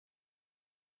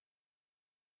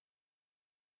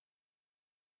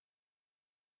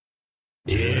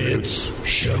It's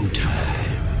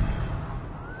showtime.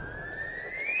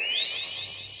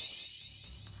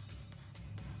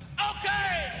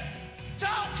 Okay,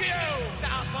 Tokyo,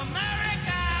 South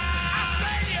America,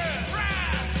 Australia,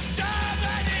 France,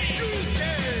 Germany, UK,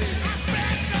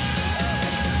 America.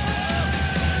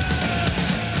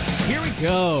 Here we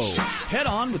go. Head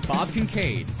On with Bob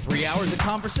Kincaid. 3 hours of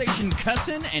conversation,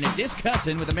 cussin' and a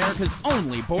discussin' with America's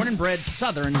only born and bred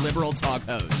Southern liberal talk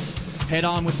host. Head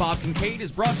On with Bob Kincaid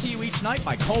is brought to you each night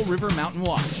by Coal River Mountain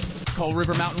Watch. Coal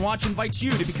River Mountain Watch invites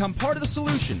you to become part of the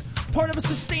solution, part of a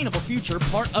sustainable future,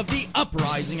 part of the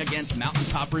uprising against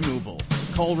mountaintop removal.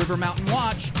 Coal River Mountain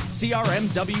Watch,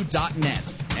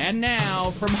 crmw.net. And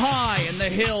now, from high in the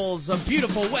hills of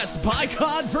beautiful West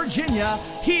Bicod, Virginia,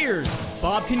 here's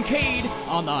Bob Kincaid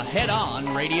on the Head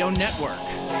On Radio Network.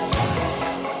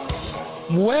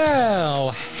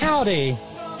 Well, howdy.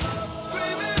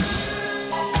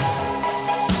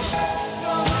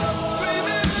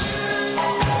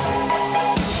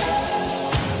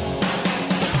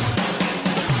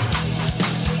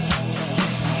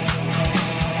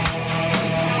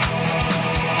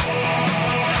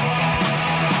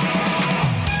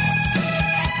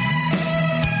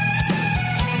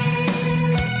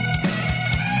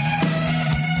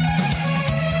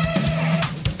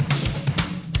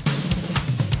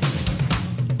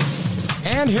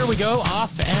 And here we go,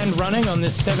 off and running on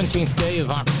this 17th day of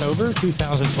October,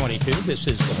 2022. This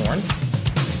is The Horn.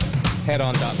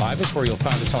 Headon.live is where you'll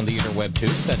find us on the interweb too.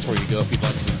 That's where you go if you'd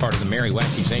like to be part of the merry,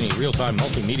 wacky, zany, real-time,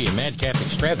 multimedia, madcap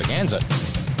extravaganza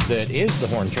that is The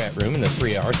Horn chat room in the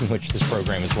 3 hours in which this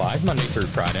program is live, Monday through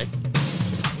Friday,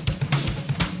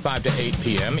 5 to 8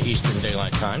 p.m. Eastern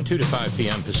Daylight Time, 2 to 5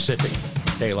 p.m. Pacific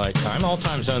Daylight Time, all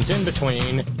time zones in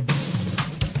between,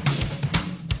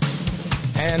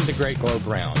 and the Great Globe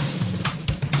Round.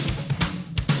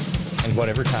 And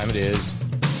whatever time it is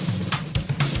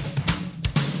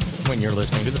when you're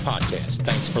listening to the podcast.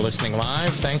 Thanks for listening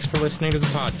live. Thanks for listening to the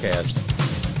podcast.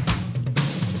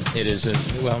 It is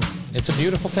it's a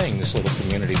beautiful thing, this little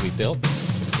community we built.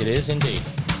 It is indeed.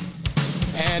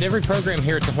 And every program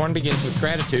here at The Horn begins with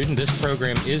gratitude, and this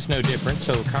program is no different.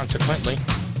 So consequently,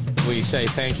 we say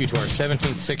thank you to our 17th,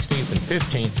 16th, and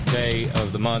 15th day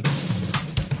of the month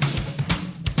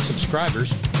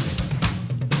subscribers,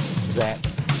 that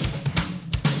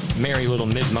merry little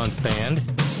mid-month band.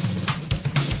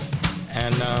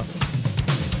 And,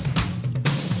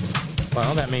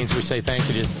 well, that means we say thank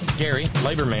you to Gary,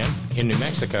 Laborman in New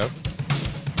Mexico,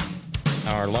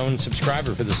 our lone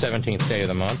subscriber for the 17th day of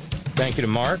the month. Thank you to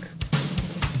Mark,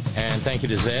 and thank you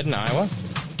to Zed in Iowa,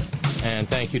 and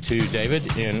thank you to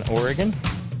David in Oregon.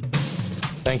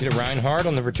 Thank you to Reinhard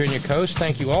on the Virginia coast.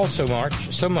 Thank you all so much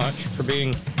for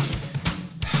being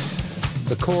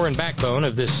the core and backbone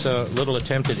of this little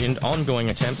ongoing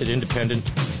attempt at independent,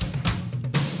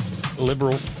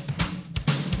 liberal,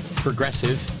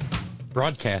 progressive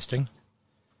broadcasting.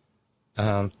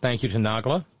 Thank you to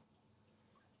Nagla,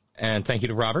 and thank you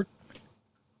to Robert,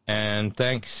 and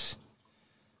thanks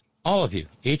all of you,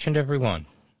 each and every one,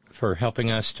 for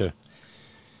helping us to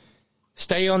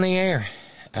stay on the air,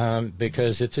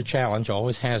 because it's a challenge,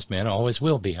 always has been, always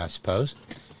will be, I suppose.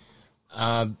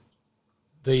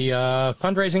 The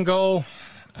fundraising goal,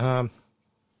 God,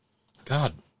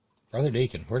 Brother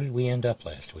Deacon, where did we end up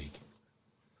last week?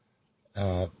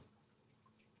 I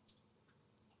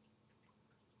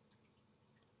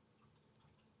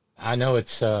know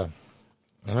it's around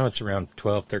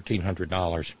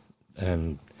 $1,200-$1,300,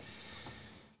 and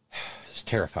it's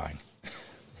terrifying.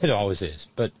 It always is,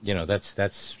 but that's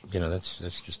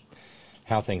just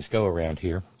how things go around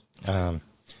here. It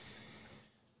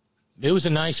was a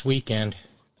nice weekend.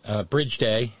 Bridge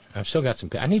Day. I've still got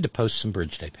I need to post some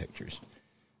Bridge Day pictures.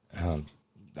 I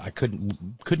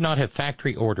could not have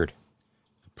factory ordered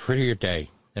a prettier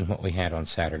day than what we had on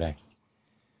Saturday.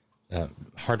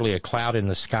 Hardly a cloud in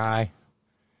the sky.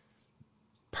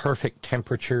 Perfect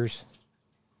temperatures.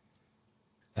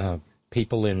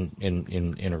 People in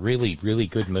a really, really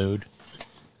good mood.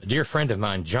 A dear friend of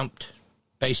mine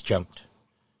base jumped,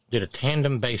 did a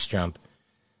tandem base jump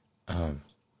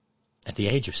at the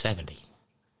age of 70.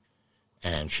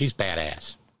 And she's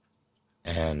badass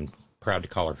and proud to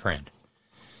call her friend.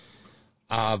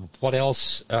 What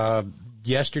else?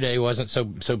 Yesterday wasn't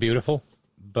so beautiful,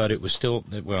 but it was still,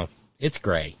 it's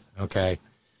gray, okay?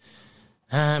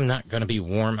 I'm not going to be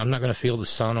warm. I'm not going to feel the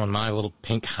sun on my little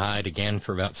pink hide again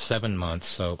for about 7 months,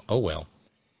 so oh well.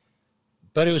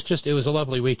 But it was a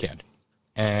lovely weekend.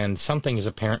 And something is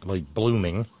apparently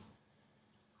blooming.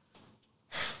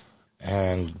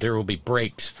 And there will be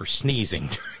breaks for sneezing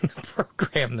during the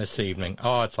program this evening.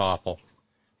 Oh, it's awful.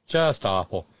 Just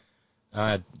awful.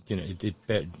 I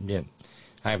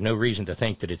have no reason to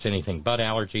think that it's anything but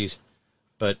allergies,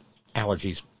 but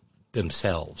allergies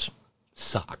themselves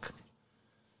suck.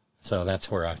 So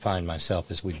that's where I find myself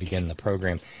as we begin the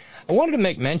program. I wanted to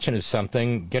make mention of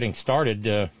something getting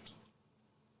started.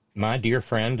 My dear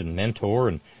friend and mentor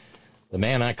and the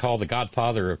man I call the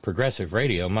godfather of progressive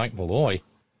radio, Mike Malloy,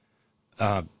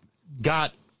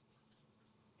 got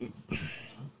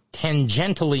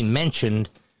tangentially mentioned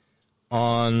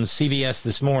on CBS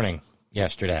This Morning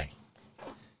yesterday.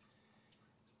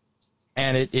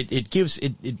 And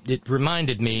it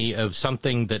reminded me of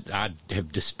something that I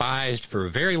have despised for a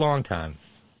very long time.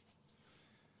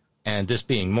 And this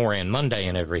being Moran Monday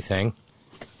and everything,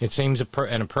 it seems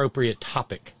an appropriate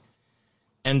topic.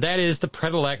 And that is the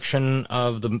predilection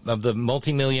of the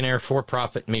multimillionaire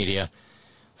for-profit media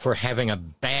for having a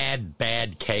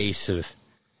bad case of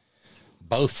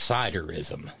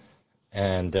both-siderism.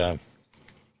 And,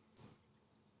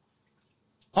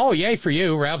 oh, yay for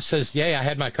you. Ralph says, yay, I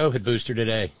had my COVID booster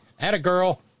today. Atta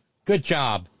girl. Good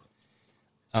job.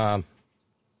 I'm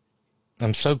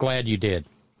so glad you did.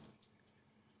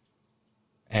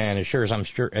 And as sure as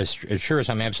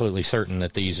I'm absolutely certain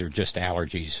that these are just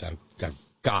allergies, I've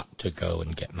got to go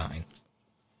and get mine.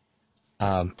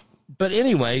 But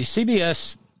anyway,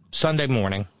 CBS Sunday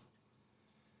Morning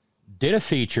did a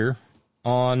feature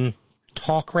on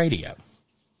talk radio.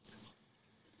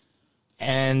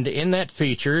 And in that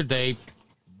feature, they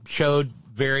showed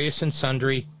various and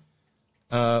sundry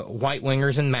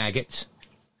white-wingers and maggots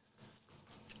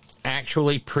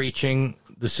actually preaching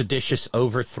the seditious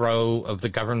overthrow of the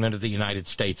government of the United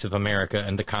States of America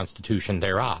and the Constitution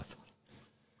thereof.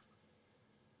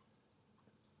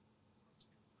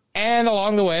 And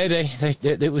along the way,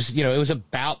 it was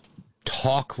about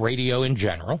talk radio in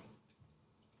general.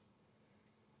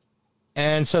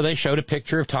 And so they showed a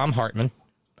picture of Thom Hartmann.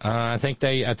 I think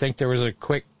there was a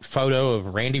quick photo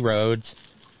of Randy Rhoads.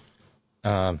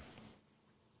 And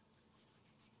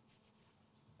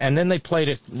then they played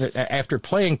it, after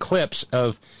playing clips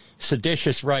of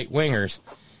seditious right-wingers,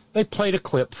 they played a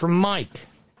clip from Mike.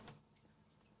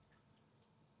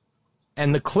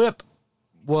 And the clip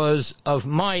was of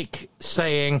Mike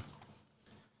saying,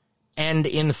 and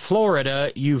in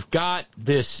Florida, you've got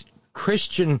this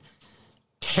Christian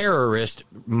terrorist,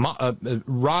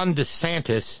 Ron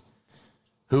DeSantis,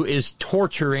 who is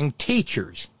torturing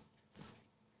teachers.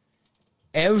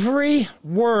 Every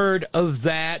word of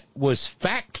that was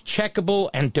fact-checkable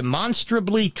and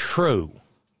demonstrably true.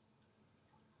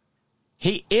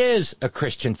 He is a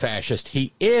Christian fascist.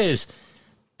 He is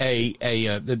a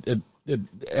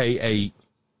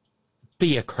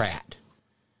theocrat.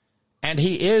 And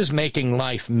he is making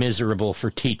life miserable for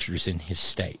teachers in his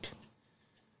state,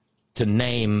 to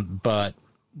name but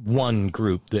one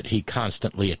group that he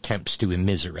constantly attempts to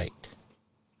immiserate.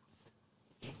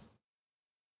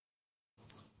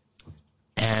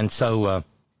 And so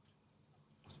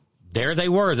there they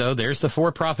were, though. There's the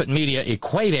for-profit media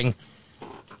equating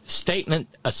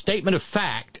a statement of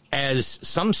fact as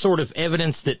some sort of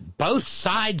evidence that both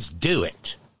sides do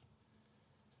it.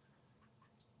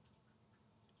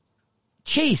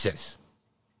 Jesus.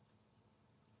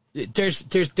 There's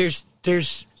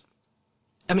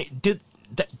I mean,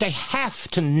 they have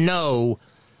to know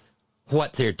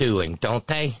what they're doing, don't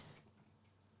they?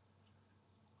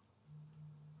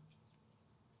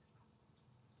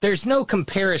 There's no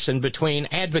comparison between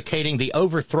advocating the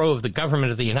overthrow of the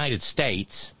government of the United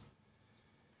States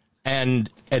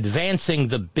and advancing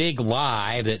the big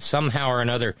lie that somehow or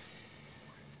another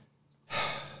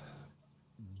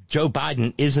Joe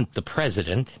Biden isn't the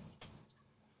president,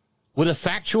 with a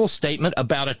factual statement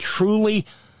about a truly,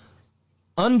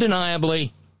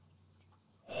 undeniably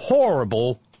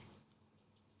horrible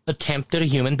attempt at a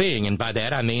human being. And by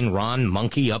that I mean Ron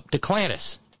Monkey Up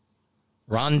DeClantis.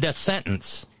 Ron Death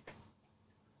Sentence.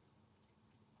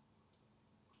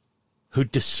 Who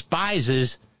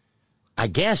despises, I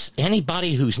guess,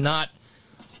 anybody who's not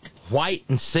white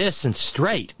and cis and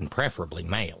straight, and preferably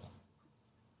male.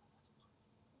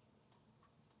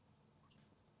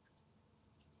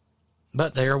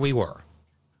 But there we were.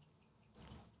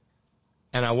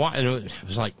 And it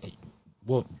was like,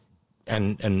 well,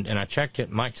 and I checked it,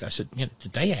 Mike, I said,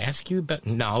 did they ask you about?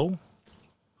 No.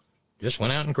 Just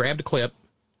went out and grabbed a clip.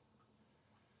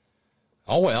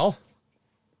 Oh, well.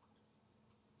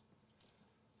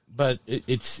 But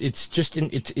it's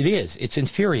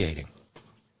infuriating.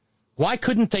 Why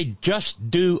couldn't they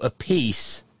just do a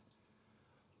piece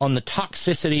on the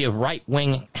toxicity of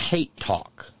right-wing hate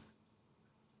talk?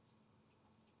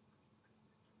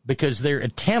 Because their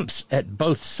attempts at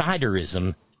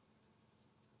both-siderism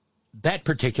that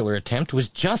particular attempt was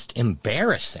just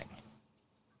embarrassing.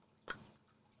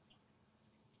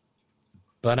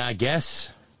 But I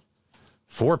guess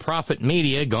for-profit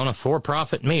media gonna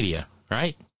for-profit media,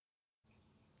 right?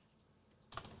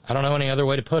 I don't know any other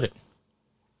way to put it.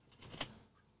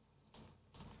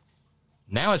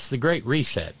 Now it's the Great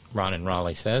Reset, Ron and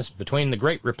Raleigh says. Between the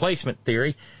Great Replacement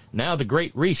theory, now the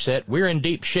Great Reset, we're in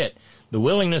deep shit. The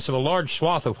willingness of a large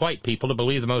swath of white people to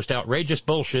believe the most outrageous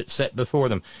bullshit set before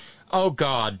them. Oh,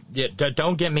 God,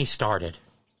 don't get me started.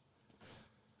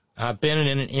 I've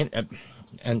been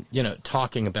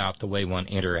talking about the way one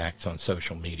interacts on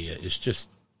social media is just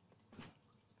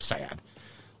sad.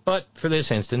 But for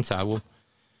this instance, I will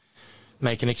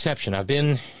make an exception. I've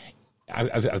been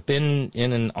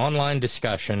in an online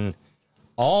discussion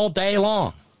all day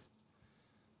long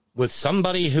with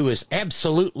somebody who is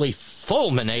absolutely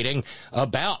fulminating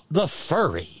about the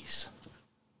furries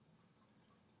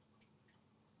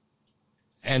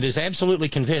and is absolutely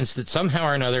convinced that somehow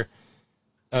or another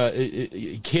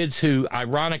kids who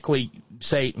ironically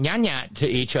say nya to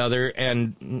each other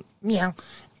and meow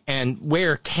and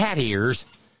wear cat ears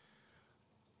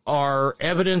are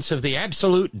evidence of the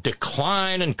absolute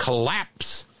decline and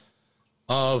collapse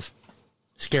of,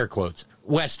 scare quotes,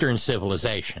 Western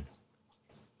civilization.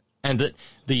 And that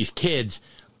these kids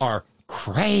are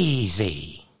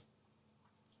crazy.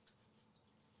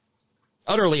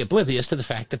 Utterly oblivious to the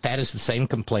fact that that is the same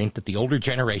complaint that the older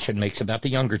generation makes about the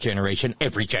younger generation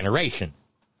every generation.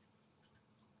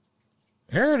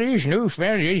 There are these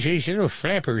these little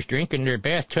flappers drinking their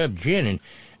bathtub gin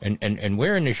and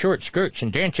wearing the short skirts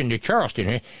and dancing to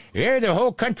Charleston. Yeah, the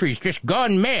whole country's just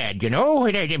gone mad, you know?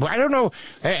 I don't know.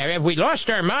 Have we lost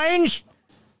our minds?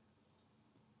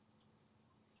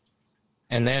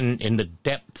 And then in the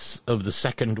depths of the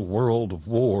Second World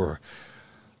War,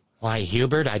 why,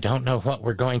 Hubert, I don't know what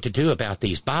we're going to do about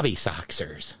these bobby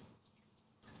soxers.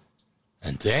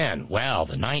 And then, well,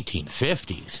 the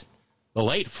 1950s. The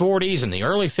late 40s and the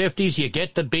early 50s, you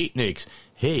get the beatniks.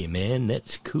 Hey, man,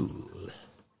 that's cool.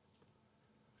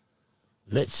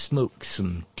 Let's smoke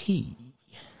some tea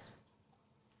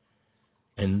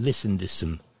and listen to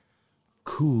some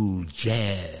cool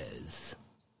jazz.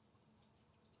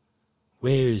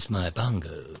 Where's my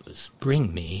bongos?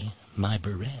 Bring me my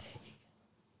beret.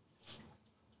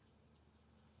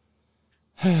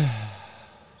 And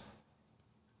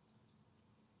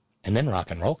then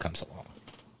rock and roll comes along.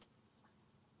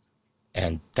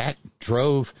 And that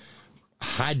drove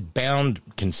hidebound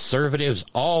conservatives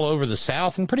all over the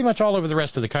South and pretty much all over the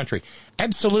rest of the country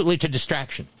absolutely to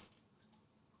distraction.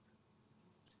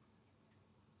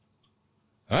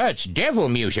 Oh, it's devil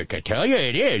music, I tell you,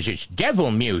 it is. It's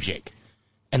devil music.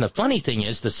 And the funny thing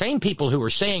is, the same people who were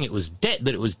saying it was that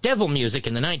it was devil music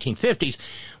in the 1950s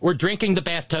were drinking the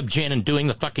bathtub gin and doing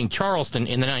the fucking Charleston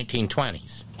in the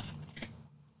 1920s.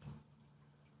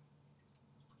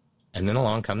 And then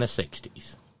along come the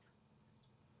 60s.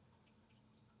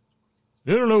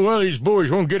 I don't know why these boys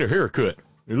won't get a haircut.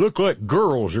 They look like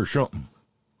girls or something.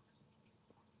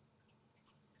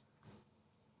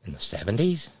 In the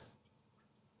 70s?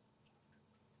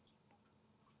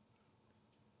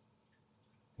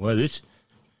 Well,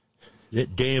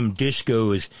 that damn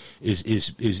disco is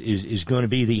going to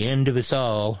be the end of us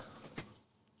all.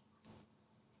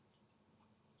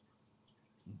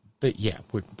 But yeah,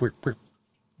 we're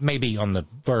maybe on the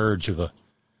verge of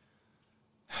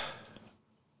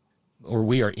or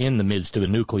we are in the midst of a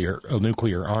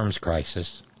nuclear arms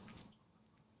crisis.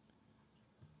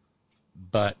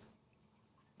 But,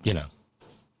 you know,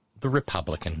 the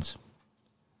Republicans,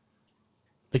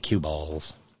 the cue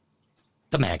balls,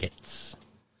 the maggots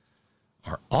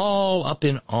are all up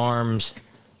in arms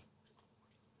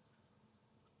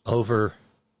over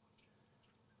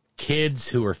kids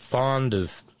who are fond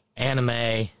of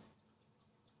anime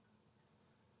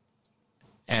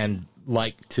and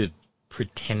like to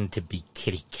pretend to be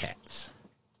kitty cats.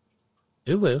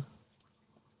 Ooh, woo.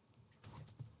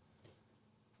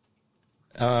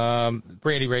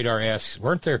 Brandy Radar asks,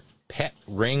 weren't there pet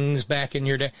rings back in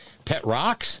your day? Pet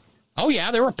rocks? Oh,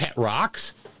 yeah, there were pet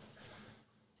rocks.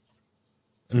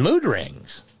 And mood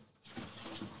rings.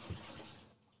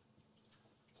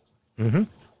 Mm-hmm.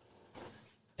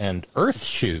 And earth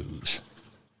shoes.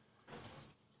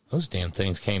 Those damn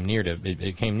things came near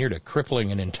to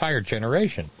crippling an entire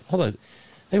generation. Although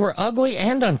they were ugly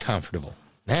and uncomfortable.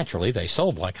 Naturally, they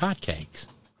sold like hotcakes.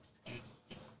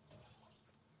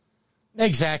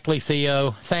 Exactly,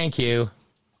 Theo. Thank you.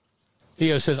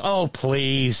 Theo says, oh,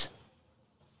 please.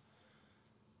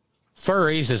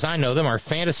 Furries, as I know them, are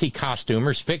fantasy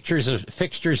costumers, fixtures of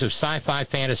sci-fi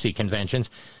fantasy conventions.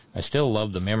 I still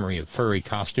love the memory of furry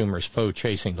costumers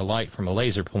chasing the light from a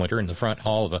laser pointer in the front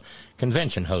hall of a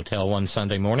convention hotel one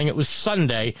Sunday morning. It was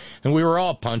Sunday, and we were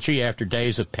all punchy after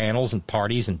days of panels and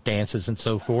parties and dances and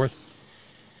so forth.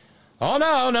 Oh,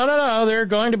 no. They're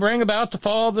going to bring about the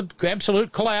fall, the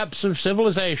absolute collapse of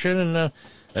civilization, and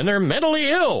they're mentally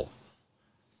ill.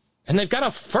 And they've got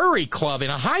a furry club in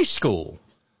a high school.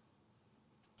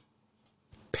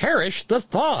 Perish the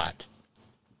thought.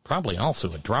 Probably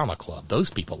also a drama club. Those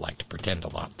people like to pretend a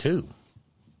lot, too.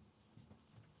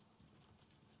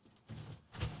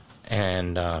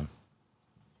 And, I'll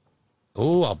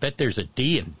bet there's a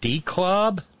D&D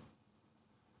club.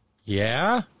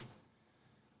 Yeah.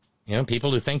 You know,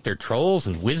 people who think they're trolls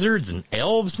and wizards and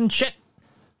elves and shit.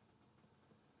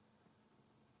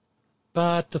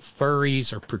 But the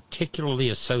furries are particularly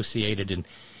associated in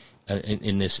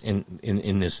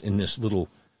this little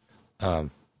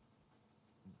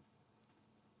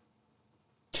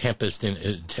tempest in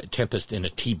a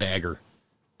teabagger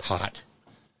pot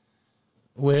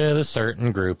with a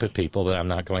certain group of people that I'm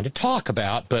not going to talk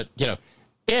about, but you know,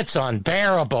 it's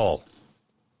unbearable.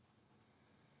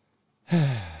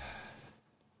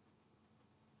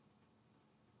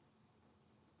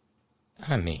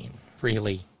 I mean,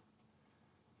 really,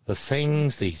 the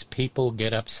things these people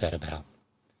get upset about.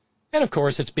 And of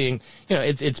course, it's being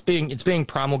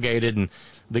promulgated, and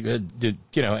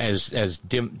as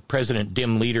President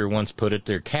Dim Leader once put it,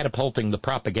 they're catapulting the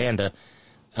propaganda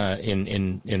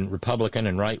in Republican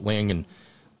and right wing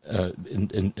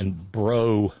and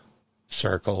bro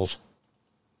circles.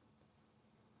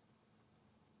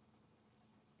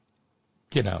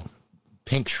 You know,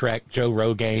 Pink Shrek, Joe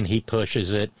Rogan, he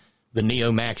pushes it. The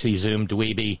neo-maxi Zoom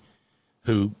dweeby,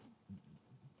 who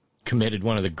committed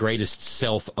one of the greatest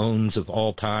self-owns of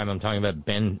all time. I'm talking about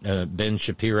Ben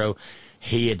Shapiro.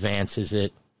 He advances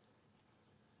it.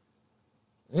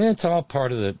 It's all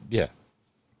part of the, yeah.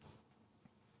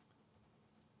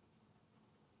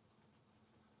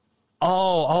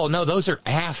 Oh, no, those are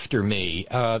after me.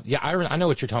 I know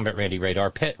what you're talking about, Randy Radar.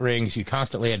 Pet rings, you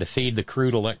constantly had to feed the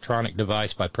crude electronic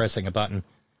device by pressing a button.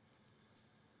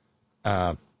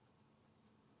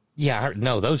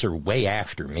 Those are way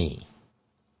after me.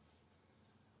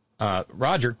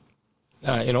 Roger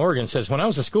in Oregon says, when I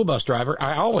was a school bus driver,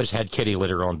 I always had kitty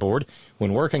litter on board.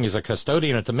 When working as a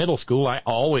custodian at the middle school, I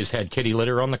always had kitty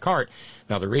litter on the cart.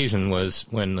 Now, the reason was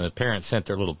when the parents sent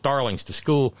their little darlings to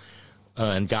school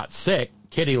and got sick,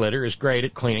 kitty litter is great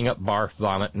at cleaning up barf,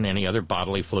 vomit, and any other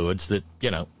bodily fluids that,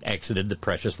 exited the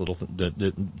precious little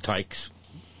the tykes'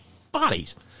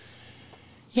 bodies.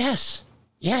 Yes,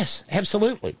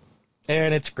 absolutely.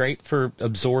 And it's great for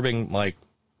absorbing,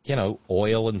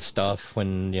 oil and stuff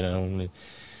when,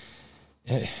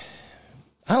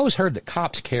 I always heard that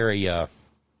cops carry, I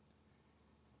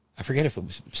forget if it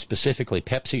was specifically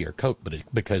Pepsi or Coke, but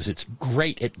because it's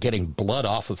great at getting blood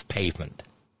off of pavement.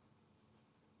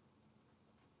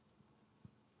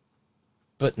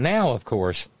 But now, of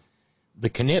course, the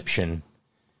conniption,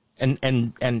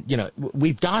 and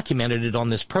we've documented it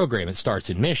on this program. It starts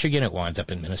in Michigan, it winds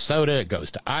up in Minnesota, it goes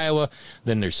to Iowa,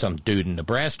 then there's some dude in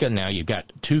Nebraska. Now you've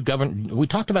got we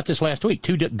talked about this last week,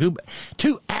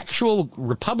 two actual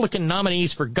Republican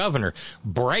nominees for governor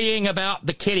braying about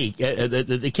the kitty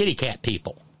cat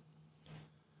people.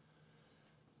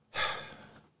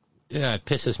 Yeah, it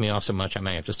pisses me off so much I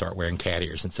may have to start wearing cat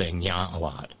ears and saying "yeah" a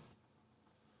lot.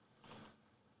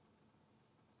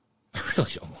 I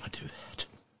really don't want to do that.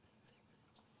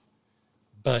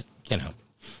 But,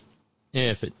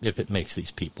 if it makes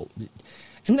these people,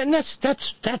 and then that's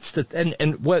the,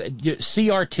 and what,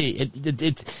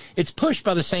 CRT, it's pushed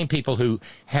by the same people who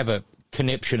have a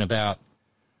conniption about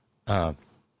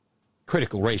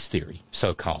critical race theory,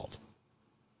 so-called.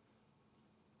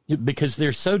 Because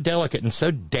they're so delicate and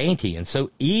so dainty and so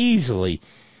easily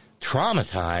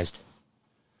traumatized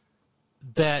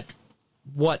that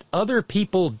what other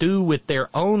people do with their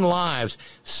own lives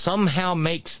somehow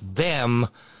makes them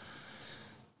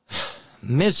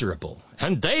miserable,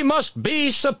 and they must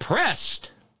be suppressed.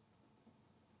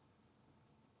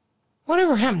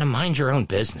 Whatever happened to mind your own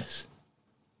business?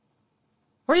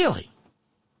 Really?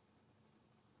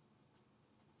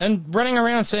 And running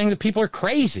around saying that people are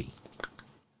crazy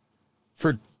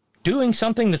for doing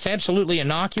something that's absolutely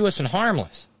innocuous and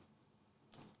harmless,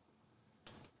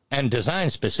 and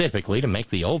designed specifically to make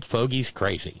the old fogies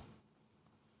crazy.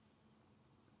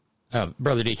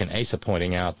 Brother Deacon Asa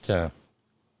pointing out,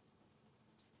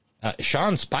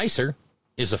 Sean Spicer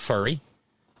is a furry.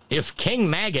 If King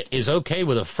Maggot is okay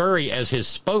with a furry as his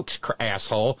spokes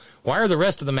asshole, why are the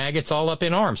rest of the maggots all up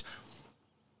in arms?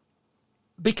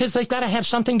 Because they've got to have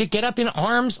something to get up in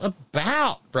arms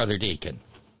about, Brother Deacon.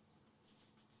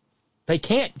 They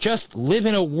can't just live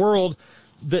in a world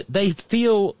that they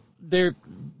feel they're...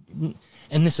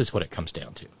 And this is what it comes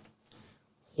down to.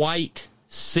 White,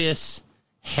 cis,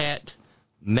 het,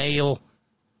 male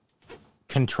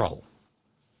control.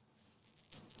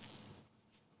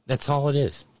 That's all it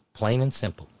is. Plain and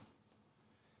simple.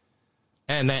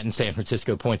 And that in San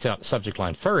Francisco points out the subject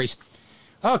line, furries.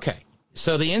 Okay,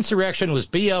 so the insurrection was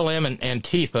BLM and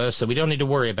Antifa, so we don't need to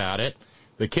worry about it.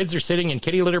 The kids are sitting in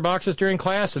kitty litter boxes during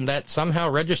class, and that somehow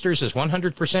registers as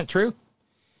 100% true?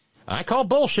 I call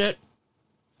bullshit.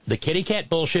 The kitty cat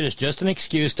bullshit is just an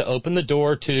excuse to open the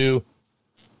door to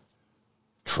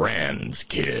trans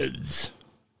kids.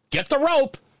 Get the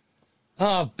rope!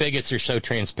 Oh, bigots are so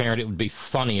transparent, it would be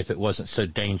funny if it wasn't so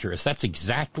dangerous. That's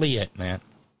exactly it, man.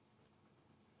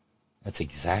 That's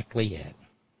exactly it.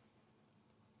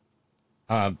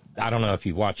 I don't know if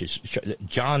you watch his show.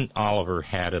 John Oliver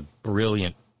had a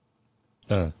brilliant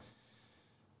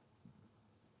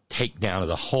takedown of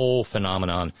the whole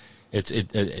phenomenon. It's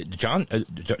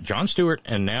Jon Stewart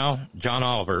and now John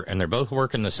Oliver, and they're both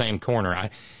working the same corner.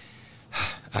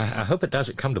 I hope it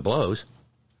doesn't come to blows.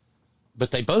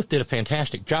 But they both did a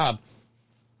fantastic job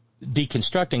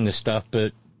deconstructing this stuff,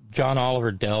 but John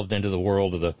Oliver delved into the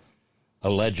world of the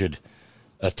alleged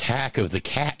attack of the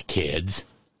cat kids.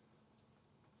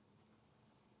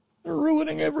 They're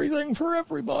ruining everything for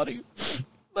everybody.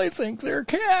 They think they're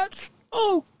cats.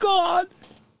 Oh, God.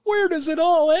 Where does it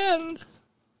all end?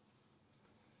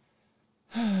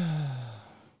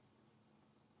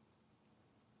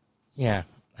 Yeah,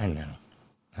 I know.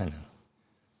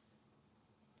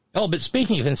 Oh, but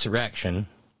speaking of insurrection,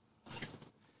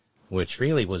 which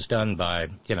really was done by,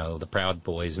 the Proud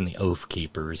Boys and the Oath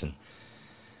Keepers, and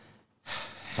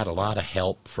had a lot of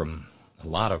help from a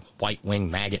lot of white-wing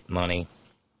maggot money.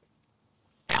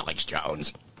 Alex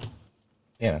Jones.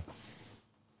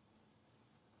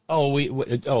 Oh,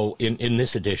 in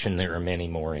this edition, there are many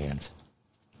more ands.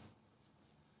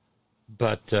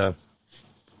 But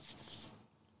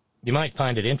you might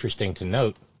find it interesting to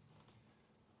note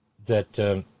that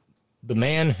the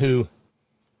man who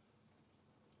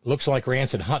looks like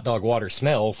rancid hot dog water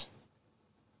smells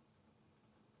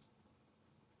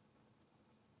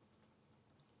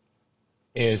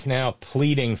is now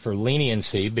pleading for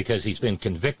leniency because he's been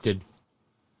convicted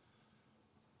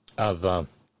of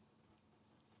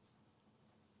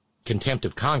contempt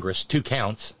of Congress, 2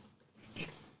 counts.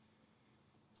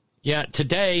 Yeah,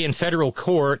 today in federal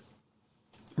court,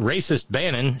 racist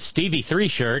Bannon, Stevie Three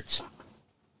Shirts,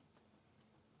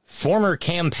 former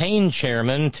campaign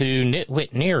chairman to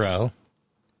Nitwit Nero,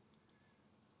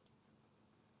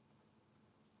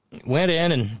 went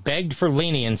in and begged for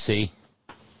leniency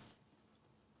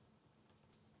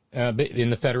in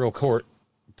the federal court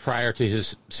prior to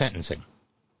his sentencing.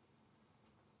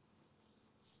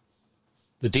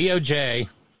 The DOJ,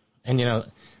 and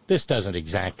this doesn't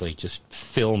exactly just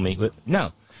fill me with...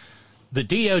 No, the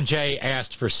DOJ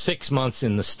asked for 6 months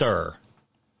in the stir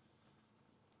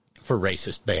for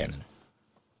racist Bannon.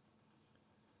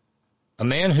 A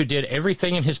man who did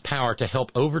everything in his power to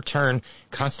help overturn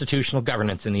constitutional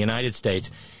governance in the United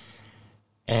States,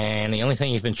 and the only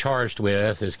thing he's been charged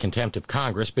with is contempt of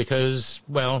Congress because,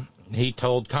 well, he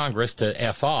told Congress to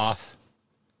F off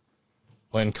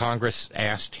when Congress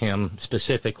asked him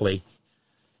specifically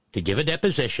to give a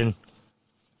deposition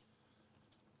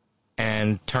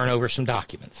and turn over some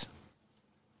documents.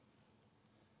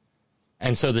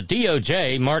 And so the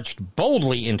DOJ marched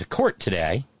boldly into court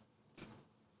today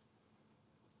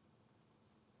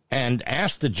and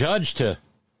asked the judge to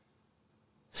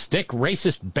stick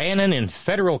racist Bannon in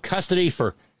federal custody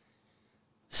for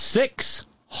 6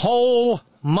 whole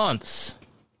months.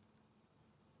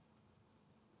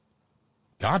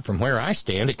 God, from where I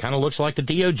stand, it kind of looks like the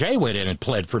DOJ went in and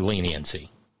pled for leniency.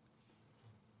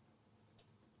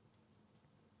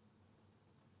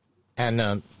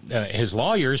 And his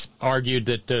lawyers argued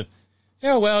that,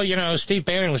 Steve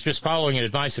Bannon was just following an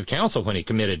advice of counsel when he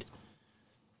committed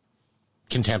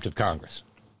contempt of Congress.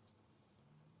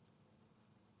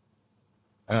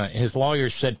 His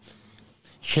lawyers said,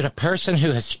 should a person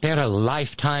who has spent a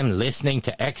lifetime listening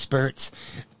to experts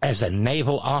as a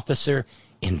naval officer,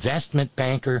 investment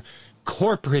banker,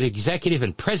 corporate executive,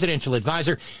 and presidential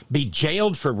advisor be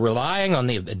jailed for relying on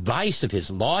the advice of his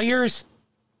lawyers?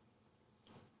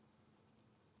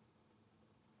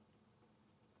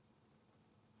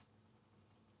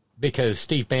 Because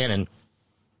Steve Bannon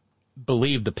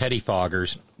believed the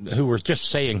pettifoggers who were just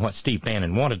saying what Steve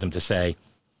Bannon wanted them to say.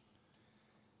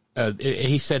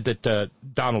 He said that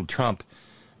Donald Trump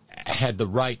had the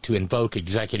right to invoke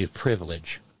executive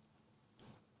privilege.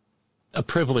 A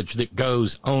privilege that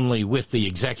goes only with the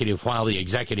executive while the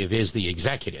executive is the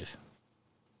executive.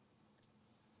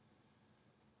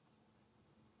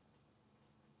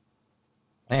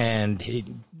 And,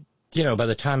 by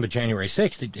the time of January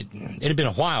 6th, it had been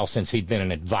a while since he'd been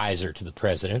an advisor to the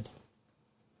president.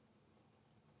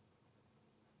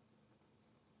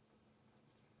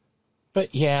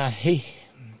 But, yeah,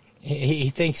 he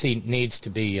thinks he needs to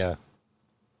be,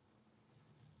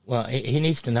 he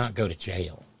needs to not go to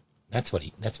jail. That's what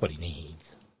he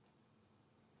needs.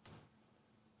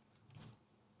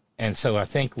 And so I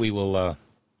think we will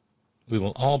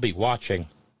all be watching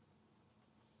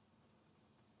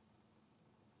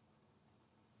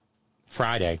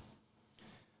Friday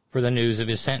for the news of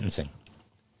his sentencing.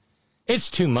 It's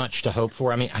too much to hope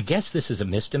for. I mean, I guess this is a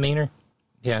misdemeanor.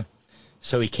 Yeah.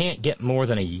 So he can't get more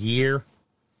than a year.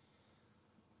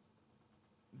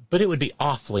 But it would be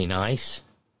awfully nice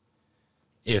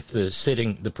if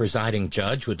the presiding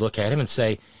judge would look at him and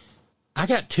say, I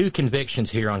got 2 convictions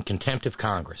here on contempt of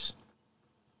Congress.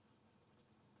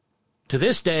 To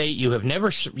this day, you have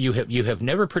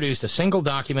never produced a single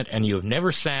document, and you have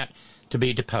never sat to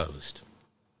be deposed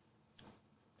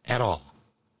at all.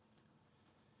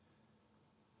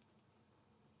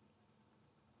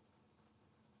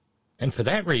 And for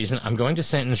that reason, I'm going to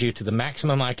sentence you to the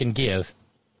maximum I can give,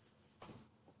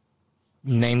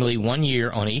 namely 1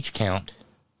 year on each count.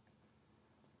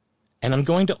 And I'm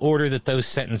going to order that those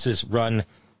sentences run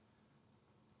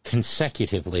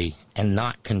consecutively and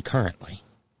not concurrently.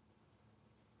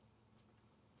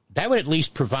 That would at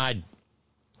least provide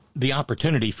the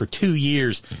opportunity for 2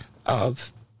 years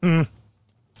of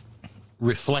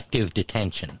reflective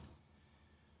detention.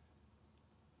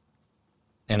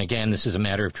 And again, this is a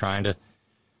matter of trying to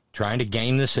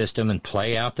game the system and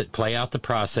play out the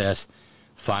process.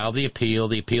 File the appeal.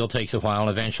 The appeal takes a while, and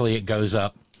eventually it goes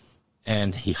up.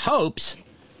 And he hopes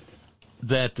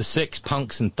that the 6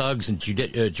 punks and thugs and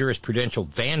jurisprudential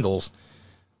vandals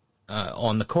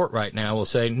on the court right now will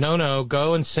say, no,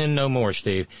 go and sin no more,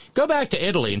 Steve. Go back to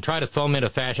Italy and try to foment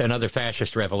another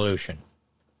fascist revolution.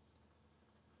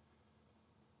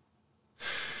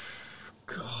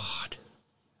 God.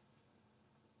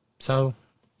 So,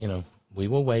 we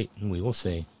will wait and we will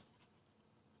see.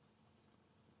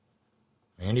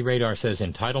 Andy Radar says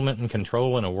entitlement and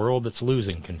control in a world that's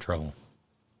losing control.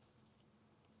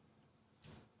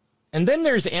 And then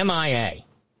there's MIA.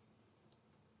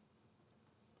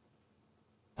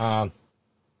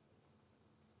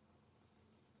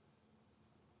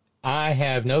 I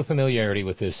have no familiarity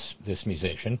with this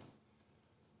musician,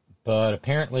 but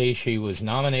apparently she was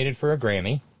nominated for a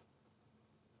Grammy.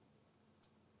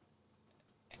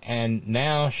 And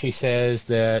now she says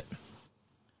that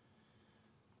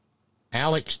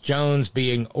Alex Jones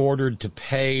being ordered to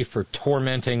pay for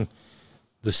tormenting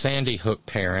the Sandy Hook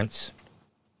parents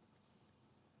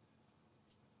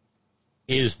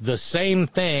is the same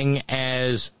thing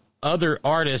as other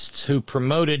artists who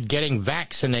promoted getting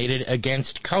vaccinated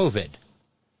against COVID.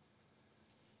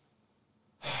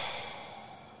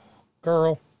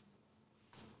 Girl.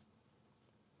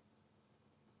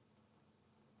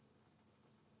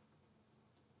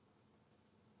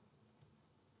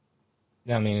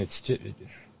 I mean, it's just,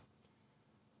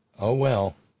 oh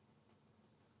well.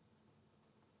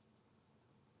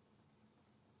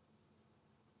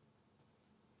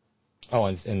 Oh,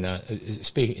 and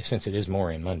speaking, since it is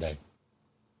Maureen Monday,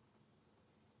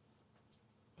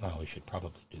 well, we should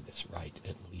probably do this right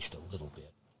at least a little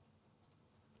bit.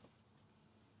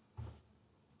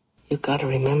 You've got to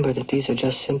remember that these are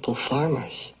just simple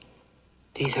farmers.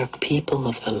 These are people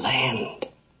of the land.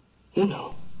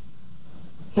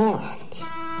 Morons.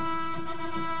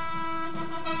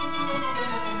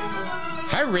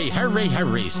 Hurry, hurry,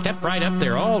 hurry. Step right up.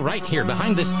 They're all right here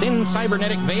behind this thin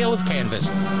cybernetic veil of canvas.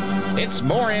 It's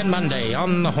Moran Monday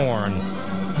on the Horn.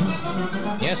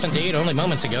 Yes, indeed. Only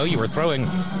moments ago, you were throwing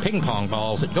ping pong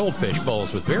balls at goldfish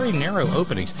bowls with very narrow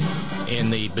openings in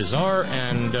the bizarre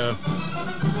and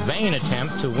vain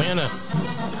attempt to win a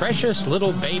precious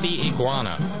little baby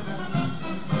iguana.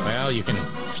 Well, you can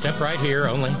step right here,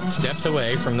 only steps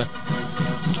away from the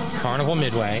Carnival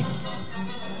Midway,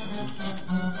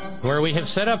 where we have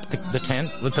set up the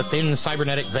tent with the thin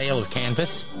cybernetic veil of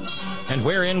canvas, and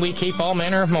wherein we keep all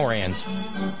manner of Morans.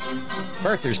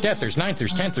 Birthers, deathers,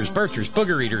 ninthers, tenthers, birchers,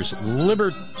 booger eaters,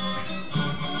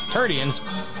 libertarians,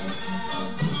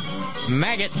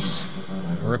 maggots,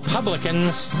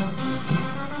 Republicans,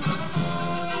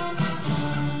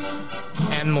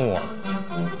 and more.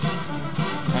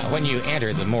 When you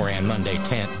enter the Moran Monday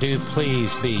tent, do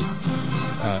please be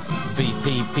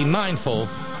be mindful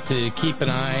to keep an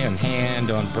eye and hand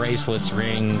on bracelets,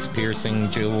 rings, piercing,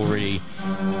 jewelry,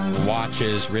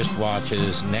 watches,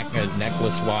 wristwatches,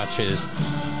 necklace watches.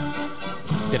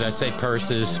 Did I say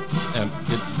purses?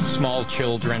 Small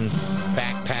children,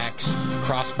 backpacks,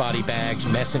 crossbody bags,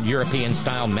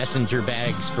 European-style messenger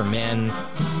bags for men,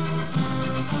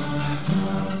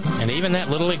 and even that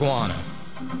little iguana,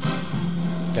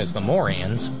 because the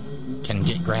Morans can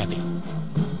get grabby.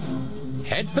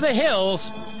 Head for the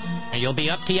hills, or you'll be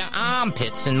up to your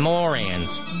armpits in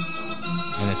Morans.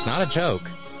 And it's not a joke.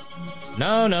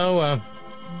 No.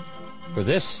 For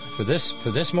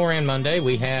this Moran Monday,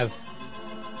 we have,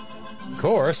 of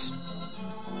course,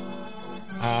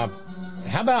 how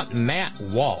about Matt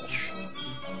Walsh?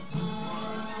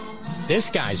 This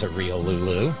guy's a real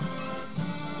Lulu.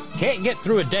 Can't get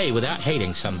through a day without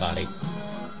hating somebody.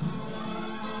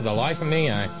 For the life of me,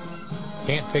 I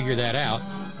can't figure that out.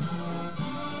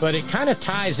 But it kind of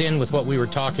ties in with what we were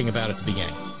talking about at the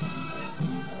beginning.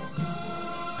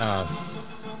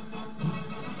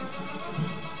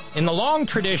 In the long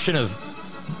tradition of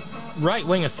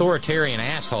right-wing authoritarian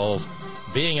assholes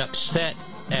being upset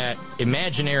at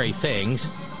imaginary things,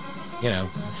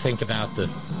 think about the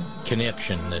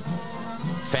conniption that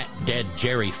fat dead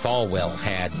Jerry Falwell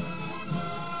had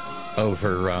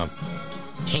over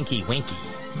Tinky Winky.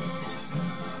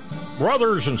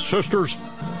 Brothers and sisters,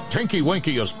 Tinky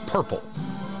Winky is purple,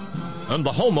 and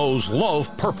the homos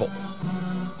love purple.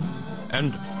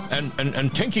 And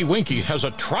Tinky Winky has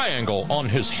a triangle on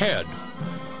his head,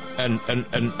 and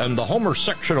the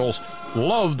homosexuals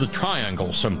love the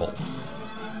triangle symbol.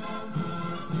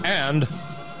 And,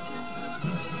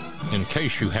 in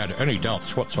case you had any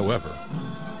doubts whatsoever,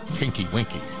 Tinky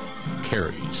Winky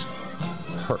carries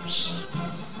a purse.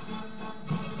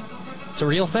 It's a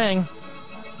real thing.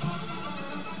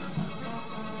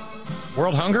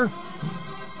 World hunger?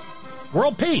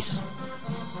 World peace?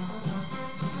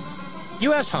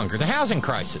 U.S. hunger, the housing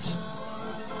crisis?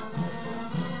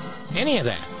 Any of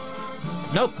that?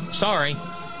 Nope, sorry.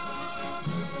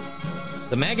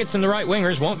 The maggots and the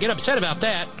right-wingers won't get upset about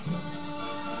that.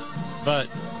 But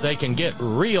they can get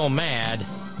real mad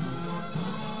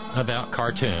about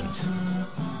cartoons.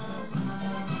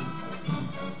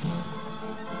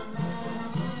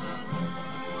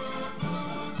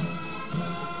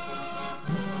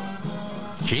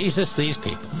 Jesus, these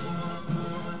people.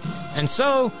 And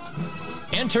so,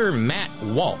 enter Matt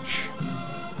Walsh,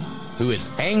 who is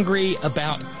angry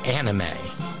about anime.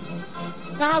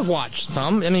 Now, I've watched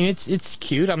some. I mean, it's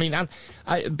cute. I mean,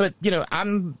 but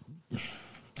I'm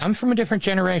from a different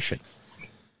generation.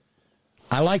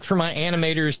 I like for my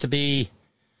animators to be,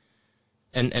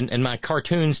 and my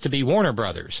cartoons to be Warner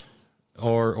Brothers,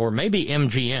 or maybe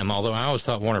MGM. Although I always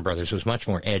thought Warner Brothers was much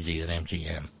more edgy than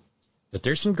MGM. But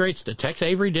there's some great stuff. Tex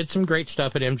Avery did some great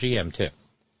stuff at MGM, too.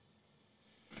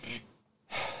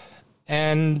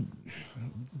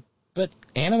 But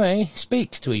anime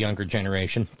speaks to a younger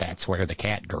generation. That's where the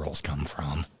cat girls come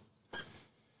from.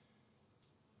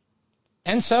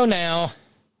 And so now,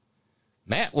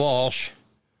 Matt Walsh,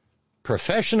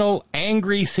 professional,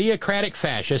 angry, theocratic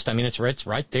fascist. I mean, it's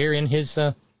right there in his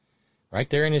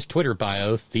Twitter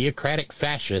bio, theocratic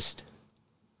fascist.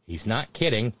 He's not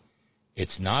kidding.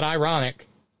 It's not ironic.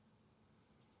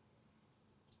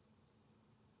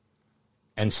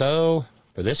 And so,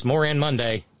 for this Moran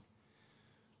Monday,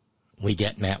 we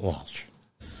get Matt Walsh.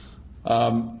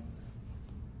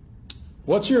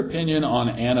 What's your opinion on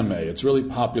anime? It's really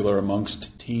popular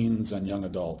amongst teens and young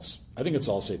adults. I think it's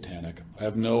all satanic. I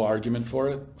have no argument for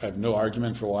it. I have no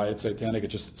argument for why it's satanic. It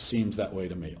just seems that way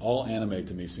to me. All anime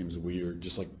to me seems weird,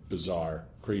 just like bizarre,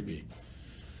 creepy.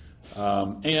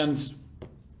 And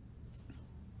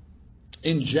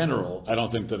in general, I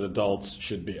don't think that adults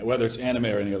should be, whether it's anime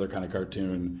or any other kind of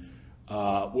cartoon,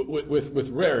 with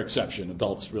rare exception,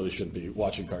 adults really shouldn't be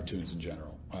watching cartoons in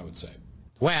general, I would say.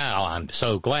 Well, I'm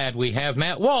so glad we have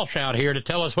Matt Walsh out here to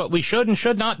tell us what we should and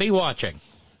should not be watching.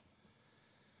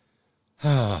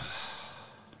 I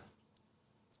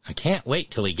can't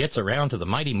wait till he gets around to the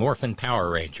Mighty Morphin Power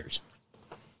Rangers.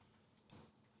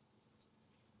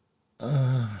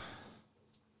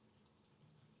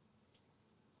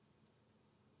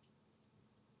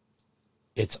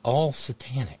 It's all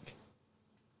satanic.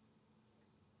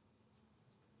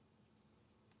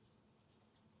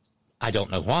 I don't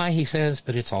know why, he says,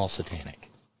 but it's all satanic.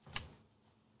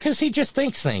 Because he just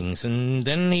thinks things, and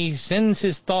then he sends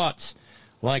his thoughts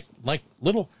like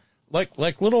little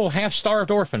half-starved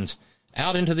orphans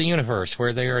out into the universe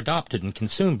where they are adopted and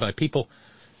consumed by people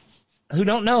who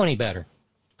don't know any better.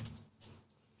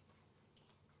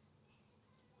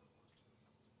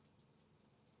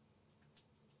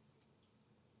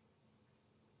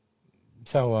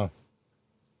 So,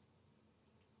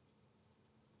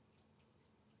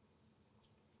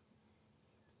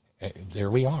 there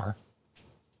we are.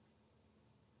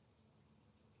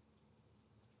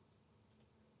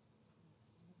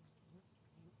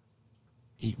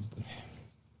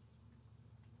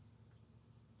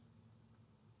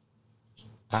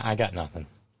 I got nothing.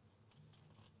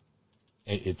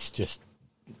 It's just...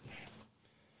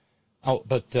 Oh,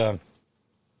 but...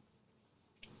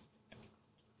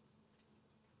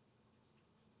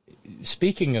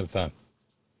 speaking of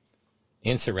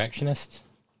insurrectionists,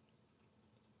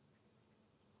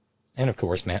 and of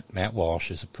course Matt Walsh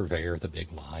is a purveyor of the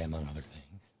big lie, among other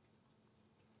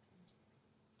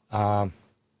things.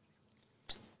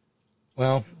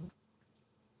 Well,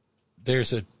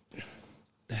 there's the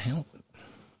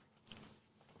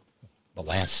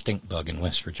last stink bug in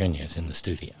West Virginia is in the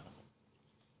studio.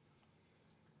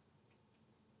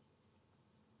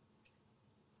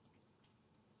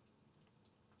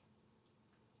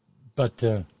 But,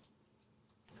 no,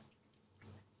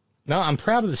 I'm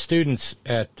proud of the students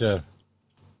at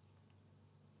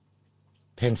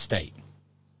Penn State.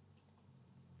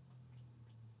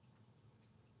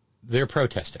 They're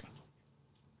protesting.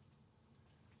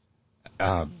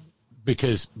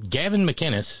 Because Gavin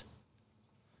McInnes,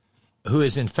 who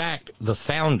is in fact the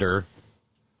founder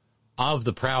of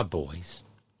the Proud Boys,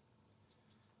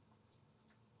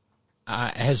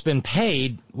 has been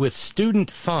paid with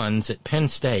student funds at Penn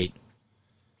State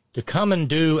to come and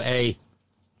do a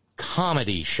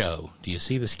comedy show. Do you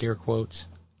see the scare quotes?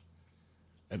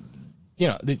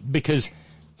 Because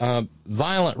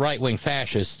violent right-wing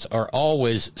fascists are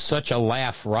always such a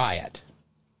laugh riot.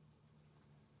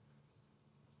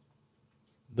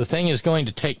 The thing is going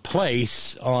to take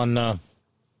place on,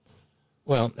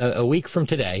 a week from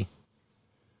today.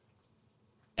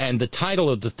 And the title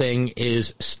of the thing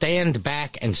is Stand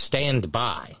Back and Stand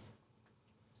By.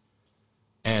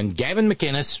 And Gavin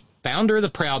McInnes, founder of the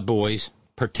Proud Boys,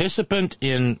 participant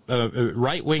in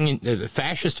right-wing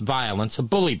fascist violence, a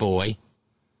bully boy,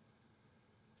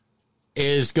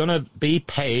 is going to be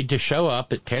paid to show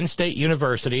up at Penn State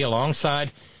University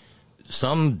alongside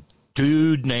some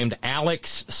dude named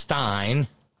Alex Stein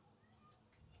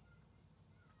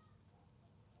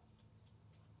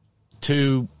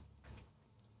to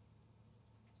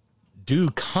do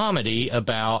comedy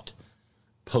about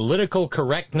political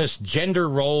correctness, gender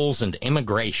roles, and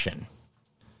immigration.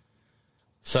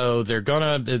 So they're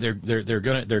gonna get their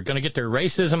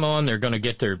racism on, they're gonna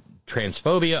get their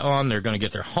transphobia on, they're gonna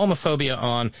get their homophobia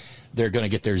on, they're gonna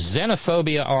get their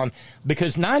xenophobia on,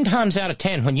 because 9 times out of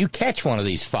 10, when you catch one of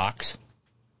these fucks,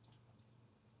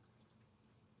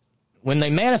 when they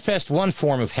manifest one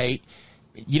form of hate,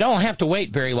 you don't have to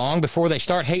wait very long before they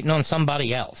start hating on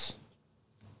somebody else.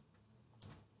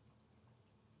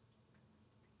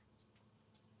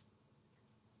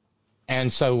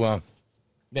 And so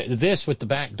this with the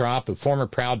backdrop of former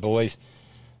Proud Boys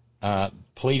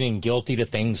pleading guilty to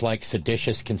things like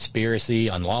seditious conspiracy,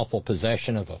 unlawful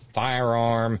possession of a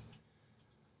firearm,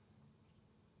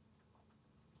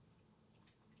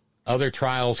 other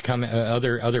trials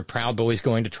other Proud Boys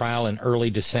going to trial in early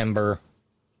December.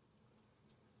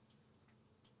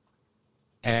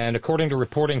 And according to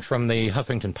reporting from the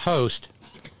Huffington Post,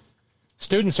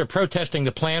 students are protesting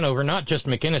the plan over not just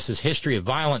McInnes' history of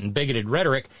violent and bigoted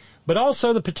rhetoric, but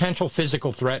also the potential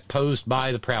physical threat posed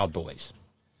by the Proud Boys.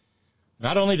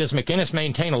 Not only does McInnes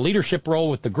maintain a leadership role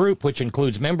with the group, which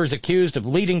includes members accused of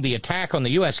leading the attack on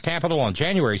the U.S. Capitol on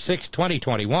January 6,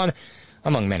 2021,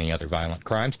 among many other violent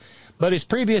crimes, but his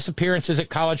previous appearances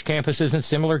at college campuses and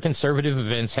similar conservative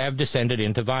events have descended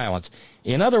into violence.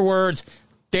 In other words,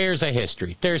 there's a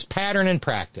history. There's pattern and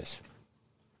practice.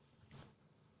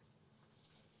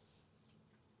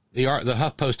 The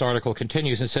HuffPost article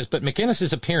continues and says, but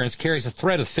McInnes' appearance carries a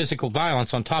threat of physical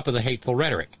violence on top of the hateful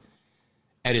rhetoric.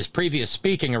 At his previous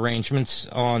speaking arrangements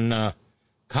on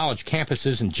college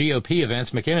campuses and GOP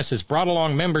events, McInnes has brought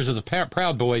along members of the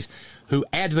Proud Boys who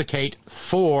advocate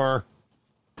for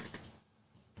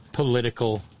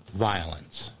political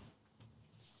violence.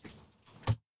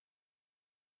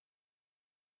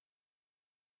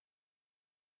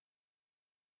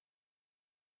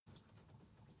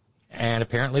 And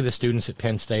apparently the students at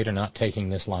Penn State are not taking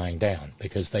this lying down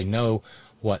because they know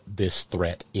what this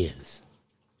threat is.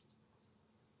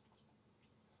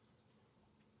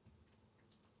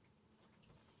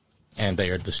 And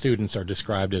the students are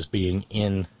described as being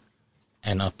in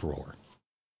an uproar,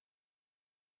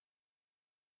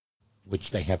 which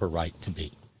they have a right to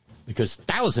be, because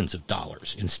thousands of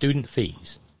dollars in student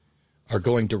fees are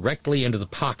going directly into the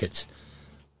pockets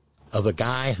of a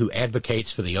guy who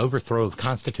advocates for the overthrow of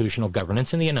constitutional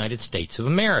governance in the United States of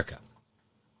America.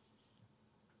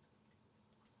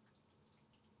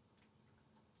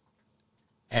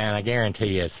 And I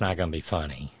guarantee you it's not going to be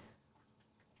funny.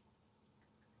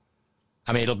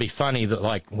 I mean, it'll be funny that,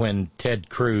 like, when Ted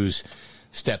Cruz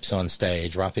steps on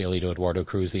stage, Rafaelito Eduardo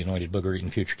Cruz, the anointed booger-eating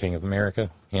future king of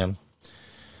America, him,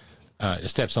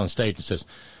 steps on stage and says,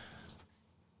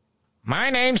 "My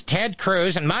name's Ted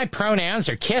Cruz, and my pronouns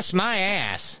are kiss my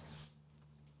ass."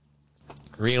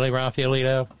 Really,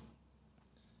 Rafaelito?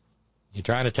 You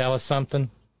trying to tell us something?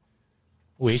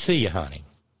 We see you, honey.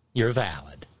 You're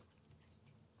valid.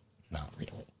 Not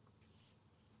really.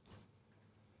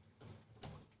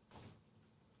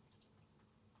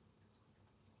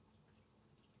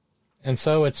 And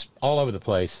so it's all over the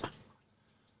place.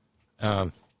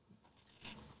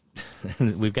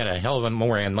 We've got a hell of a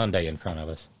Moran Monday in front of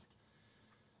us.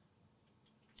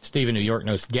 Steve in New York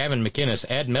knows Gavin McInnes,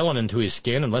 add melanin to his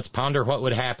skin and let's ponder what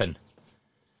would happen.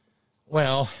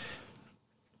 Well,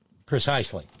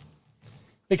 precisely.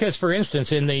 Because, for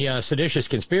instance, in the seditious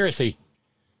conspiracy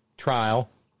trial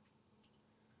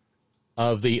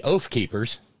of the Oath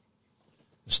Keepers,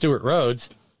 Stuart Rhodes,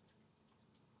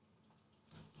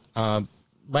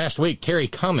 last week, Terry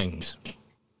Cummings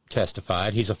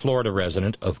testified. He's a Florida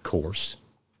resident, of course.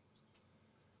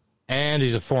 And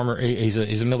he's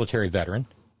a military veteran.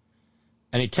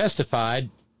 And he testified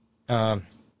that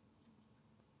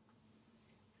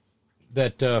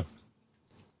the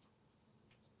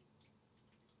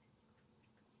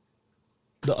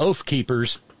Oath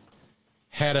Keepers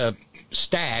had a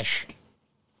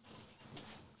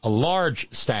large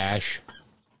stash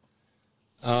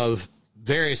of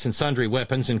various and sundry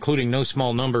weapons, including no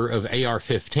small number of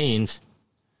AR-15s,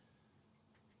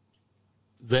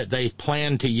 that they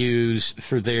plan to use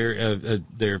for their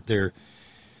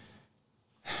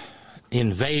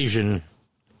invasion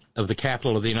of the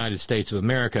capital of the United States of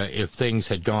America if things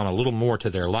had gone a little more to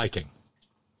their liking.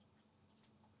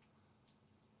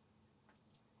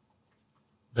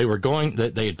 They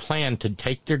had planned to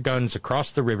take their guns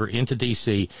across the river into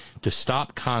D.C. to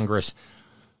stop Congress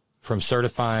from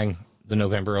certifying the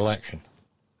November election.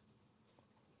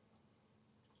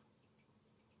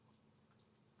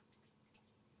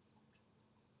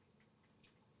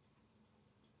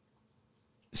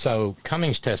 So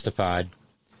Cummings testified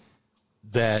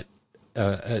that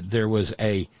there was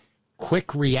a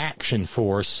quick reaction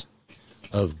force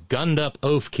of gunned-up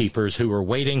Oath Keepers who were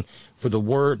waiting for the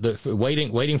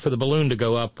waiting for the balloon to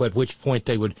go up, at which point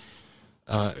they would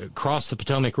cross the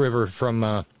Potomac River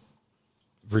from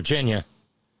Virginia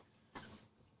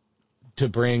to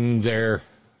bring their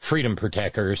freedom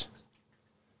protectors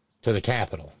to the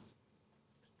Capitol.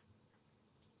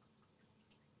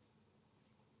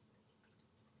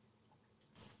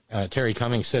 Terry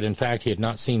Cummings said, in fact, he had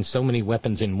not seen so many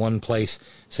weapons in one place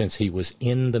since he was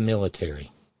in the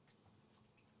military.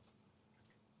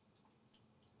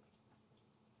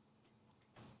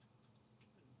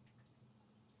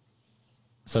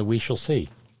 So we shall see.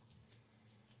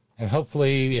 And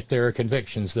hopefully, if there are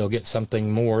convictions, they'll get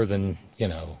something more than,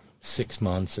 6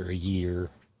 months or a year.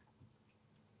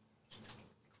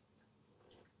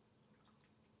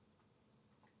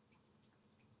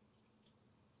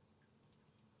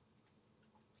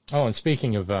 Oh, and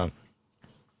speaking of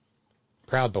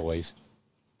Proud Boys,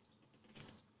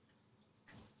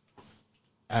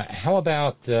 how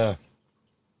about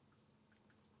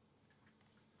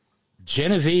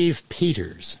Genevieve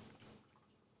Peters?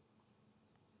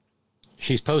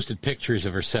 She's posted pictures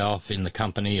of herself in the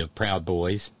company of Proud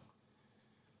Boys.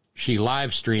 She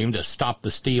live-streamed a Stop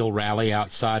the Steal rally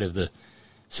outside of the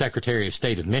Secretary of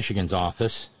State of Michigan's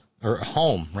office, or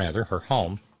home, rather, her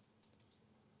home.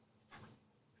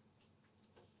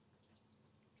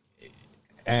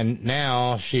 And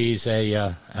now she's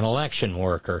an election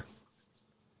worker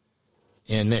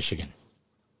in Michigan,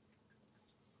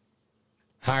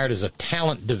 hired as a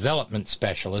talent development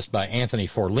specialist by Anthony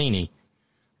Forlini,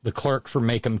 the clerk for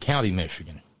Macomb County,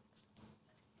 Michigan.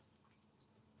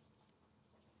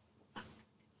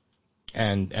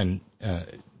 And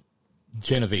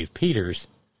Genevieve Peters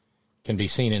can be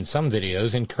seen in some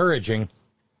videos encouraging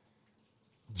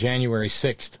January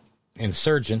 6th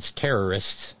insurgents,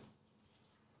 terrorists,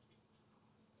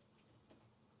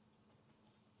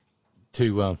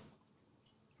 to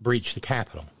breach the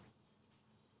Capitol.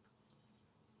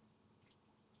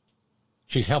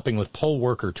 She's helping with poll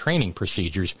worker training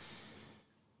procedures,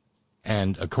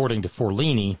 and according to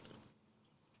Forlini,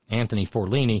 Anthony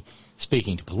Forlini,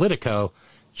 speaking to Politico,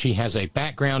 she has a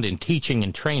background in teaching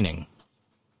and training.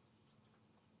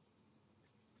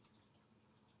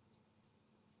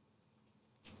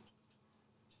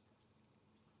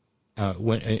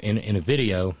 in a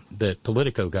video that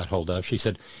Politico got hold of. She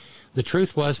said, the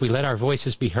truth was we let our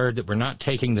voices be heard that we're not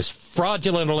taking this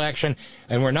fraudulent election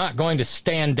and we're not going to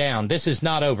stand down. This is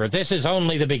not over. This is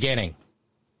only the beginning.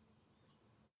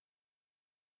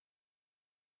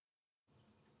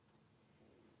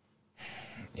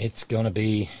 It's going to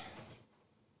be,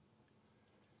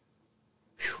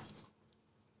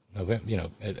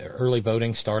 early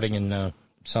voting starting in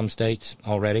some states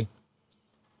already.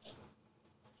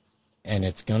 And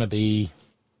it's going to be,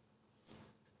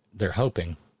 they're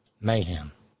hoping,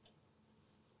 mayhem.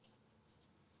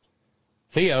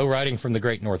 Theo, writing from the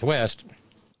Great Northwest,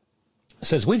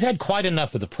 says, we've had quite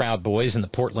enough of the Proud Boys in the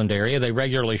Portland area. They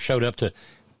regularly showed up to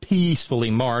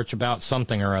peacefully march about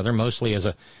something or other, mostly as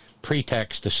a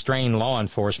pretext to strain law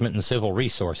enforcement and civil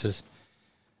resources.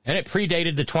 And it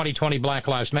predated the 2020 Black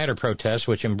Lives Matter protests,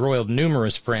 which embroiled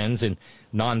numerous friends in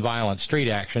nonviolent street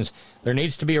actions. There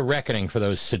needs to be a reckoning for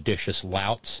those seditious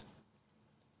louts.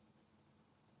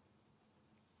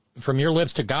 From your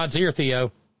lips to God's ear,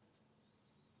 Theo.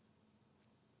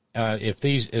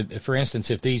 For instance,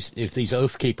 if these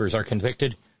oath keepers are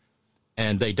convicted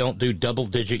and they don't do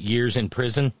double-digit years in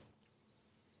prison,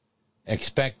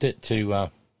 expect it to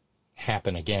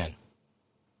happen again.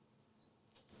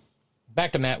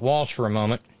 Back to Matt Walsh for a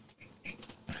moment,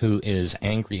 who is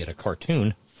angry at a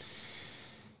cartoon.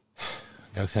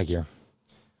 Go figure.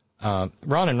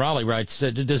 Ron in Raleigh writes,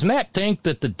 does Matt think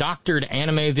that the doctored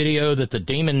anime video that the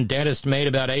demon dentist made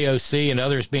about AOC and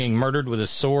others being murdered with a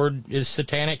sword is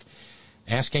satanic?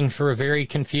 Asking for a very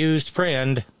confused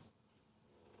friend.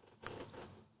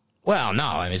 Well, no,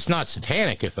 I mean, it's not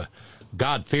satanic if a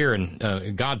God-fearing,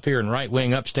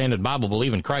 right-wing, upstanding,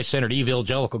 Bible-believing, Christ-centered,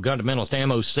 evangelical, fundamentalist,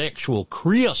 homosexual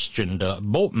Christian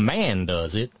man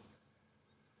does it.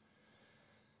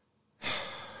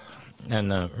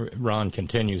 And Ron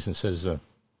continues and says,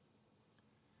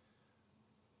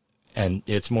 and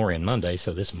it's more in Monday,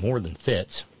 so this more than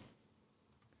fits.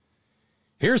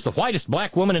 Here's the whitest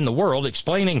black woman in the world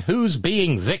explaining who's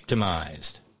being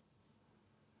victimized.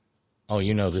 Oh,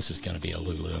 you know this is going to be a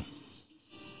Lulu.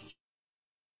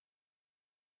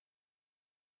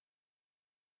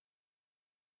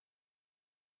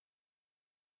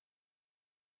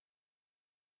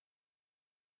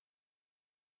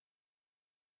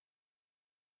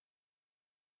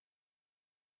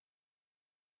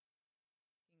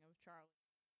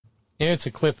 It's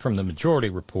a clip from the Majority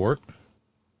Report.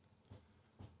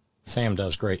 Sam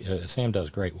does great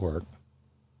work.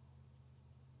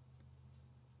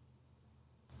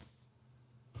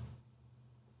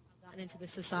 Gotten into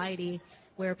this society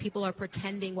where people are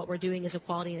pretending what we're doing is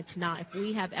equality, and it's not. If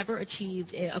we have ever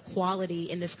achieved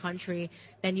equality in this country,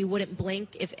 then you wouldn't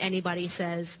blink if anybody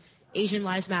says Asian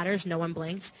lives matters, no one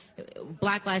blinks.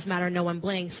 Black lives matter, no one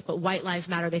blinks. But white lives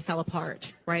matter, they fell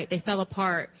apart, right? They fell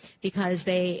apart because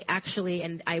they actually,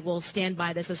 and I will stand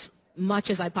by this as much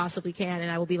as I possibly can, and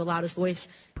I will be the loudest voice.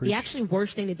 Preach. The actually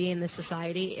worst thing to be in this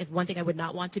society, if one thing I would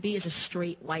not want to be, is a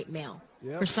straight white male.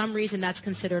 Yep. For some reason, that's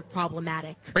considered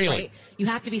problematic. Really? Right? You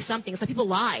have to be something. So people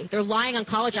lie. They're lying on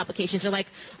college applications. They're like,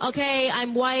 okay,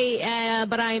 I'm white,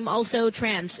 but I'm also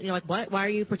trans. And you're like, what? Why are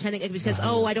you pretending? Because,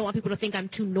 I don't want people to think I'm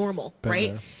too normal,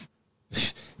 right?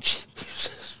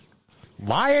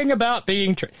 Lying about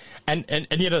being trans. And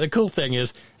the cool thing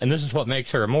is, and this is what makes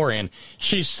her a moron,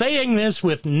 she's saying this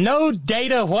with no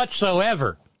data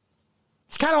whatsoever.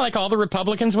 It's kind of like all the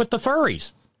Republicans with the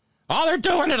furries. Oh, they're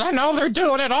doing it. I know they're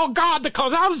doing it. Oh, God,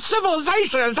 the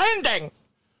civilization is ending.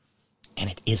 And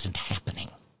it isn't happening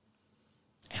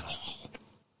at all.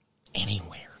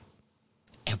 Anywhere.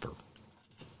 Ever.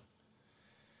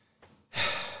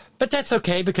 But that's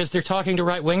okay because they're talking to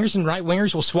right-wingers, and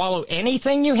right-wingers will swallow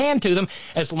anything you hand to them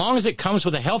as long as it comes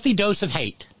with a healthy dose of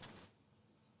hate.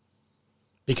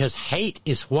 Because hate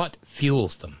is what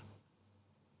fuels them.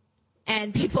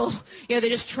 And people, they're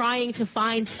just trying to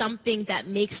find something that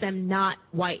makes them not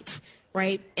white,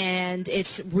 right? And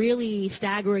it's really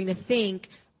staggering to think.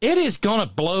 It is going to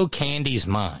blow Candy's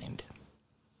mind.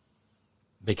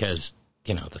 Because,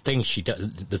 the things she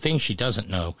doesn't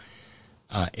know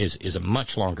is a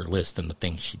much longer list than the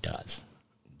things she does.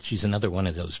 She's another one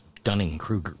of those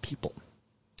Dunning-Kruger people.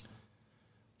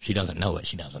 She doesn't know what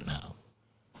she doesn't know.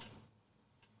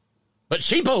 But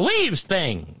she believes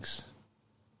things.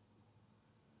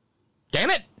 Damn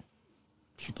it!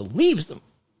 She believes them.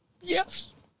 Yes.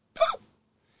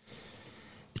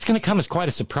 It's going to come as quite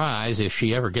a surprise if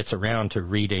she ever gets around to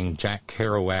reading Jack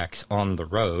Kerouac's On the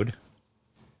Road,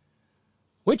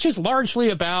 which is largely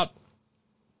about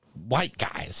white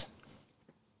guys.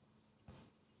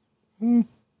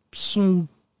 Some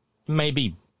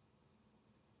maybe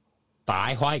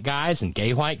bi white guys and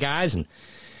gay white guys, and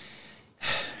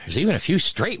there's even a few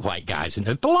straight white guys, and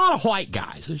a lot of white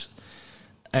guys.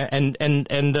 And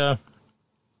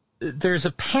there's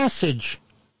a passage,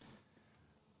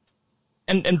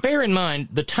 and bear in mind,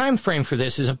 the time frame for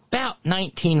this is about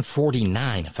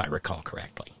 1949, if I recall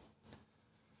correctly.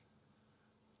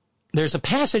 There's a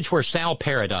passage where Sal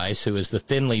Paradise, who is the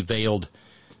thinly veiled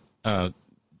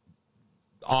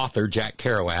author, Jack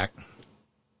Kerouac,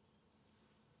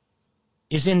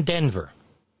 is in Denver.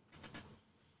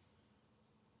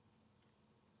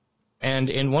 And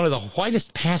in one of the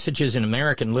whitest passages in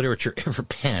American literature ever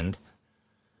penned,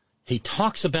 he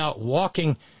talks about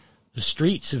walking the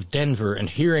streets of Denver and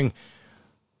hearing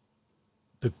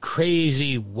the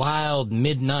crazy, wild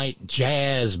midnight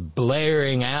jazz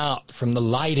blaring out from the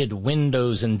lighted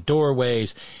windows and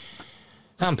doorways.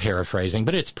 I'm paraphrasing,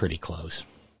 but it's pretty close.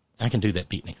 I can do that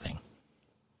beatnik thing.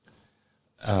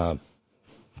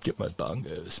 Get my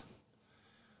bongos.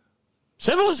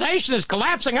 Civilization is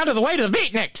collapsing under the weight of the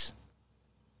beatniks.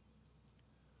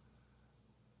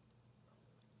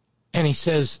 And he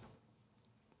says,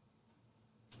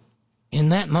 in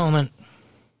that moment,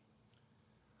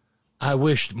 I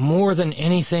wished more than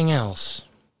anything else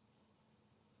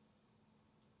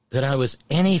that I was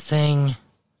anything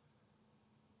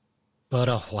but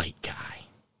a white guy.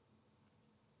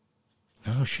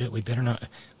 Oh, shit, we better not...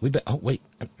 oh, wait.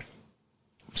 I'm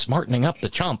smartening up the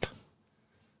chump.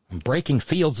 I'm breaking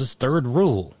Fields' third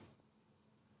rule.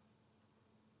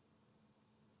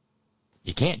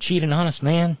 You can't cheat an honest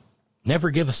man, never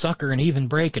give a sucker an even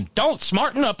break, and don't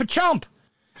smarten up a chump.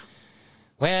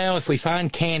 Well, if we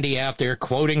find Candy out there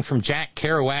quoting from Jack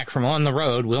Kerouac from On the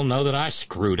Road, we'll know that I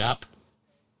screwed up.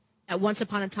 Once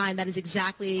upon a time, that is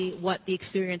exactly what the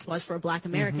experience was for a black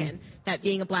American. That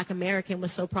being a black American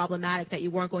was so problematic that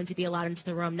you weren't going to be allowed into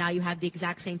the room. Now you have the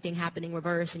exact same thing happening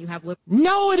reverse, and you have...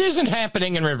 No, it isn't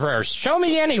happening in reverse. Show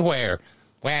me anywhere.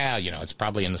 Well, you know, it's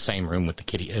probably in the same room with the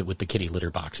kitty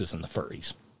litter boxes and the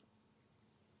furries.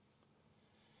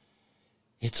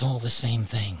 It's all the same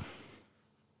thing.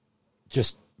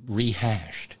 Just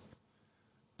rehashed.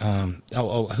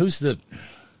 Who's the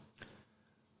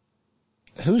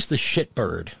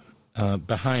shitbird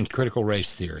behind critical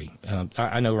race theory?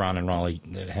 I know Ron and Raleigh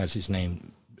has his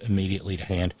name immediately to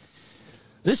hand.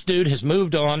 This dude has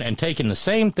moved on and taken the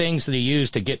same things that he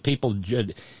used to get people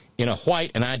in a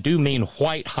white, and I do mean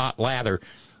white hot lather,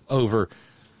 over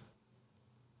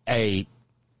a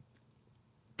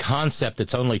concept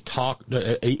that's only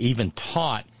even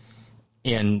taught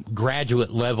in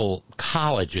graduate level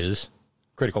colleges,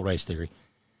 critical race theory.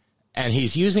 And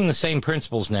he's using the same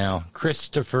principles now.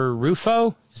 Christopher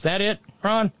Rufo, is that it,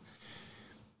 Ron?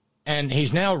 And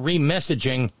he's now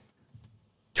re-messaging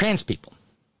trans people.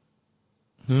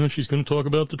 She's going to talk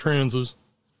about the transes.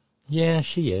 Yeah,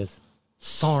 she is.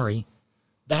 Sorry.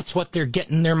 That's what they're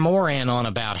getting their Moran on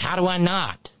about. How do I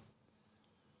not?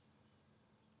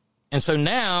 And so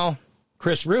now,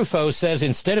 Chris Rufo says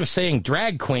instead of saying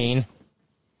drag queen,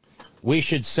 we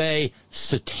should say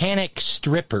satanic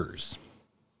strippers.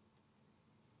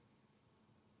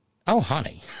 Oh,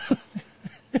 honey.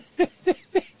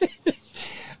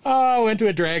 I went to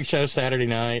a drag show Saturday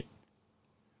night.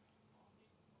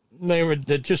 They're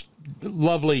just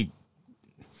lovely.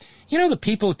 You know, the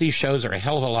people at these shows are a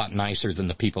hell of a lot nicer than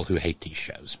the people who hate these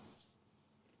shows.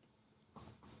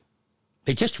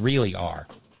 They just really are.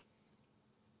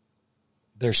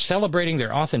 They're celebrating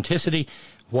their authenticity,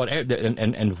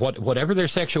 whatever their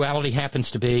sexuality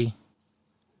happens to be.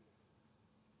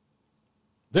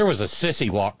 There was a sissy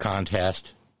walk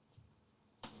contest,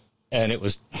 and it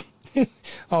was, it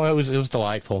was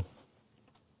delightful.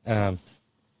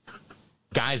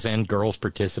 Guys and girls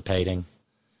participating.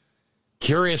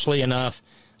 Curiously enough,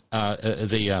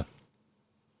 the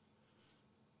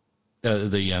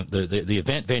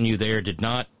event venue there did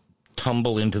not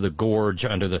tumble into the gorge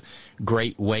under the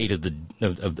great weight of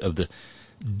the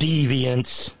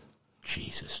deviants.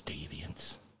 Jesus,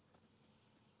 deviants.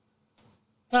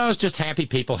 I was just happy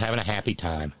people having a happy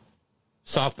time.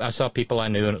 I saw people I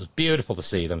knew, and it was beautiful to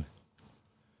see them.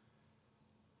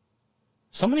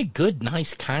 So many good,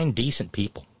 nice, kind, decent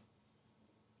people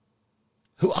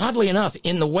who, oddly enough,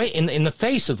 in the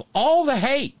face of all the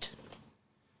hate,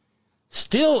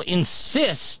 still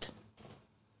insist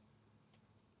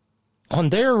on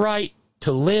their right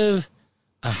to live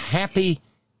a happy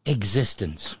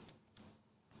existence.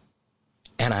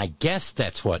 And I guess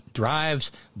that's what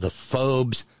drives the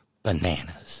phobes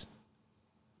bananas.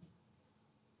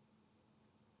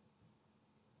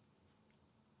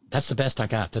 That's the best I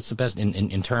got. That's the best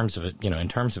in terms of it, in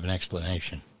terms of an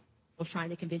explanation.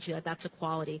 Trying to convince you that that's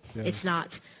equality. Yeah. It's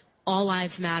not. all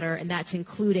lives matter, and that's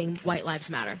including white lives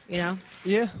matter, you know?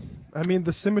 Yeah. I mean,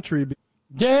 the symmetry.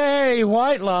 Yay,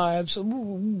 white lives.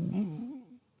 Ooh.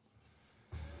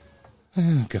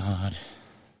 Oh, God.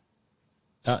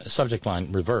 Subject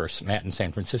line, reverse. Matt in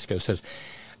San Francisco says,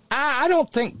 I don't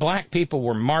think black people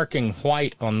were marking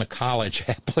white on the college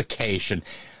application.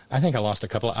 I think I lost a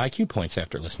couple of IQ points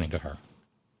after listening to her.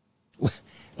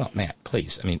 Well, Matt,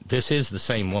 please. I mean, this is the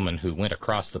same woman who went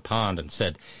across the pond and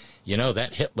said, you know,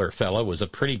 that Hitler fellow was a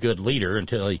pretty good leader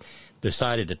until he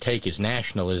decided to take his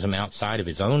nationalism outside of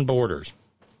his own borders.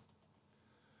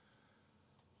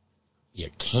 You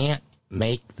can't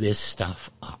make this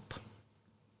stuff up.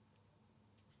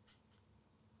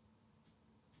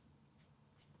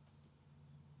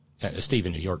 Steve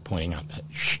in New York pointing out that,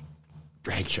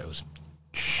 drag shows,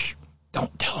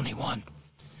 don't tell anyone,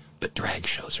 but drag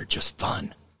shows are just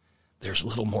fun. There's a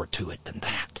little more to it than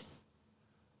that.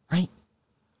 Right?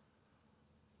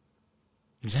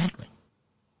 Exactly.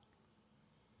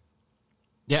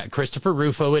 Yeah, Christopher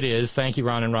Rufo it is. Thank you,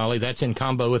 Ron and Raleigh. That's in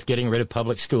combo with getting rid of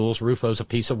public schools. Rufo's a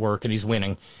piece of work, and he's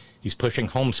winning. He's pushing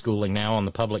homeschooling now on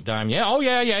the public dime. Yeah, oh,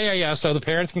 yeah. So the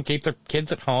parents can keep their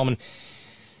kids at home and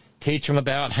teach them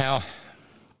about how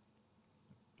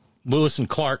Lewis and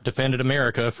Clark defended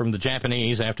America from the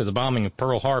Japanese after the bombing of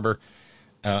Pearl Harbor,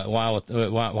 while at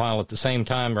the same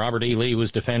time Robert E. Lee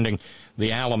was defending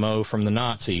the Alamo from the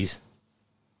Nazis.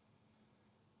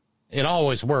 It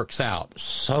always works out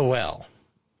so well,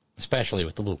 especially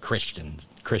with the little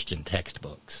Christian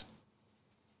textbooks.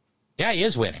 Yeah, he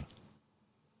is winning.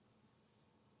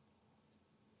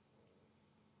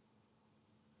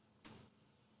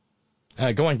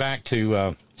 Going back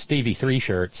to Stevie 3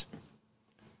 shirts,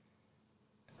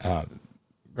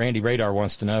 Randy Radar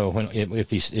wants to know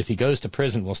if he goes to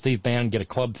prison, will Steve Bannon get a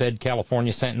club-fed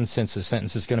California sentence since the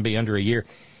sentence is going to be under a year?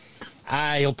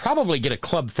 He'll probably get a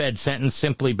club-fed sentence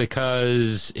simply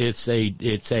because it's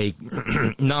a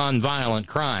non-violent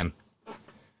crime.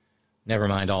 Never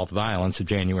mind all the violence of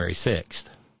January 6th.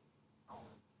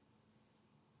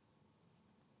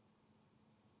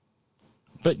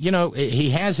 But, you know, he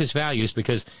has his values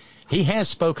because he has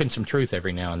spoken some truth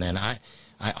every now and then. I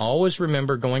always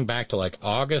remember going back to like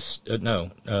October,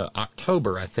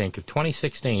 I think, of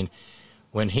 2016,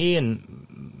 when he and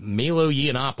Milo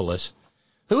Yiannopoulos,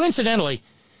 who incidentally,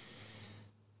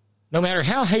 no matter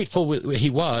how hateful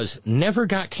he was, never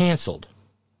got canceled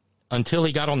until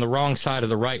he got on the wrong side of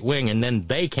the right wing, and then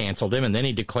they canceled him, and then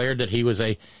he declared that he was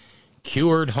a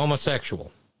cured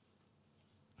homosexual.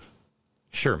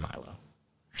 Sure, Milo.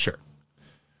 Sure.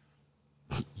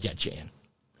 Yeah, Jan.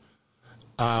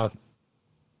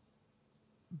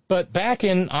 But back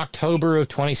in October of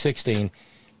 2016,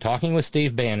 talking with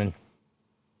Steve Bannon,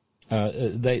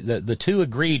 the two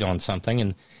agreed on something,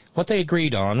 and what they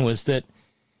agreed on was that,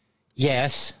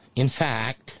 yes, in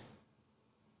fact,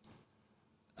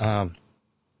 the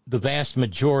vast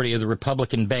majority of the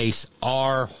Republican base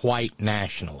are white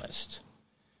nationalists,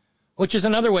 which is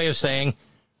another way of saying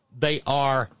they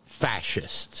are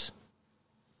fascists.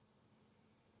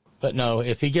 But no,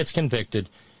 if he gets convicted,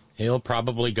 he'll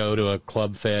probably go to a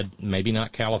club-fed, maybe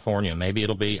not California, maybe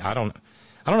it'll be, I don't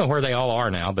know where they all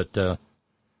are now, but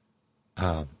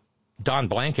Don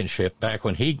Blankenship, back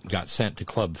when he got sent to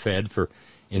club-fed for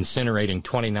incinerating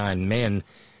 29 men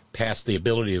past the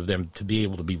ability of them to be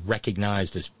able to be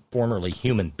recognized as formerly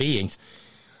human beings,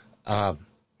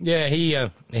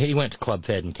 he went to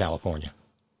club-fed in California.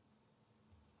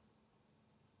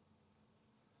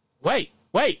 Wait,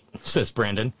 says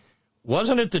Brendan.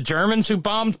 Wasn't it the Germans who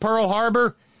bombed Pearl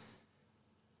Harbor?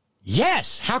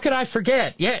 Yes, how could I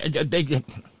forget? Yeah,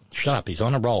 shut up, he's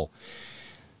on a roll.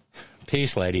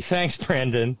 Peace, lady. Thanks,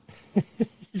 Brendan.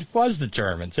 It was the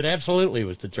Germans. It absolutely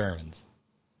was the Germans.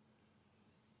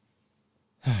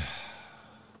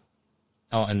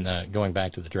 Oh, and going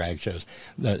back to the drag shows,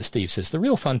 Steve says, the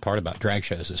real fun part about drag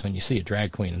shows is when you see a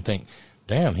drag queen and think,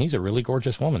 damn, he's a really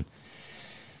gorgeous woman.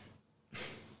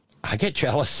 I get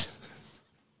jealous.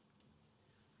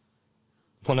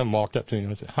 One of them walked up to me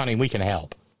and said, honey, we can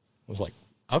help. I was like,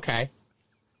 okay.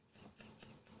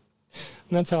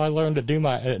 And that's how I learned to do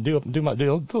a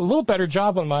little better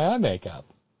job on my eye makeup.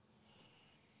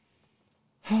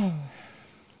 You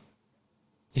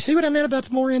see what I meant about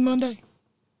the Maureen Monday?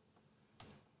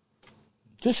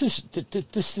 This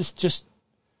is just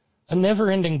a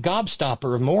never-ending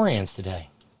gobstopper of Morans today.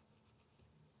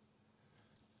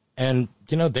 And,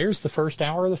 you know, there's the first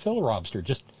hour of the Philrobster,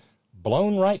 just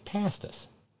blown right past us.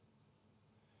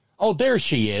 Oh, there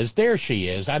she is.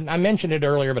 I mentioned it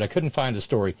earlier, but I couldn't find the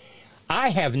story. I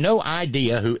have no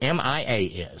idea who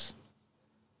MIA is.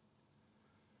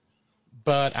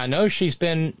 But I know she's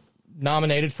been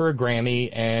nominated for a Grammy,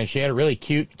 and she had a really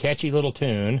cute, catchy little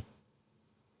tune.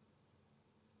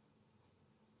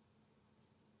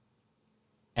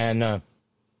 And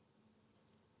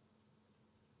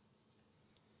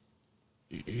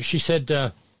she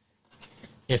said,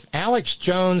 if Alex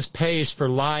Jones pays for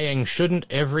lying, shouldn't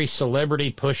every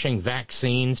celebrity pushing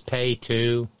vaccines pay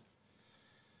too?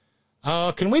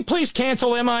 Can we please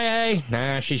cancel MIA?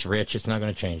 Nah, she's rich. It's not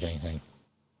going to change anything.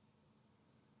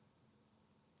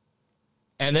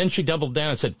 And then she doubled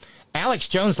down and said, Alex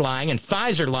Jones lying and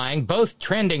Pfizer lying, both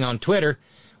trending on Twitter,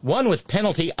 one with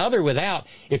penalty, other without.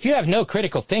 If you have no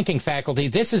critical thinking faculty,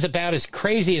 this is about as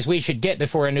crazy as we should get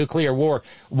before a nuclear war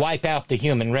wipe out the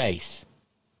human race.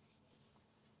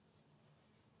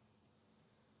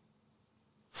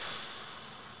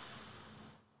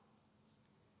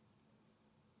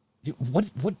 What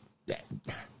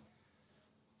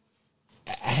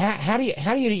how do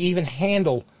you even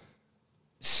handle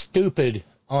stupid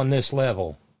on this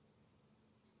level?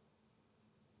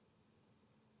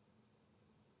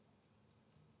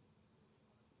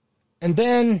 And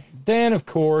then of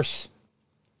course,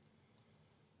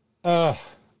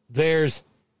 there's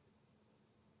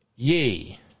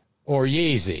Ye or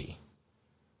Yeezy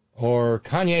or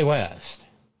Kanye West.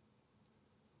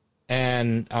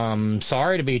 And I'm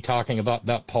sorry to be talking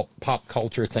about pop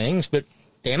culture things, but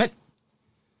damn it,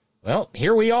 well,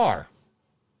 here we are.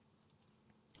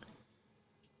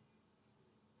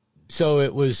 So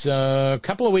it was a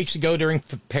couple of weeks ago during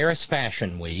Paris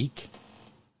Fashion Week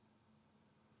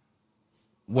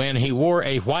when he wore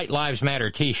a White Lives Matter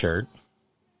t-shirt.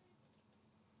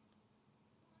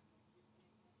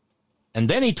 And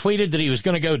then he tweeted that he was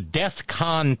going to go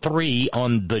DEFCON 3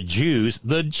 on the Jews.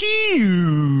 The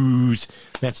Jews!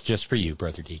 That's just for you,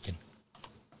 Brother Deacon.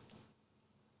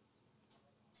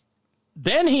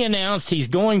 Then he announced he's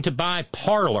going to buy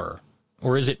Parler.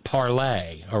 Or is it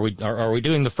Parlay? Are we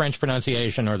doing the French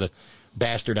pronunciation or the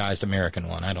bastardized American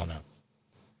one? I don't know.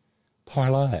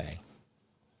 Parlay.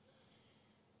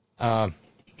 And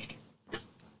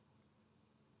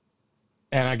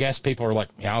I guess people are like,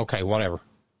 yeah, okay, whatever.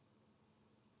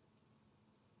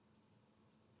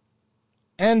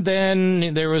 And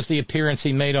then there was the appearance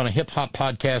he made on a hip-hop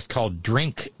podcast called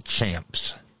Drink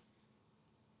Champs,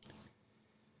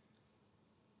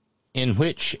 in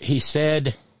which he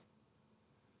said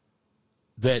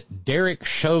that Derek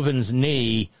Chauvin's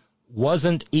knee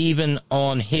wasn't even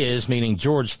on his, meaning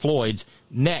George Floyd's,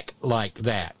 neck like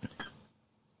that.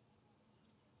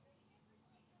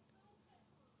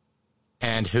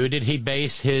 And who did he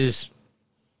base his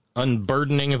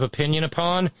unburdening of opinion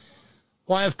upon?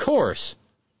 Why, of course,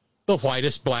 the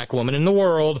whitest black woman in the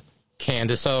world,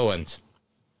 Candace Owens.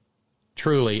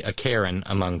 Truly a Karen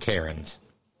among Karens.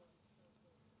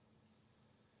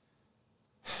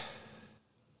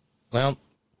 Well,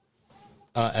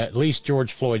 at least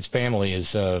George Floyd's family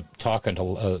is talking to,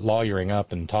 lawyering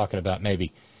up and talking about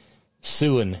maybe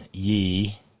suing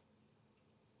Ye.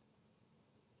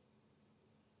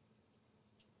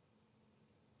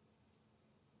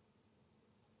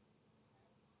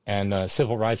 And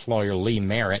civil rights lawyer Lee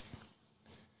Merritt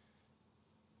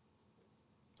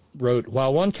wrote,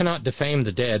 while one cannot defame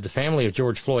the dead, the family of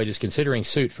George Floyd is considering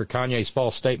suit for Kanye's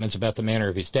false statements about the manner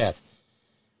of his death,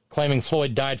 claiming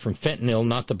Floyd died from fentanyl,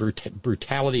 not the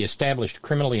brutality established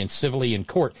criminally and civilly in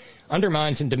court,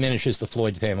 undermines and diminishes the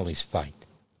Floyd family's fight.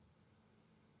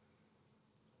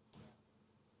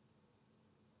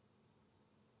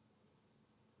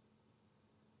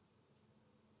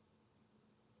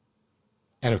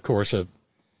 And, of course, a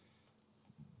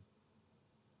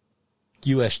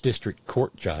U.S. District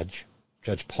Court judge,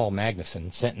 Judge Paul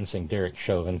Magnuson, sentencing Derek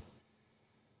Chauvin,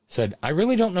 said, I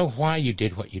really don't know why you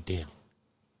did what you did.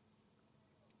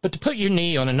 But to put your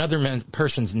knee on another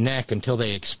person's neck until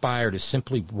they expired is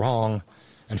simply wrong,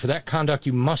 and for that conduct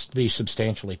you must be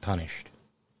substantially punished.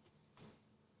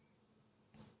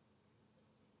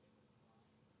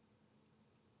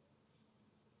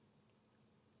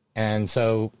 And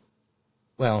so,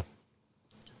 well,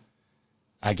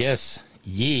 I guess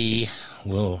Ye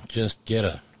will just get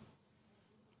a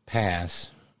pass.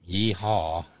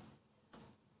 Yeehaw.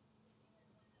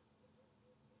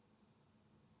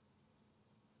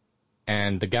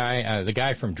 And the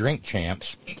guy from Drink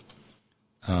Champs,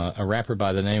 a rapper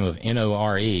by the name of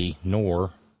Nore,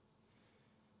 Nor,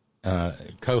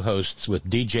 co-hosts with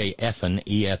DJ Effin,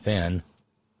 EFN.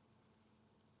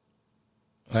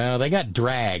 Well, they got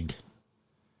dragged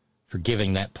for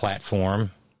giving that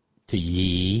platform to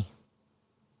Ye.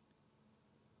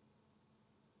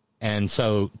 And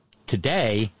so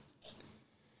today,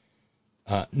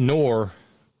 Nor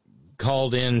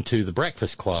called into the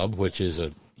Breakfast Club, which is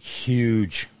a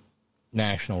huge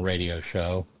national radio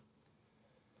show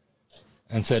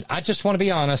and said, I just want to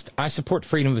be honest, I support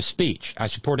freedom of speech. I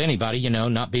support anybody,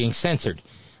 not being censored.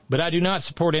 But I do not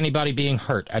support anybody being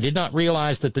hurt. I did not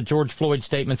realize that the George Floyd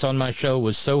statements on my show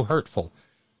was so hurtful.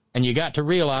 And you got to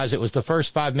realize it was the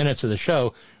first 5 minutes of the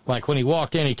show. Like when he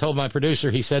walked in, he told my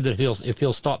producer, he said that if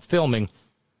he'll stop filming,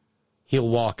 he'll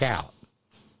walk out.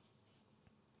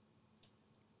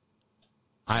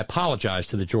 I apologize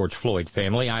to the George Floyd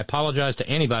family. I apologize to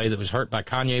anybody that was hurt by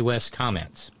Kanye West's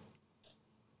comments.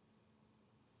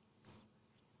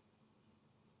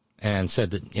 And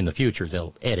said that in the future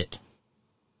they'll edit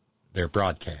their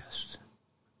broadcasts.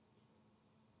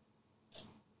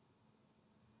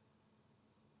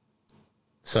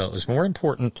 So it was more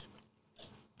important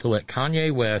to let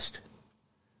Kanye West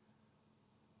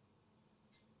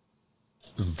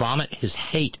vomit his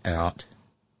hate out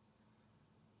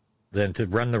than to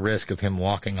run the risk of him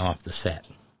walking off the set.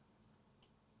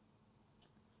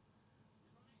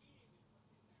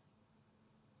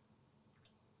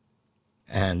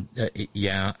 And,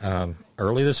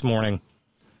 early this morning,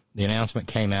 the announcement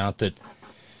came out that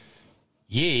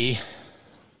Ye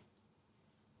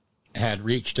had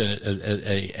reached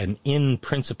an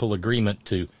in-principle agreement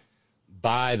to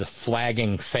buy the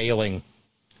flagging, failing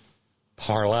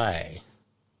parlay.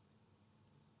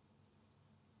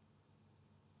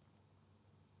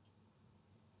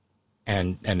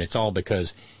 And it's all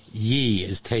because Ye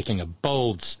is taking a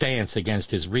bold stance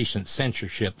against his recent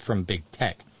censorship from big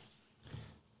tech.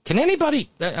 Can anybody?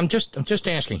 I'm just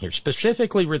asking here,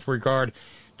 specifically with regard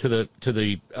to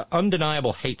the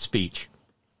undeniable hate speech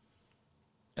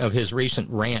of his recent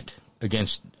rant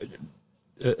against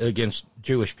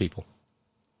Jewish people.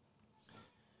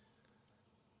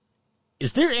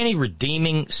 Is there any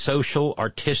redeeming social,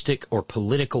 artistic, or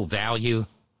political value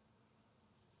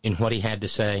in what he had to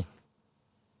say?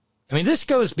 I mean, this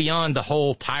goes beyond the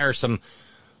whole tiresome,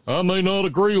 I may not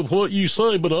agree with what you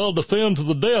say, but I'll defend to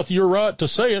the death your right to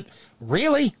say it.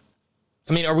 Really?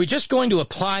 I mean, are we just going to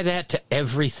apply that to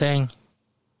everything?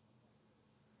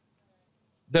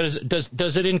 Does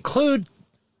it include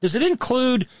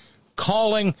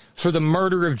calling for the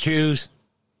murder of Jews?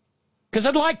 Because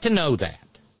I'd like to know that.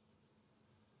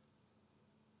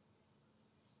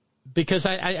 Because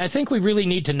I think we really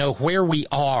need to know where we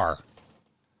are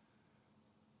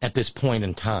at this point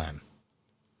in time.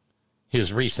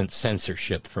 His recent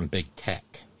censorship from big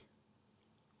tech.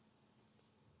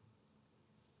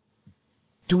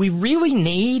 Do we really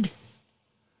need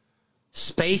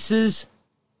spaces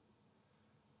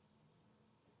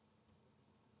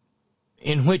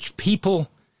in which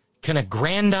people can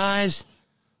aggrandize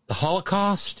the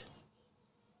Holocaust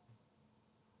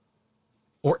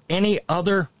or any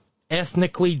other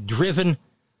ethnically driven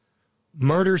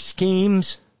murder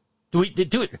schemes? Do we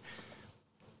do it?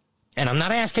 And I'm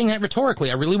not asking that rhetorically.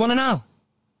 I really want to know.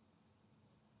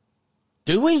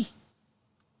 Do we?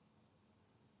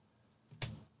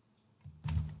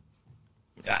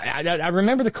 I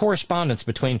remember the correspondence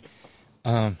between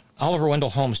Oliver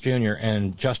Wendell Holmes Jr.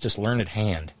 and Justice Learned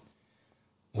Hand,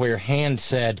 where Hand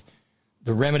said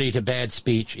the remedy to bad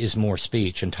speech is more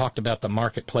speech and talked about the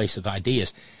marketplace of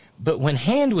ideas. But when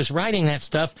Hand was writing that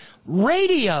stuff,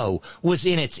 radio was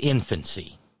in its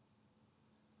infancy.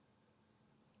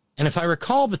 And if I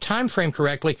recall the time frame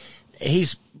correctly,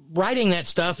 he's writing that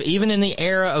stuff even in the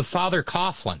era of Father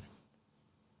Coughlin,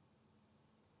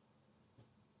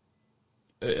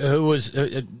 who was,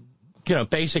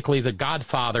 basically the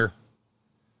godfather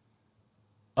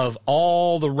of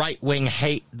all the right-wing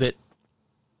hate that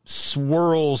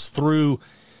swirls through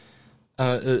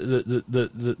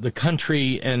the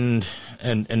country and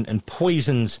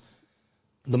poisons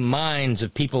the minds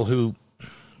of people who,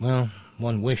 well,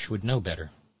 one wish would know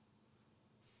better.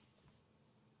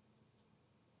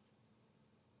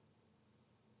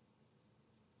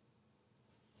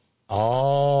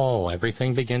 Oh,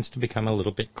 everything begins to become a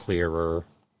little bit clearer.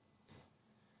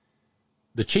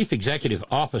 The chief executive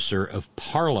officer of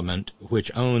Parliament,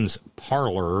 which owns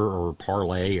Parler or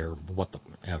Parlay or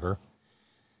whatever,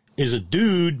 is a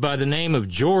dude by the name of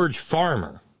George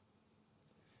Farmer.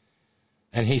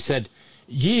 And he said,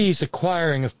 Ye's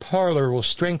acquiring of Parler will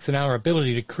strengthen our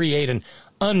ability to create an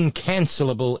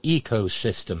uncancelable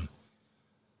ecosystem.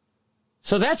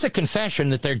 So that's a confession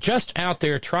that they're just out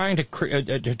there trying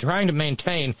to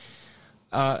maintain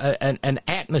an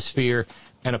atmosphere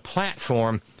and a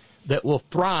platform that will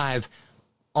thrive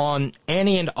on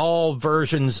any and all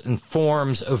versions and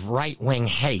forms of right-wing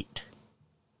hate.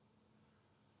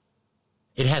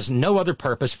 It has no other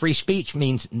purpose. Free speech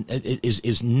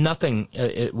is nothing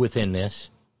within this.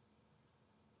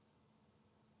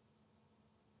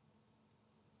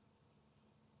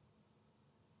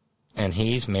 And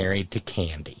he's married to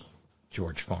Candy,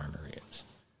 George Farmer is.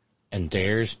 And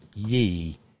there's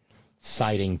Ye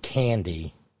citing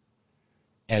Candy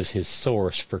as his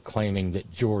source for claiming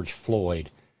that George Floyd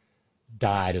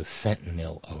died of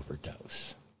fentanyl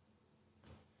overdose.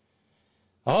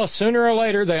 Oh, sooner or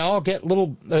later they all get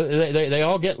little they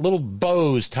all get little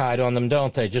bows tied on them,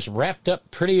 don't they? Just wrapped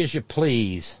up pretty as you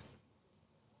please.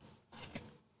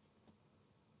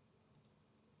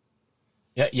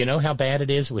 Yeah, you know how bad it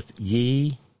is with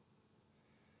Ye?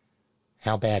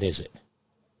 How bad is it?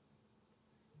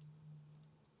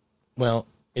 Well,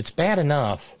 it's bad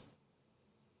enough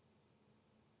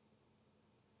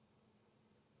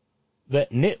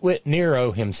that Nitwit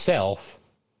Nero himself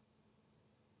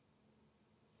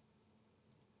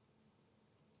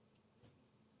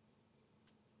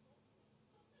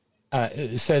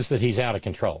says that he's out of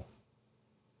control.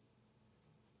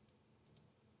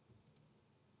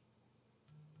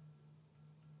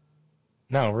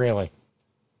 No, really.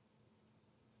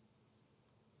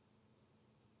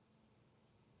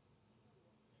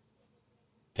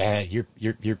 Dad, you're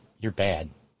bad.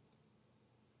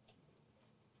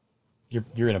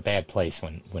 You're in a bad place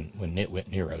when Nitwit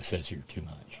Nero says you're too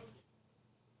much.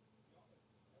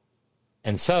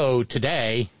 And so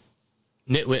today,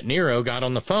 Nitwit Nero got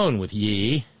on the phone with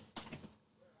Ye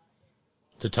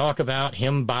to talk about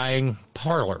him buying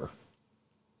Parler.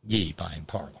 Ye buying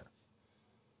Parler.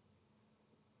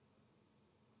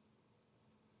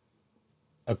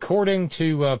 According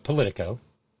to Politico,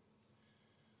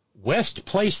 West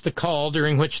placed the call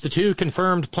during which the two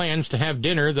confirmed plans to have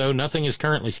dinner, though nothing is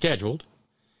currently scheduled.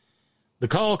 The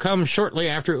call comes shortly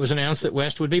after it was announced that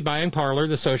West would be buying Parler,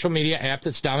 the social media app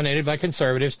that's dominated by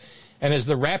conservatives, and as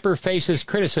the rapper faces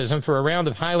criticism for a round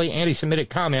of highly anti-Semitic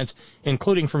comments,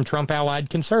 including from Trump-allied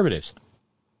conservatives.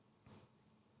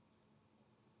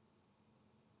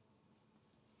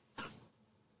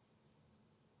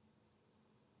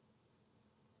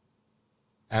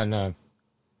 And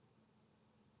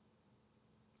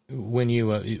when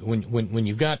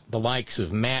you've got the likes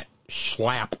of Matt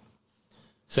Schlapp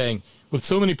saying, with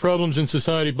so many problems in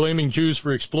society, blaming Jews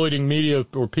for exploiting media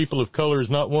or people of color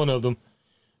is not one of them.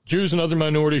 Jews and other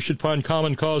minorities should find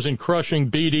common cause in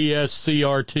crushing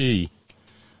BDS-CRT.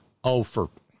 I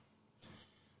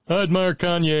admire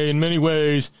Kanye in many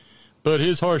ways, but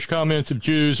his harsh comments of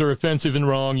Jews are offensive and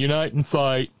wrong. Unite and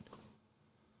fight.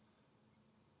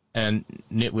 And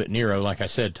Nitwit Nero, like I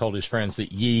said, told his friends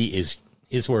that Ye is,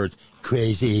 his words,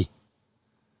 crazy.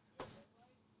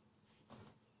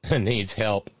 And needs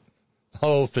help.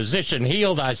 Oh, physician,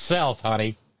 heal thyself,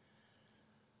 honey.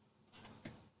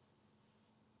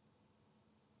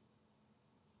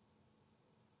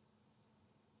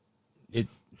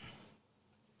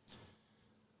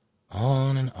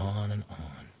 On and on and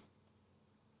on.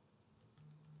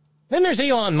 Then there's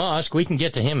Elon Musk. We can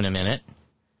get to him in a minute.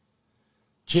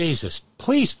 Jesus,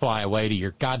 please fly away to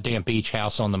your goddamn beach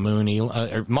house on the moon,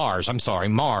 Mars. I'm sorry,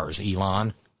 Mars,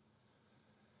 Elon.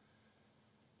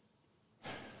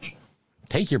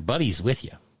 Take your buddies with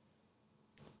you.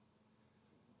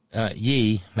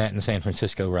 Ye, Matt in San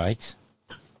Francisco writes,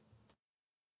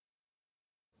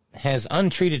 has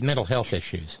untreated mental health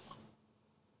issues.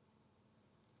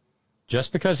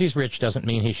 Just because he's rich doesn't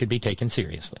mean he should be taken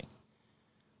seriously.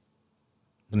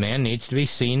 The man needs to be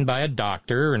seen by a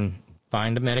doctor and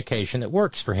find a medication that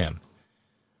works for him.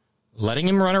 Letting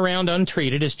him run around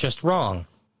untreated is just wrong.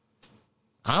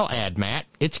 I'll add, Matt,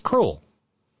 it's cruel.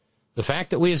 The fact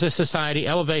that we as a society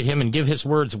elevate him and give his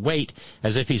words weight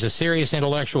as if he's a serious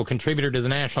intellectual contributor to the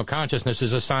national consciousness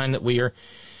is a sign that we are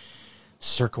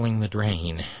circling the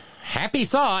drain. Happy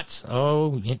thoughts!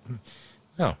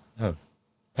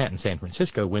 Matt in San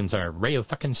Francisco wins our Ray of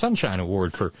fucking Sunshine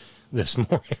Award for this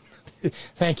morning.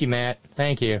 Thank you, Matt.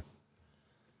 Thank you.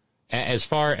 As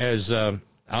far as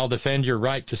I'll defend your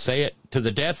right to say it to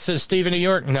the death, says Stephen New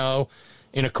York, no.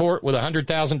 In a court with a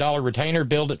 $100,000 retainer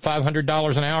billed at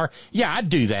 $500 an hour, yeah, I'd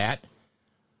do that.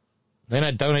 Then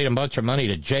I'd donate a bunch of money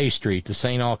to J Street, the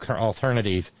sane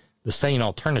alternative to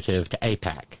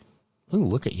AIPAC. Ooh,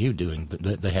 look at you doing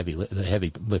the heavy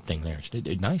lifting there.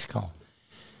 Nice call.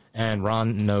 And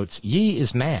Ron notes, Ye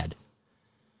is mad.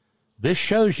 This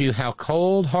shows you how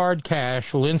cold, hard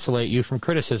cash will insulate you from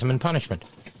criticism and punishment.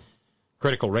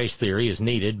 Critical race theory is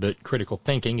needed, but critical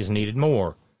thinking is needed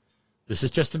more. This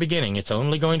is just the beginning. It's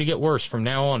only going to get worse from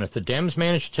now on. If the Dems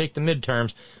manage to take the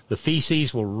midterms, the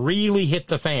feces will really hit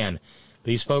the fan.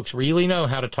 These folks really know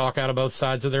how to talk out of both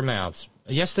sides of their mouths.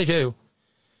 Yes, they do.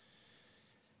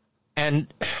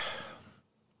 And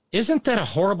isn't that a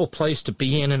horrible place to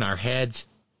be in our heads?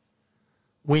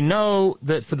 We know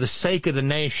that for the sake of the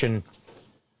nation,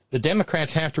 The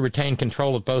Democrats have to retain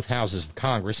control of both houses of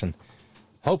Congress and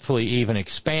hopefully even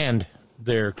expand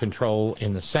their control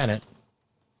in the Senate.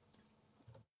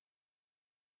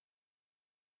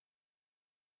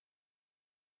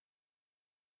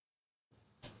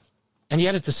 And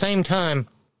yet at the same time,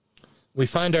 we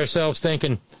find ourselves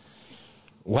thinking,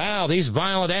 wow, these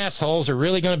violent assholes are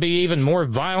really going to be even more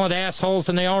violent assholes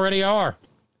than they already are.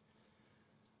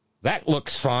 That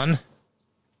looks fun.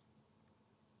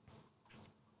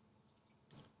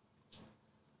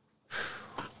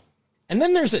 And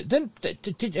then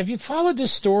have you followed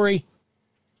this story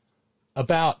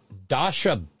about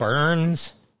Dasha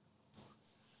Burns?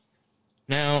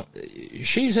 Now,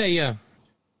 she's a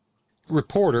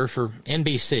reporter for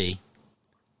NBC.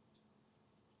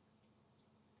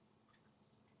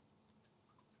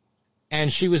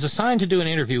 And she was assigned to do an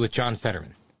interview with John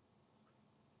Fetterman,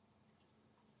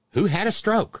 who had a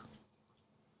stroke.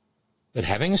 But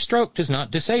having a stroke does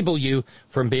not disable you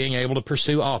from being able to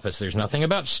pursue office. There's nothing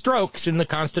about strokes in the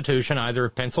Constitution, either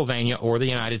of Pennsylvania or the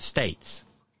United States.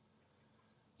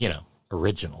 You know,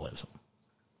 originalism.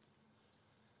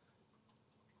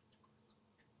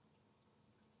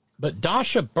 But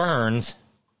Dasha Burns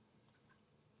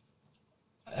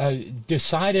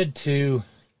decided to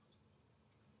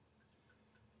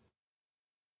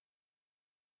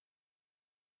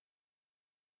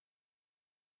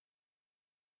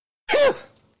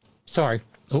Sorry.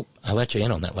 Oh, I let you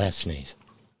in on that last sneeze.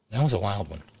 That was a wild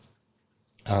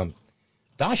one.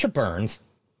 Dasha Burns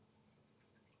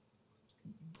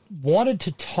wanted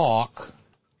to talk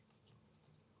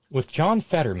with John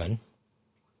Fetterman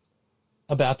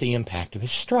about the impact of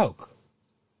his stroke.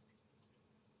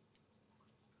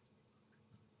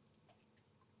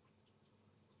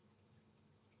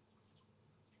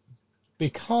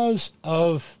 Because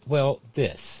of, well,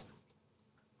 this.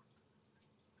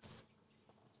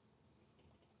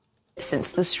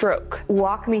 Since the stroke.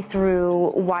 Walk me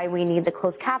through why we need the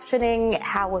closed captioning,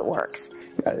 how it works.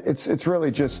 It's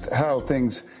really just how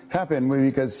things happen,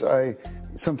 because I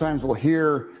sometimes will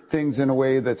hear things in a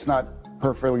way that's not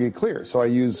perfectly clear, so I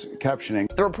use captioning.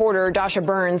 The reporter, Dasha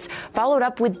Burns, followed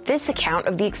up with this account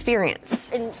of the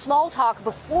experience. In small talk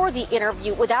before the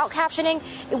interview, without captioning,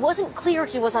 it wasn't clear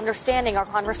he was understanding our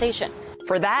conversation.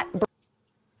 For that...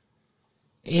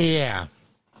 Yeah,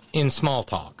 in small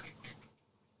talk.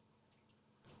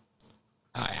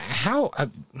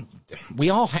 We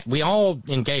all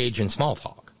engage in small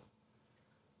talk.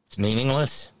 It's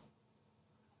meaningless.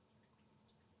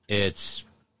 It's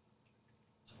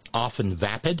often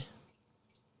vapid.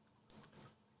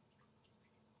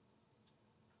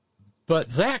 But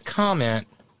that comment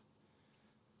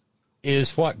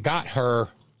is what got her,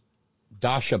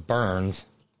 Dasha Burns,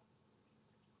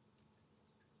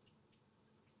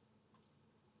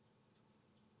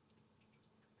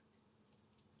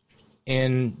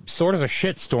 in sort of a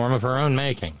shitstorm of her own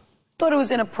making. Thought it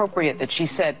was inappropriate that she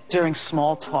said during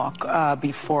small talk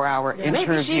before our interview.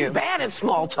 Maybe she's bad at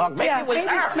small talk. Maybe it was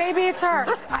her. Maybe it's her.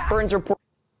 Burns report.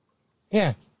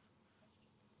 Yeah.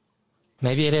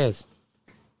 Maybe it is.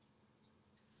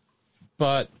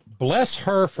 But bless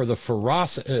her for the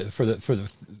ferocity, for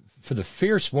the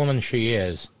fierce woman she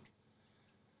is.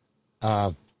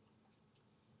 John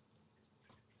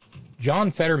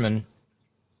Fetterman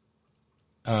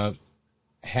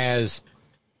has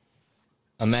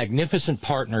a magnificent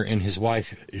partner in his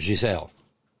wife, Giselle.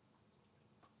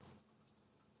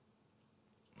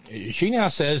 She now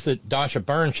says that Dasha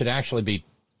Burns should actually be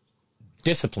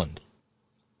disciplined.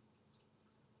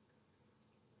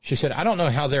 She said, I don't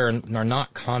know how there are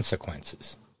not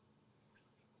consequences.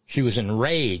 She was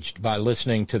enraged by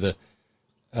listening to the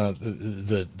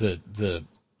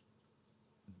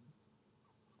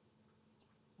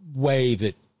way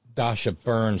that Dasha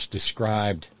Burns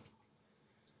described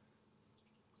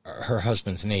her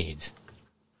husband's needs.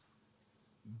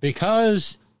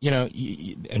 Because,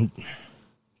 and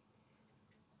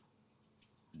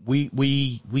we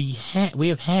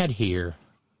have had here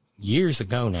years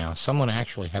ago now someone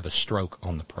actually have a stroke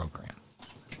on the program.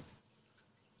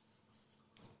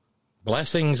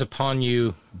 Blessings upon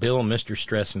you, Bill, Mr.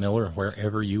 Stress Miller,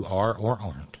 wherever you are or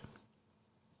aren't.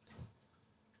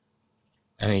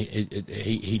 And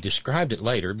he described it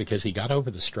later because he got over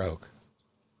the stroke.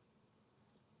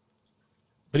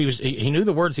 But he knew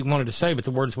the words he wanted to say, but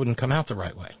the words wouldn't come out the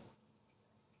right way.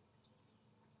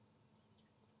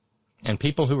 And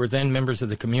people who were then members of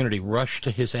the community rushed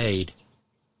to his aid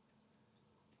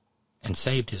and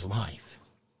saved his life.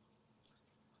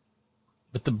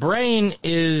 But the brain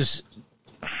is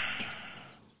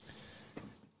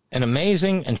an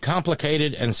amazing and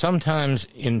complicated and sometimes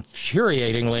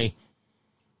infuriatingly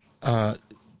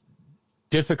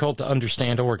difficult to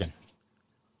understand organ.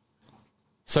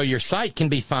 So your sight can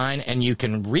be fine and you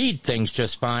can read things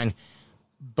just fine,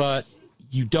 but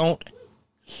you don't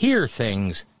hear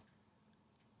things.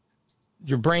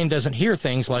 Your brain doesn't hear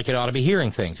things like it ought to be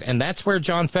hearing things. And that's where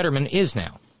John Fetterman is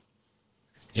now.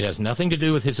 It has nothing to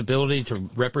do with his ability to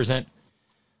represent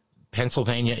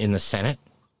Pennsylvania in the Senate.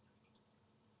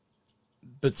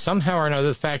 But somehow or another,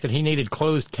 the fact that he needed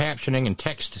closed captioning and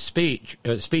text-to-speech,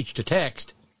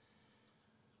 speech-to-text,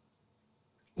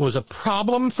 was a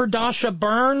problem for Dasha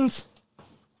Burns?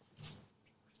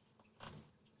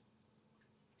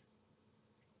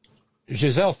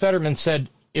 Giselle Fetterman said,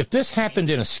 if this happened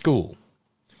in a school,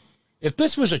 if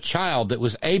this was a child that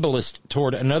was ableist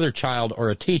toward another child or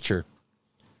a teacher,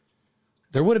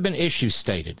 there would have been issues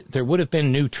stated. There would have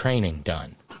been new training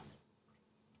done.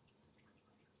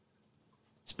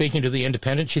 Speaking to The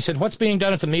Independent, she said, what's being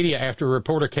done at the media after a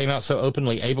reporter came out so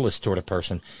openly ableist toward a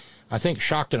person? I think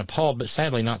shocked and appalled, but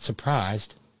sadly not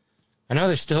surprised. I know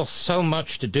there's still so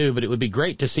much to do, but it would be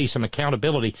great to see some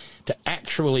accountability, to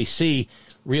actually see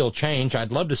real change.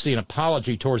 I'd love to see an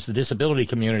apology towards the disability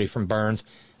community from Burns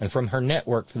and from her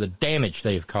network for the damage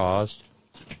they've caused.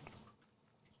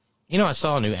 You know, I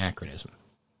saw a new acronym.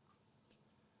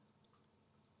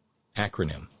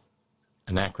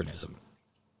 Anachronism.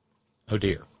 Oh,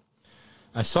 dear.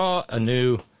 I saw a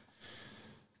new...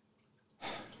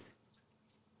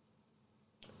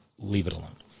 Leave it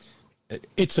alone.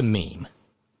 It's a meme,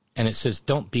 and it says,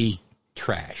 don't be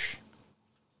trash.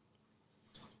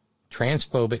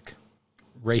 Transphobic,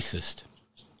 racist,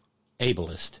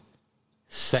 ableist,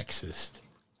 sexist,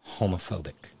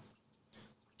 homophobic.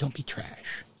 Don't be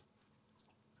trash.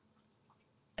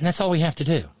 And that's all we have to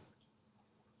do.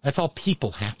 That's all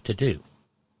people have to do.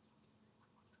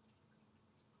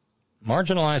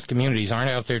 Marginalized communities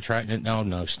aren't out there trying to...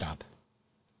 No, stop.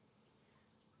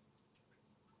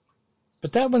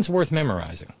 But that one's worth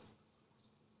memorizing.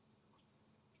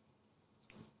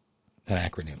 An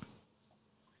acronym.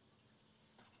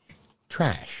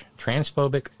 Trash.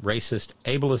 Transphobic, racist,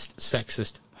 ableist,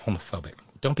 sexist, homophobic.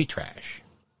 Don't be trash.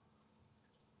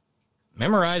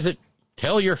 Memorize it.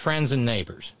 Tell your friends and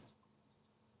neighbors.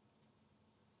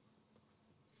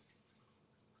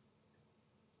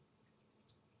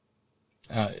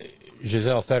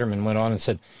 Giselle Fetterman went on and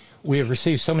said, we have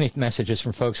received so many messages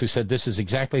from folks who said, this is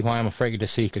exactly why I'm afraid to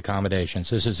seek accommodations.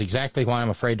 This is exactly why I'm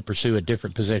afraid to pursue a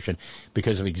different position,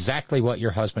 because of exactly what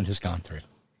your husband has gone through.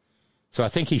 So I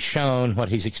think he's shown what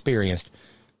he's experienced,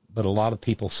 but a lot of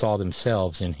people saw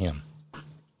themselves in him.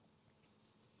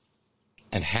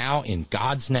 And how, in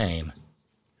God's name,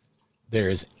 there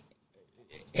is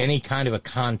any kind of a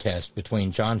contest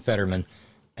between John Fetterman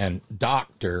and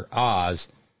Dr. Oz,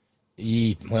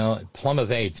 it plumb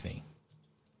evades me.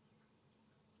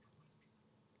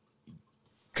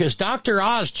 Because Dr.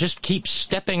 Oz just keeps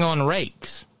stepping on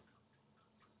rakes,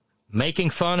 making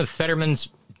fun of Fetterman's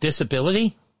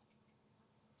disability,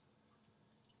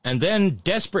 and then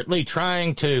desperately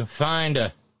trying to find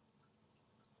a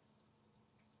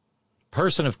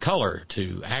person of color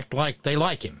to act like they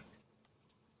like him.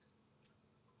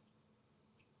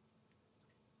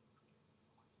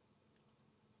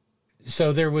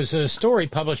 So there was a story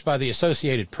published by the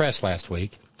Associated Press last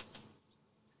week.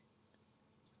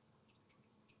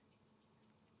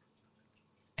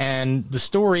 And the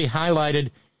story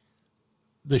highlighted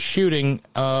the shooting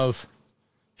of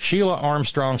Sheila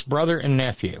Armstrong's brother and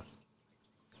nephew.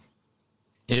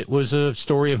 It was a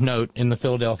story of note in the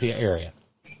Philadelphia area.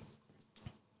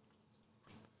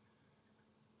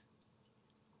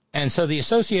 And so the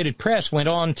Associated Press went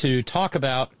on to talk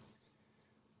about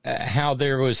how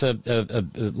there was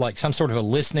like some sort of a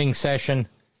listening session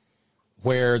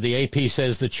where the AP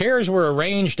says the chairs were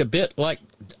arranged a bit like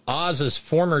Oz's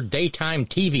former daytime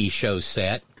TV show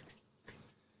set,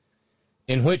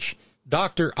 in which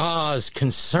Dr. Oz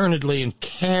concernedly and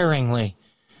caringly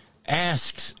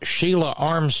asks Sheila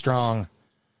Armstrong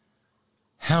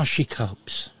how she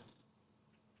copes.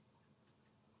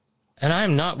 And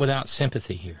I'm not without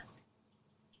sympathy here.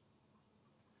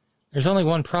 There's only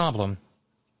one problem.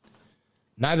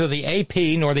 Neither the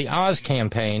AP nor the Oz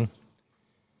campaign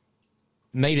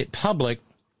made it public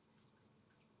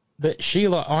that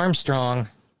Sheila Armstrong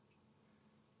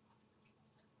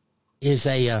is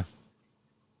a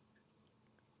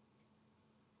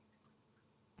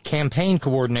campaign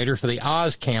coordinator for the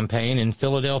Oz campaign in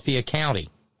Philadelphia County.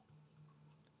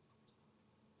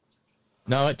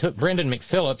 No, it took Brendan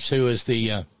McPhillips, who is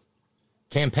the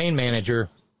campaign manager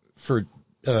for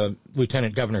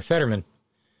Lieutenant Governor Fetterman,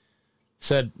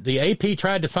 said the AP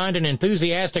tried to find an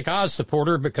enthusiastic Oz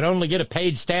supporter but could only get a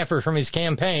paid staffer from his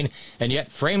campaign, and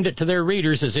yet framed it to their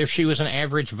readers as if she was an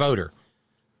average voter.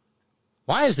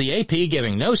 Why is the AP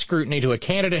giving no scrutiny to a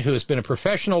candidate who has been a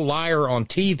professional liar on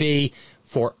TV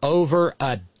for over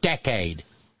a decade?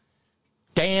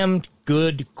 Damn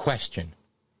good question.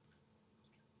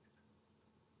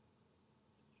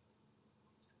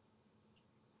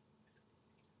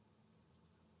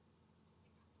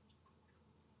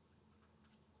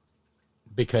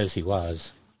 Because he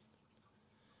was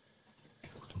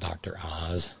Dr.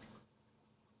 Oz,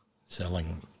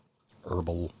 selling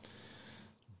herbal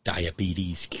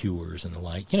diabetes cures and the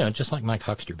like. You know, just like Mike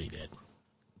Hucksterby did.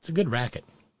 It's a good racket.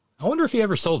 I wonder if he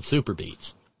ever sold Super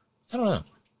Beats. I don't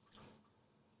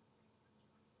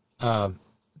know.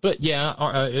 But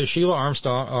yeah, Sheila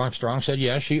Armstrong said,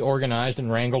 yeah, she organized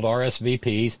and wrangled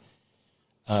RSVPs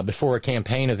before a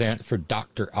campaign event for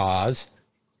Dr. Oz,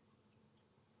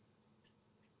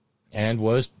 and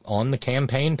was on the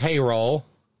campaign payroll.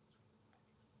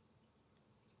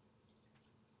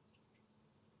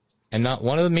 And not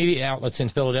one of the media outlets in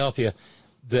Philadelphia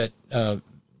that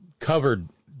covered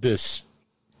this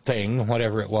thing,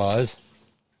 whatever it was,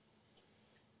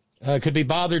 could be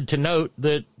bothered to note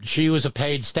that she was a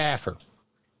paid staffer.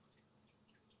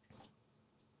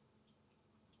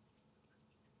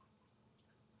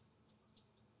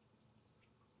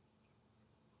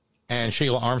 And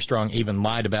Sheila Armstrong even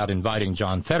lied about inviting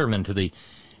John Fetterman to the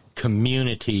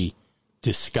community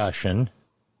discussion.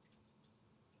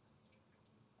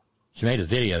 She made a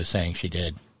video saying she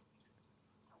did.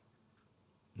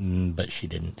 But she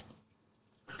didn't.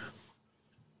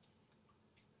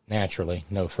 Naturally,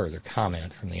 no further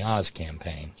comment from the Oz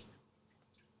campaign.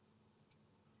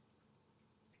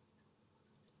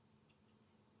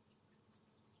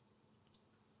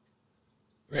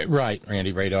 Right,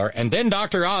 Randy Radar. And then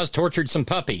Dr. Oz tortured some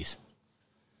puppies.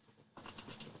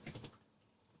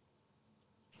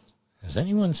 Has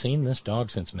anyone seen this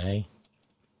dog since May?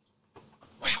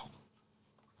 Wow.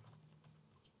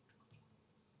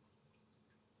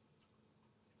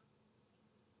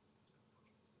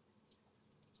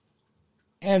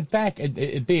 And back,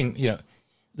 it being, you know,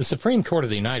 the Supreme Court of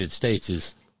the United States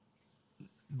is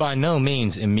by no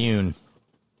means immune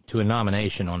to a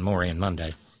nomination on Maureen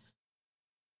Monday.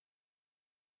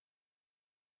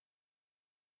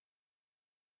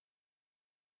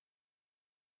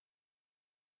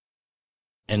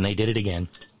 And they did it again.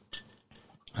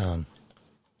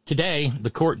 Today, the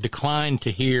court declined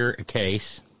to hear a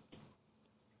case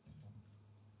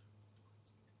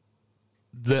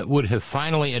that would have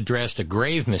finally addressed a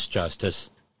grave misjustice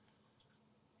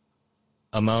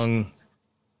among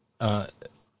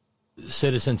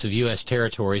citizens of U.S.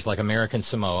 territories like American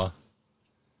Samoa,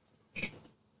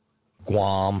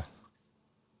 Guam.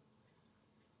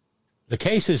 The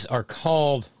cases are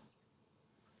called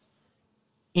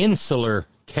insular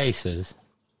cases.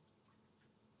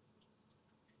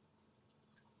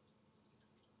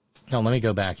 No, let me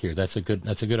go back here. That's a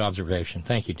good observation.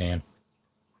 Thank you, Dan.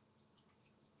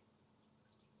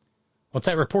 What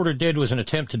that reporter did was an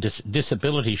attempt to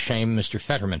disability shame Mr.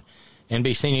 Fetterman.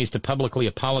 NBC needs to publicly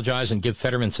apologize and give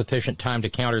Fetterman sufficient time to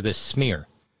counter this smear.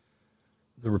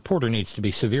 The reporter needs to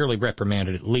be severely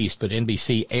reprimanded at least, but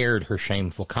NBC aired her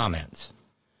shameful comments.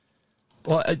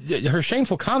 Well, her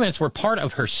shameful comments were part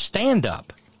of her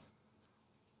stand-up,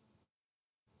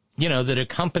 you know, that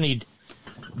accompanied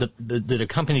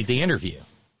the interview.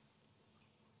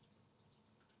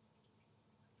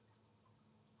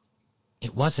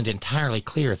 It wasn't entirely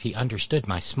clear if he understood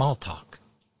my small talk.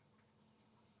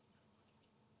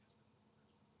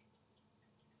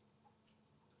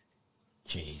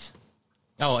 Jeez.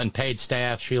 Oh, and paid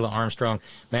staff, Sheila Armstrong,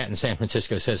 Matt in San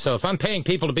Francisco says, so if I'm paying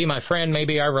people to be my friend,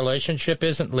 maybe our relationship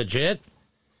isn't legit?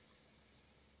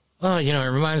 Well, you know, it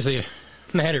reminds me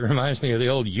of the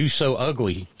old "you so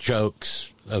ugly"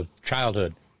 jokes of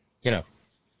childhood. You know,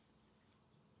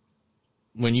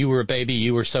 when you were a baby,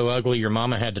 you were so ugly, your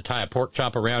mama had to tie a pork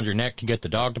chop around your neck to get the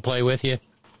dog to play with you.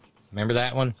 Remember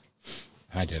that one?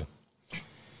 I do.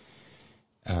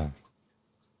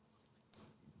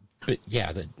 But,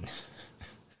 yeah,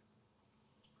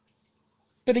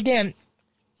 but again,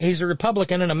 he's a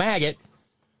Republican and a maggot,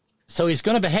 so he's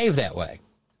going to behave that way.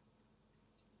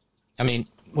 I mean,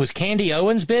 was Candy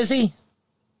Owens busy?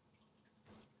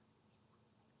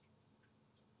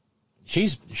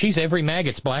 She's every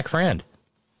maggot's black friend.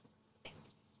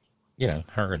 You know,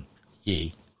 her and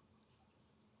Yee.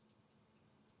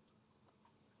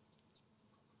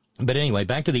 But anyway,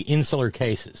 back to the insular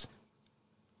cases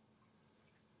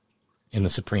in the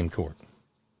Supreme Court.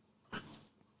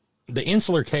 The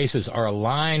insular cases are a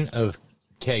line of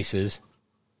cases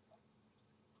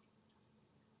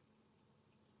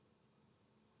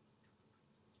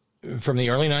from the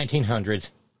early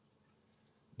 1900s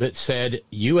that said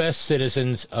U.S.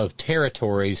 citizens of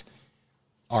territories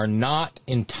are not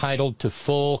entitled to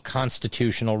full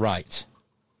constitutional rights.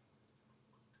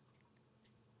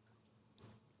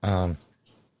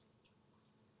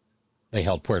 They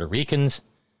held Puerto Ricans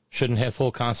shouldn't have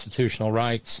full constitutional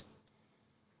rights.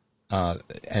 And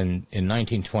in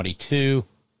 1922,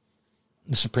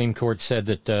 the Supreme Court said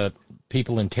that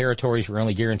people in territories were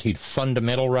only guaranteed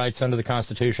fundamental rights under the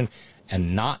Constitution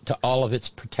and not to all of its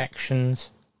protections.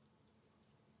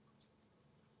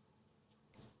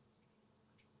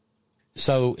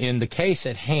 So in the case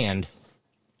at hand,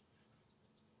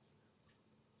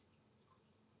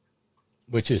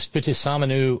 which is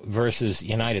Fitzsimons versus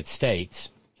United States,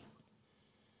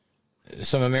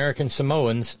 some American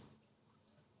Samoans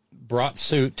brought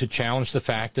suit to challenge the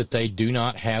fact that they do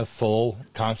not have full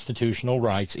constitutional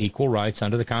rights, equal rights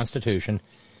under the Constitution,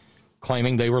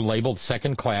 claiming they were labeled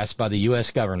second class by the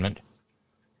U.S. government.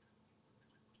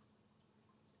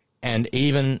 And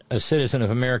even a citizen of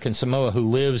American Samoa who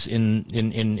lives in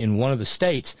one of the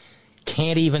states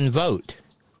can't even vote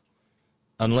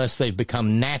unless they've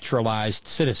become naturalized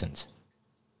citizens.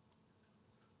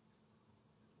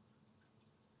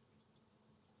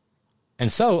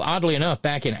 And so, oddly enough,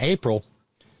 back in April,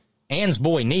 Ann's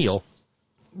boy Neil,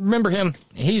 remember him?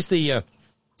 He's the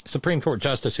Supreme Court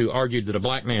justice who argued that a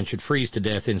black man should freeze to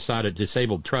death inside a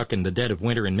disabled truck in the dead of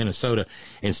winter in Minnesota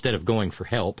instead of going for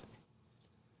help.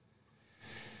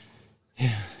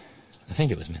 Yeah, I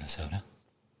think it was Minnesota.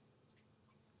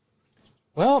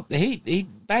 Well, he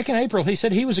back in April, he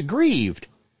said he was aggrieved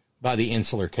by the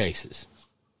insular cases.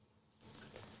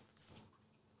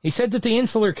 He said that the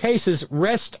insular cases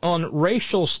rest on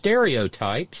racial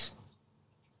stereotypes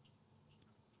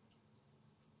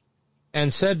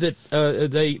and said that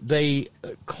they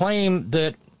claim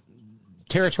that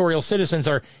territorial citizens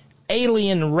are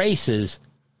alien races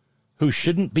who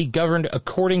shouldn't be governed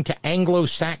according to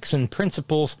Anglo-Saxon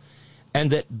principles,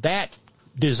 and that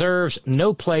deserves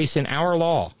no place in our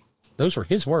law. Those were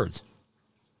his words.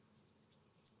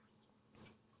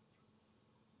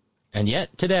 And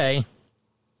yet today,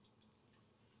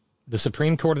 the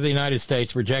Supreme Court of the United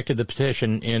States rejected the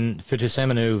petition in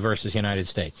Fitzsimons versus United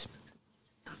States.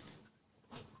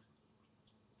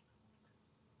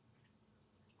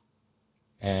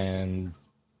 And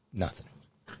nothing.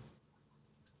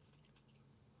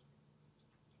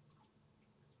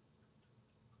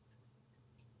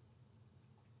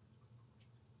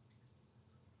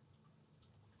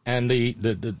 And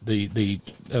the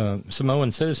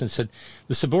Samoan citizen said,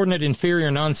 the subordinate, inferior,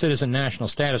 non-citizen national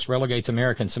status relegates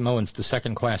American Samoans to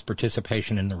second-class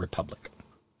participation in the Republic.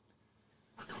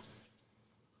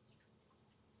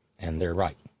 And they're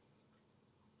right.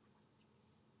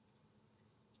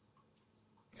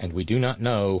 And we do not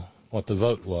know what the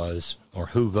vote was or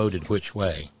who voted which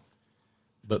way,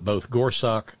 but both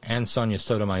Gorsuch and Sonia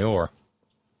Sotomayor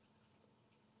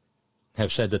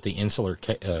have said that the insular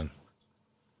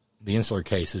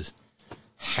cases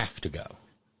have to go.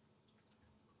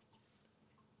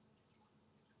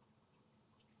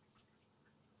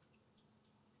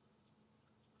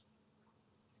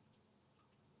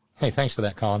 Hey, thanks for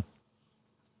that, Colin.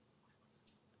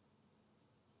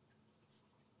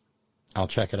 I'll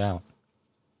check it out.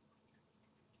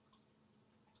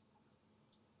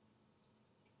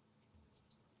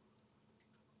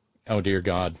 Oh, dear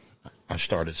God, I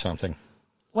started something.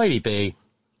 Lady B,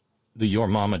 the Your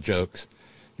Mama jokes.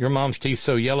 Your mom's teeth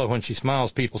so yellow when she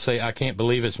smiles, people say, I can't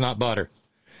believe it's not butter.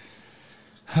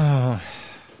 Yeah,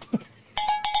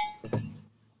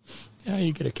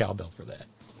 you get a cowbell for that.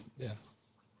 Yeah.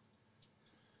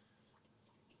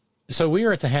 So we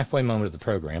are at the halfway moment of the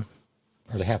program,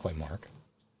 or the halfway mark,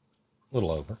 a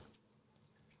little over.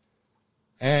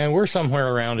 And we're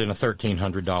somewhere around in a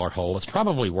 $1,300 hole. It's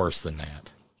probably worse than that.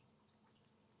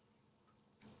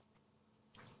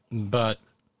 But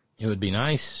it would be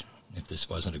nice if this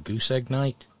wasn't a goose egg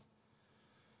night,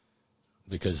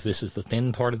 because this is the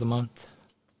thin part of the month.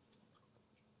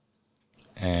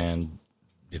 And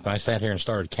if I sat here and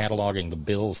started cataloging the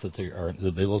bills that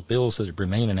bills that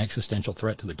remain an existential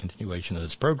threat to the continuation of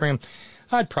this program,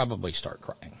 I'd probably start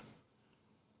crying.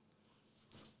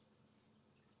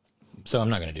 So I'm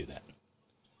not going to do that.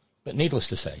 But needless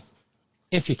to say,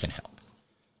 if you can help,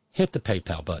 hit the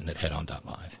PayPal button at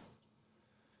headon.live.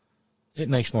 It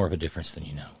makes more of a difference than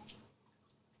you know.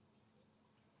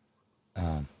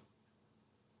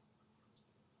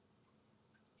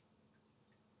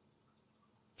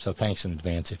 So thanks in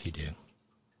advance if you do.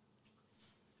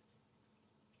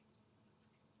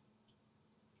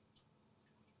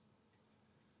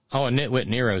 Oh, and Nitwit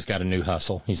Nero's got a new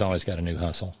hustle. He's always got a new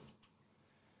hustle.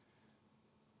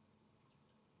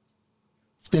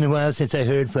 It's been a while since I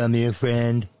heard from you,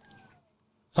 friend.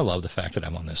 I love the fact that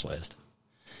I'm on this list.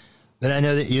 But I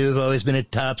know that you've always been a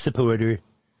top supporter.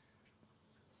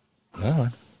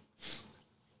 Well,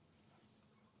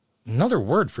 another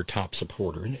word for top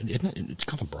supporter, isn't it? It's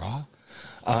called a bra.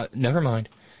 Never mind.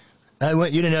 I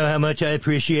want you to know how much I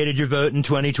appreciated your vote in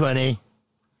 2020.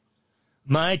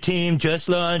 My team just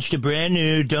launched a brand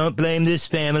new Don't Blame This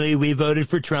Family. We voted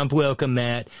for Trump welcome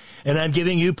mat, and I'm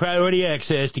giving you priority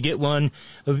access to get one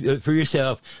for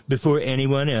yourself before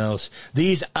anyone else.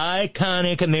 These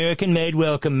iconic American-made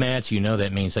welcome mats, you know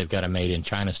that means they've got a made in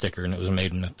China sticker, and it was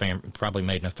made in probably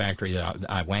made in a factory that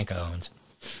Iwanka owns,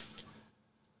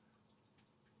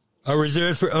 are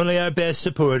reserved for only our best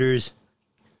supporters,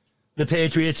 the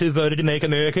patriots who voted to make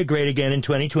America great again in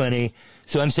 2020.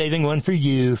 So I'm saving one for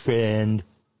you, friend.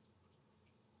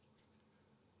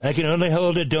 I can only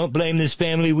hold a Don't Blame This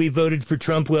Family We Voted for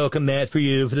Trump welcome mat for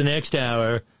you for the next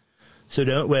hour. So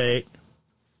don't wait.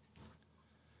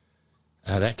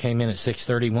 That came in at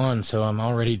 6:31, so I'm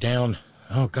already down.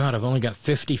 Oh, God, I've only got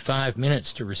 55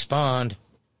 minutes to respond.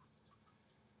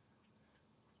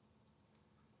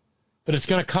 But it's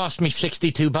going to cost me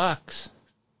 $62.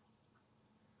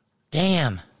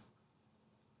 Damn.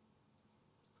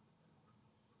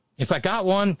 If I got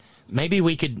one, maybe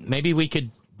we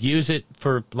could use it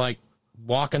for, like,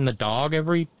 walking the dog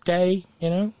every day, you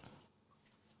know?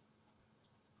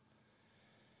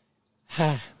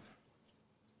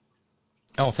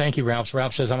 Oh, thank you, Ralphs.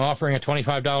 Ralph says, I'm offering a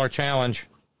 $25 challenge.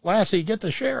 Lassie, get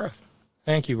the sheriff.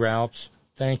 Thank you, Ralphs.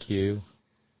 Thank you.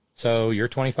 So your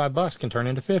 $25 can turn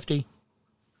into 50.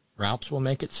 Ralphs will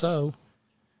make it so.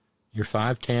 Your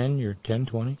 5, 10, your 10,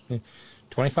 20.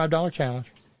 $25 challenge.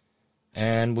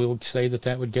 And we'll say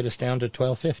that would get us down to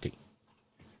 $12.50.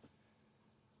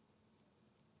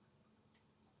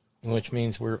 Which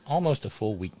means we're almost a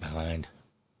full week behind.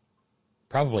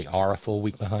 Probably are a full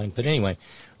week behind. But anyway,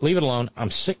 leave it alone. I'm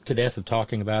sick to death of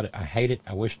talking about it. I hate it.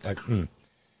 I wish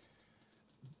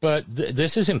But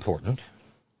this is important.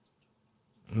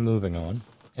 Moving on.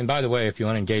 And by the way, if you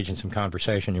want to engage in some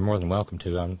conversation, you're more than welcome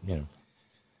to.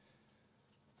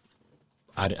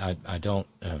 I don't...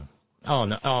 Oh,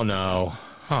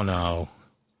 no.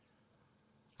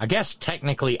 I guess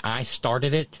technically I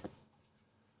started it.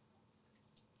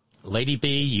 Lady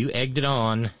B, you egged it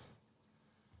on.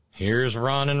 Here's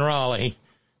Ron and Raleigh.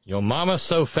 Your mama's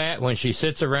so fat when she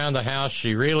sits around the house,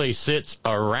 she really sits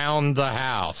around the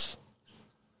house.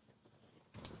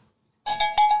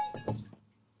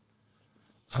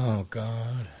 Oh,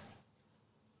 God.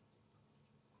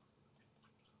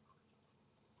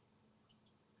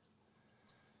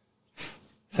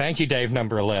 Thank you, Dave,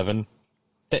 number 11.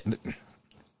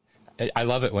 I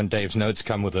love it when Dave's notes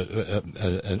come with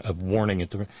a warning.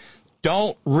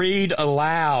 Don't read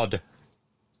aloud.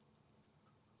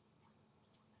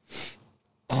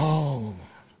 Oh.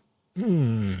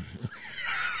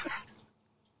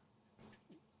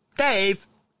 Dave.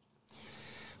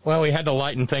 Well, we had to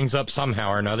lighten things up somehow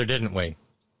or another, didn't we?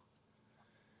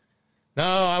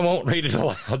 No, I won't read it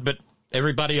aloud, but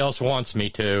everybody else wants me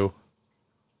to.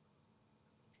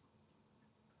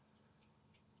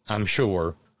 I'm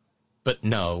sure. But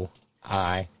no,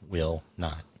 I will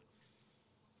not.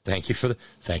 Thank you for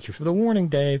the warning,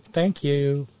 Dave. Thank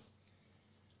you.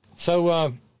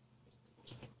 So,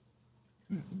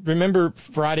 remember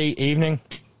Friday evening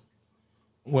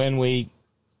when we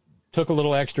took a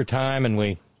little extra time and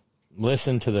we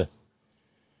listened to the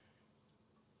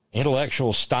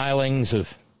intellectual stylings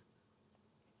of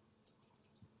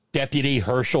Deputy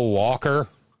Herschel Walker?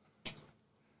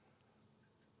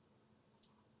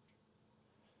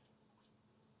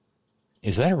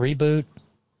 Is that a reboot?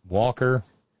 Walker,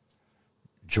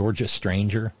 Georgia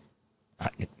Stranger?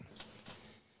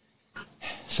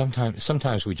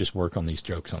 Sometimes we just work on these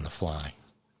jokes on the fly.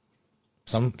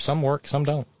 Some work, some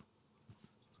don't.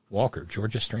 Walker,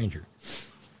 Georgia Stranger.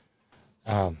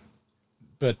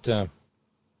 But the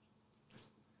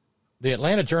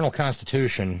Atlanta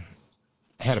Journal-Constitution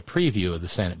had a preview of the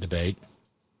Senate debate.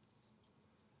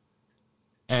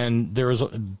 And there was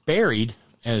buried,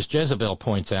 as Jezebel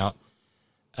points out,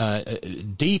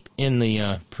 deep in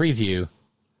the preview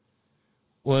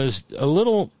was a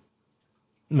little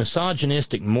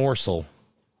misogynistic morsel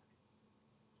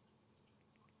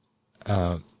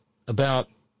about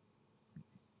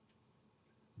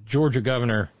Georgia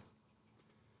Governor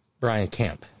Brian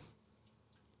Kemp.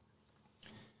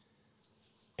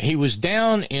 He was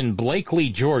down in Blakely,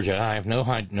 Georgia. I have no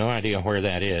idea where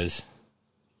that is.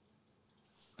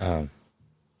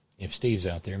 If Steve's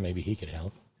out there, maybe he could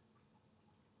help.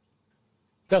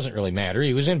 Doesn't really matter.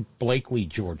 He was in Blakely,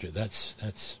 Georgia. That's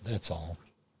all.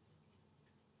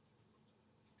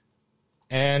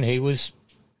 And he was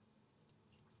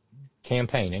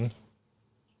campaigning.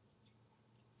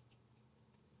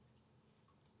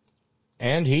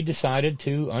 And he decided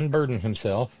to unburden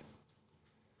himself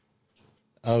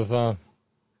of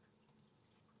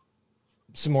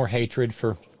some more hatred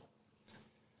for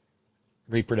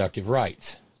reproductive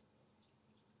rights.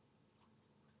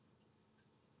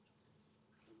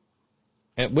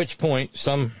 At which point,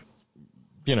 some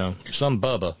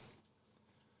Bubba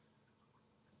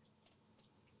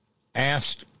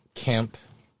asked Kemp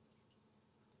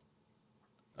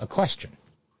a question.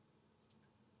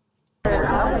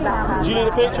 Did you need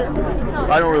a picture?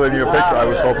 I don't really need a picture. I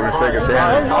was hoping to shake his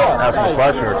hand and ask him a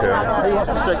question or two. He wants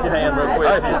to shake your hand real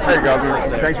quick. Hey, Governor.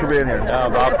 Thanks for being here.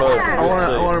 My pleasure.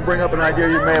 I want to bring up an idea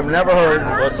you may have never heard.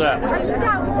 What's that?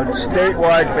 A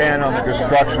statewide ban on the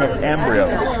destruction of embryos.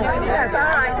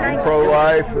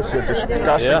 Pro-life, it's a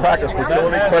disgusting practice.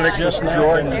 Fertility clinics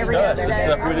destroy. Discussed. It's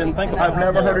stuff we didn't think about. I've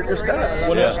never heard it discussed.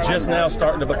 Well, it's just now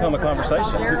starting to become a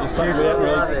conversation because it's something we haven't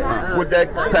really. Would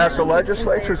that pass the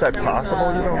legislature? Is that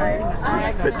possible? You know,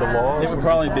 fit the law. It would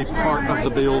probably be part of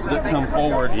the bills that come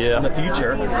forward in the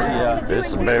future.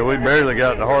 Yeah. We barely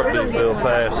got the heartbeat bill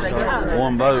passed.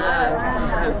 One vote.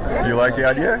 You like the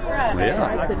idea?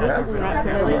 Yeah.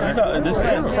 This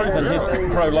man's proven his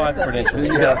pro-life credentials.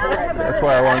 Yeah. That's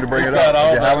why I wanted to bring it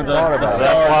up. You haven't thought about it.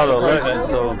 That's why the election's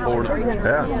so important.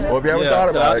 Yeah. Well, if you haven't thought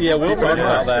about it, we'll talk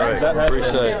about that.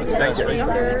 Appreciate it. Thank you.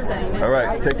 All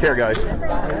right. Take care, guys.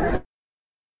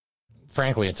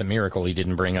 Frankly, it's a miracle he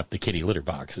didn't bring up the kitty litter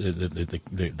box,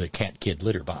 the cat-kid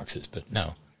litter boxes, but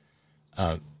no.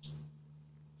 A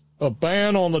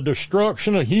ban on the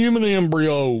destruction of human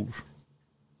embryos.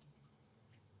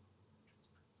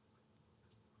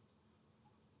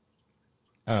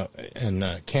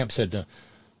 And Kemp said,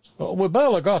 we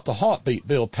barely got the heartbeat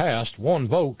bill passed, one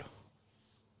vote.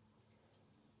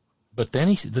 But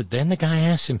then then the guy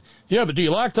asked him, yeah, but do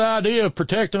you like the idea of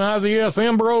protecting IVF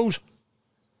embryos?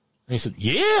 And he said,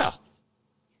 yeah.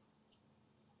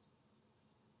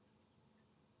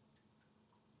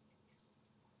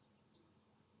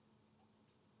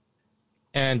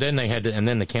 And then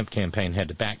the Kemp campaign had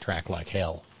to backtrack like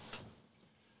hell.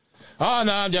 Oh,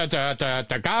 no,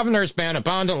 the governor's been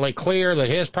abundantly clear that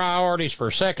his priorities for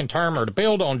a second term are to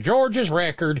build on Georgia's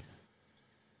record,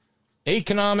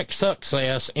 economic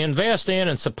success, invest in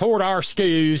and support our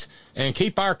schools, and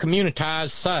keep our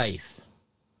communities safe.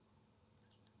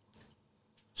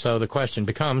 So the question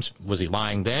becomes, was he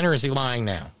lying then or is he lying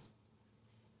now?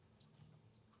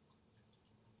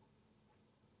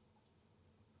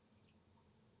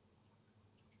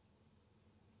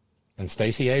 And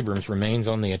Stacey Abrams remains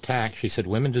on the attack. She said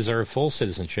women deserve full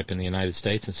citizenship in the United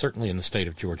States and certainly in the state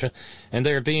of Georgia, and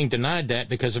they are being denied that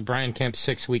because of Brian Kemp's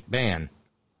 6-week ban.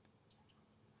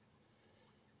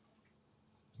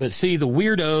 But see, the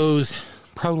weirdos,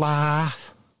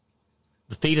 pro-life,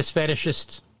 the fetus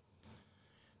fetishists,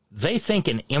 they think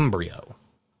an embryo,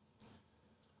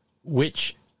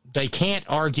 which they can't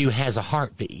argue has a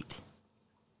heartbeat,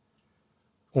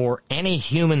 or any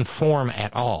human form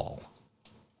at all,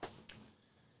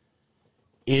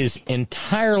 is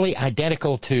entirely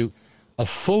identical to a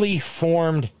fully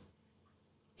formed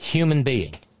human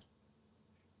being.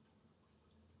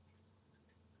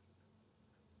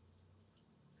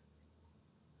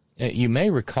 You may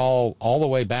recall all the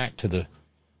way back to the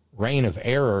reign of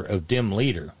error of Dim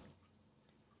Leader,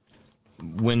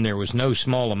 when there was no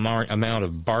small amount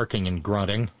of barking and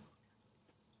grunting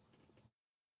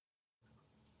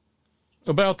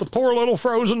about the poor little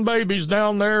frozen babies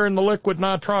down there in the liquid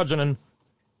nitrogen.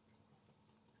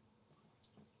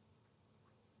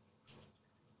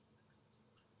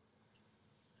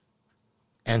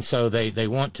 And so they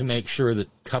want to make sure that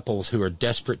couples who are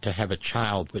desperate to have a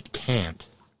child but cannot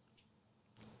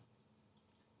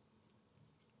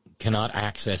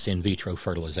access in vitro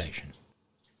fertilization.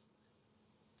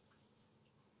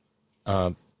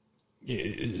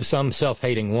 Some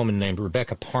self-hating woman named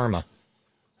Rebecca Parma,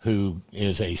 who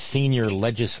is a senior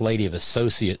legislative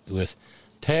associate with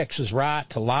Texas Right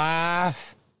to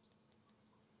Life,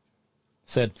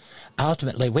 said,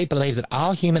 ultimately, we believe that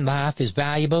all human life is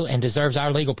valuable and deserves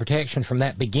our legal protection from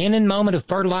that beginning moment of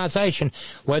fertilization,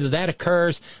 whether that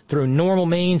occurs through normal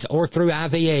means or through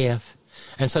IVF.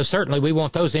 And so certainly we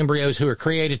want those embryos who are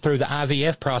created through the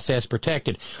IVF process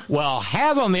protected. Well,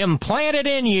 have them implanted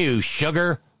in you,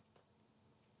 sugar.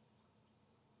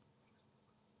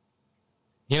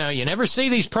 You know, you never see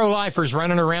these pro-lifers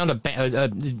running around,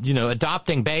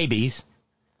 adopting babies.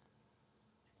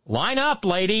 Line up,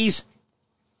 ladies.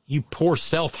 You poor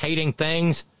self-hating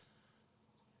things.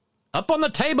 Up on the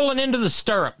table and into the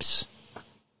stirrups.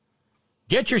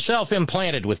 Get yourself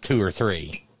implanted with 2 or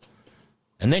 3.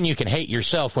 And then you can hate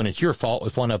yourself when it's your fault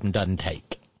if one of them doesn't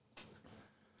take.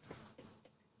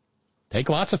 Take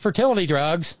lots of fertility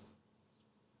drugs.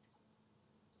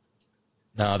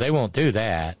 No, they won't do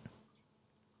that.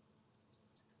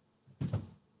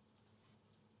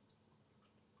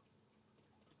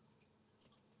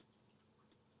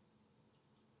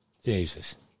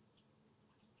 Jesus.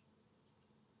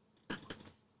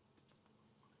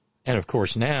 And, of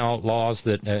course, now laws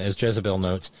that, as Jezebel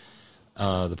notes,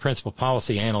 the principal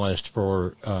policy analyst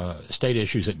for state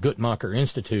issues at Guttmacher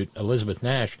Institute, Elizabeth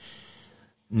Nash,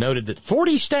 noted that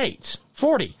 40 states,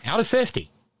 40 out of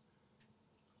 50,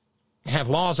 have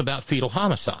laws about fetal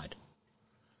homicide.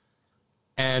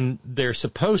 And they're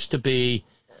supposed to be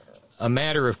a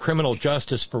matter of criminal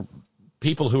justice for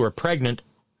people who are pregnant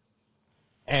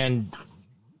and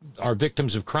are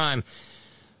victims of crime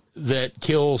that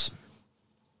kills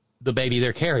the baby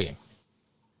they're carrying.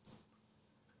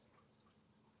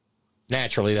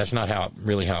 Naturally, that's not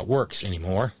really how it works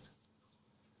anymore.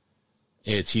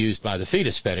 It's used by the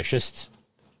fetus fetishists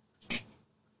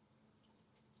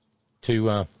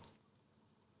to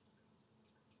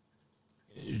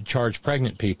charge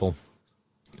pregnant people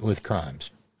with crimes.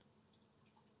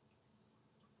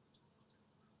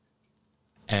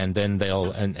 And then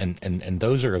they'll, and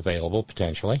those are available,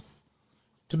 potentially,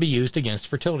 to be used against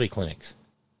fertility clinics.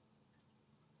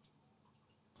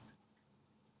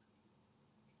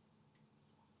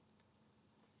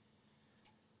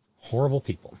 Horrible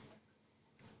people.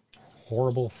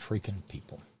 Horrible freaking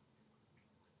people.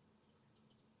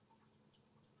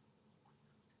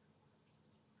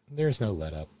 There's no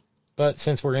let up. But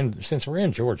since we're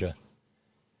in Georgia,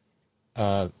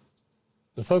 the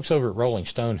folks over at Rolling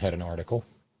Stone had an article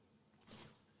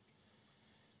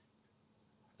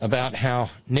about how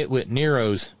Nitwit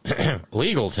Nero's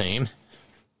legal team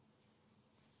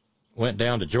went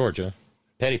down to Georgia.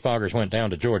 Pettifoggers went down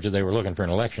to Georgia. They were looking for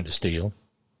an election to steal.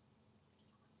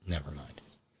 Never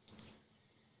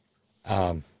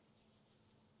mind.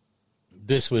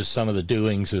 This was some of the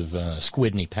doings of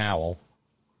Squidney Powell.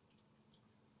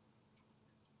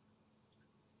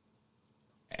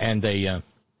 And they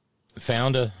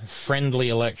found a friendly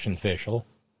election official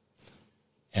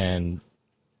and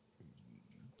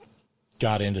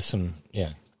got into some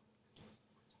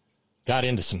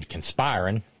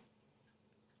conspiring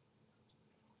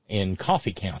in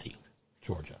Coffee County,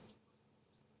 Georgia.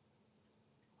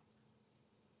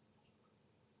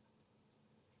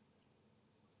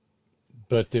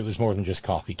 But it was more than just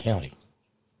Coffee County.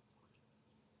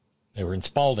 They were in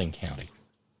Spalding County,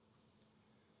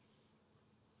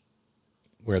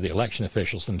 where the election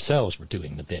officials themselves were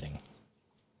doing the bidding.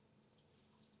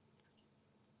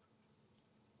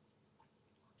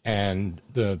 And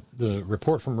the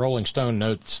report from Rolling Stone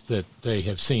notes that they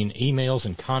have seen emails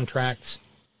and contracts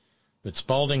that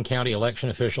Spalding County election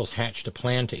officials hatched a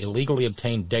plan to illegally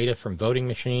obtain data from voting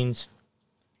machines,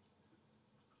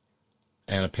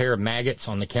 and a pair of maggots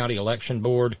on the county election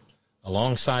board,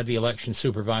 alongside the election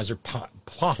supervisor,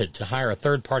 plotted to hire a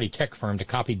third-party tech firm to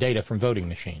copy data from voting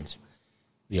machines,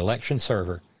 the election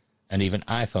server, and even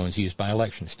iPhones used by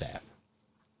election staff.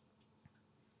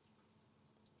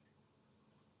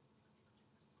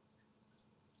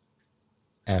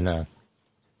 And,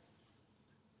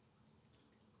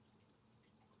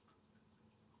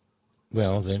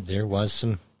 well, there was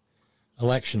some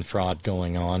election fraud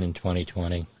going on in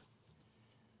 2020.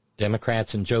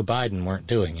 Democrats and Joe Biden weren't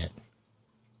doing it.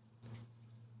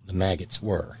 The maggots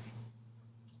were.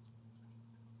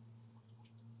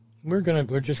 We're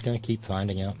just gonna keep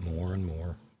finding out more and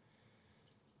more.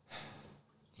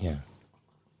 Yeah.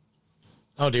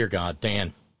 Oh dear God,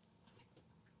 Dan.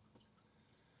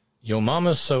 Yo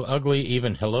mama's so ugly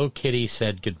even Hello Kitty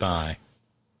said goodbye.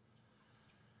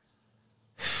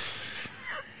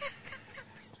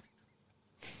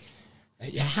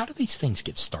 How do these things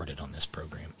get started on this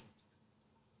program?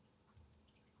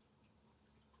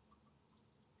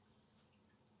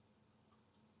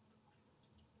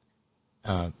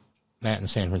 Matt in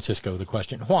San Francisco, the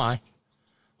question, why?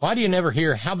 Why do you never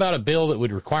hear, how about a bill that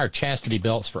would require chastity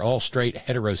belts for all straight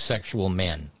heterosexual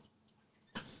men?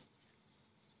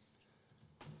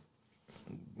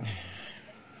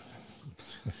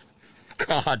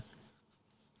 God.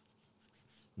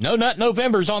 No Nut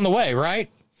November's on the way, right?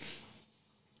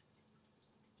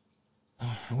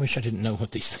 Oh, I wish I didn't know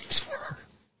what these things were.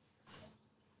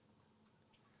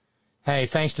 Hey,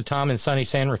 thanks to Tom and Sunny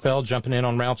San Rafael jumping in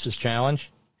on Ralph's challenge.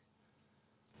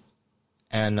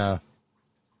 And,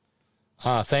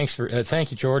 Thank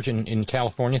you, George, in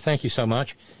California. Thank you so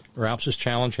much. Ralph's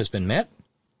challenge has been met,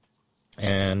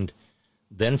 and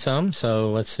then some.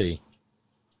 So let's see.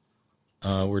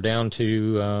 We're down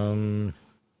to,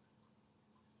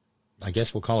 I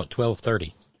guess we'll call it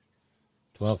 12:30.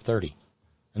 12:30.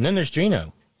 And then there's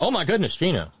Gino. Oh, my goodness,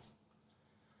 Gino.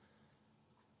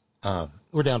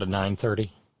 We're down to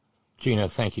 9:30. Gino,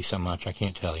 thank you so much. I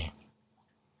can't tell you.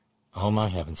 Oh, my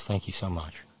heavens, thank you so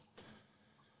much.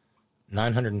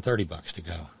 $930 to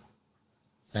go.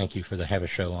 Thank you for the have a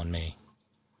show on me.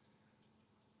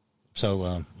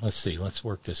 So, let's see. Let's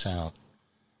work this out.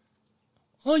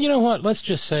 Well, you know what? Let's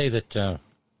just say that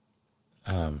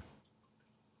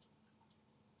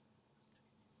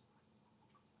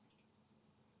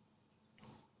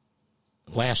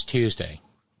last Tuesday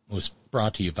was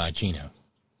brought to you by Gino.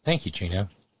 Thank you, Gino.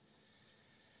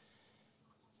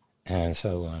 And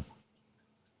so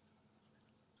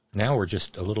now we're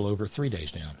just a little over 3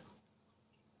 days down.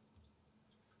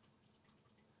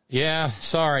 Yeah,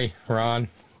 sorry, Ron.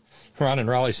 Ron in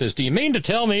Raleigh says, do you mean to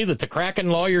tell me that the Kraken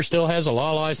lawyer still has a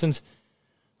law license?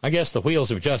 I guess the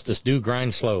wheels of justice do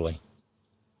grind slowly.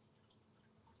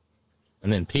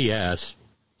 And then P.S.,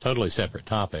 totally separate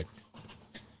topic.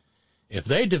 If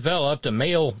they developed a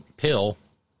male pill,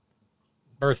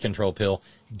 birth control pill,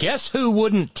 guess who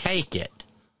wouldn't take it?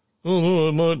 Oh,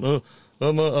 I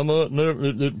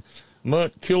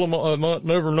might kill him. I might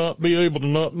never not be able to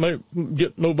not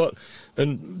get nobody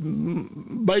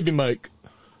and baby make.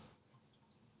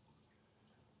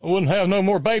 I wouldn't have no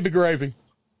more baby gravy.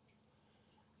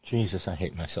 Jesus, I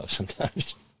hate myself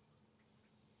sometimes.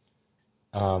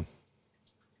 Let's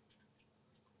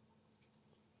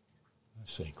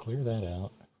see, clear that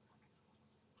out.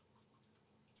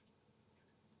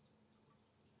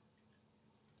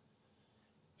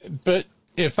 But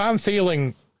if I'm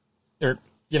feeling, or,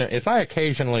 you know, if I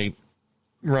occasionally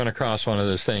run across one of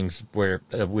those things where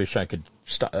I wish I could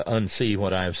unsee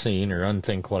what I've seen or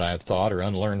unthink what I've thought or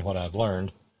unlearn what I've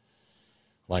learned,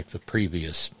 like the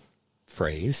previous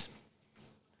phrase.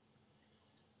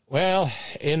 Well,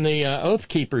 in the Oath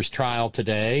Keepers trial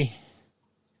today,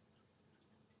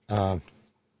 the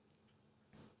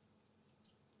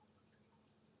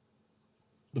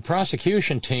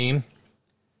prosecution team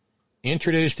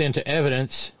introduced into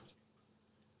evidence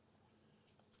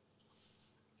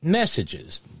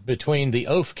messages between the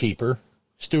Oath Keeper,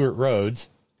 Stuart Rhodes,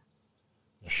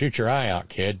 shoot your eye out,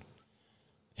 kid,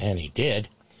 and he did,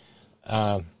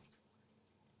 and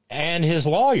his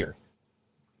lawyer,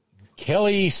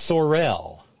 Kelly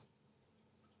Sorrell.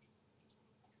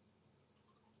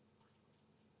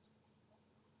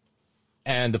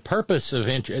 And the purpose of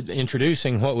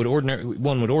introducing what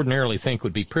one would ordinarily think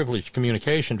would be privileged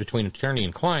communication between attorney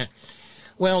and client,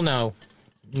 well, no,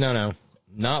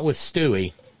 not with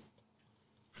Stewie.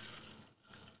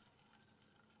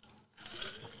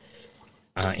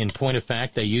 In point of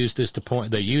fact, they used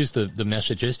the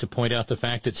messages to point out the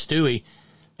fact that Stewie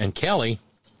and Kelly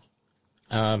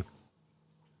had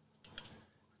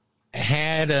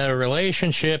a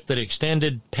relationship that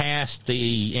extended past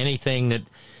anything that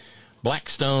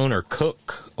Blackstone or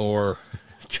Cook or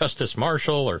Justice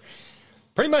Marshall or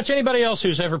pretty much anybody else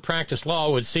who's ever practiced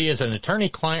law would see as an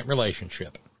attorney-client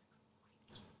relationship.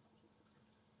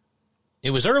 It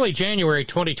was early January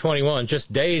 2021,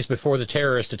 just days before the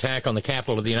terrorist attack on the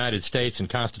Capitol of the United States and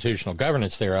constitutional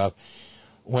governance thereof,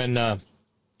 when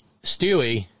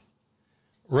Stewie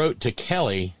wrote to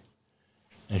Kelly,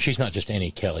 and she's not just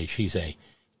any Kelly, she's a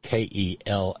Kellye,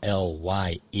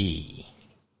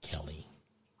 Kelly.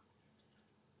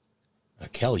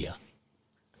 Kelly.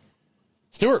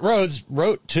 Stuart Rhodes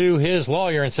wrote to his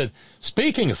lawyer and said,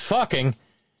 speaking of fucking,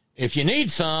 if you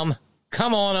need some,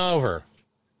 come on over.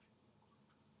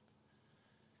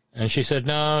 And she said,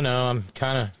 no, I'm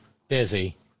kind of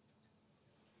busy.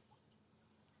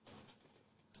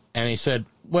 And he said,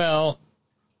 well,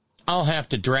 I'll have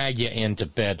to drag you into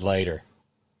bed later.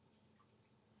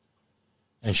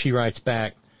 And she writes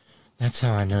back, that's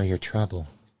how I know you're trouble.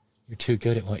 You're too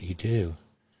good at what you do.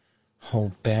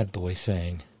 Whole bad boy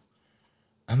thing.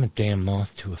 I'm a damn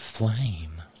moth to a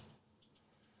flame.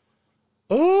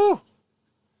 Ooh!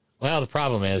 Well, the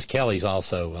problem is Kelly's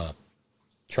also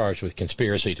charged with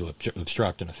conspiracy to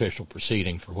obstruct an official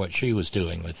proceeding for what she was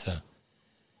doing with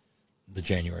the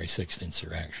January 6th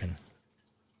insurrection.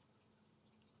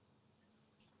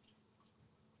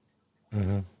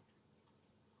 Mm-hmm.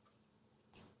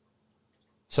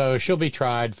 So she'll be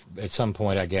tried at some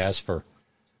point, I guess, for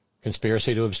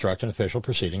conspiracy to obstruct an official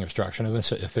proceeding, obstruction of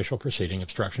official proceeding,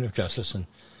 obstruction of justice, and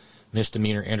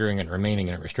misdemeanor entering and remaining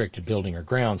in a restricted building or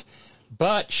grounds.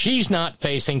 But she's not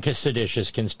facing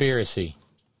seditious conspiracy.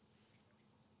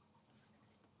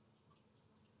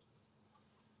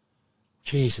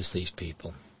 Jesus, these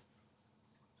people.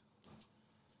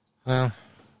 Well,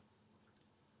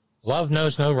 love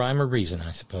knows no rhyme or reason,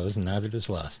 I suppose, and neither does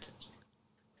lust.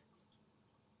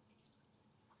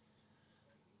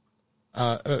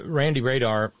 Randy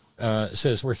Radar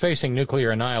says, we're facing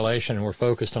nuclear annihilation and we're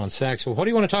focused on sex. Well, what do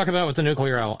you want to talk about with the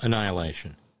nuclear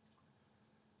annihilation?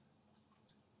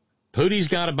 Putin's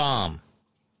got a bomb.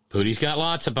 Putin's got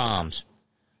lots of bombs.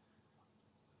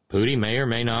 Putin may or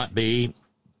may not be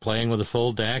playing with a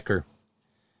full deck, or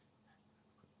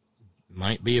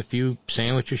might be a few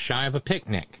sandwiches shy of a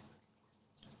picnic.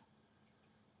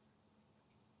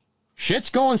 Shit's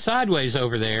going sideways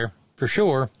over there, for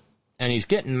sure, and he's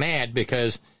getting mad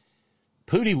because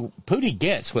Putin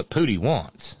gets what Putin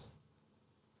wants.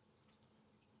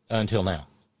 Until now.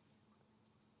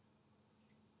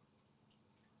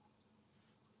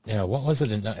 Yeah, what was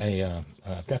it?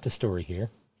 I've got the story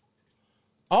here.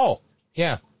 Oh,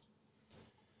 yeah.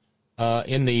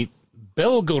 In the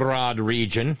Belgorod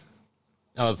region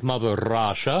of Mother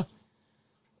Russia,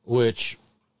 which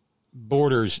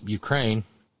borders Ukraine,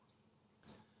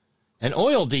 an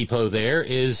oil depot there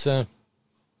is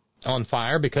on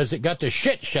fire because it got the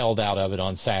shit shelled out of it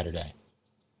on Saturday.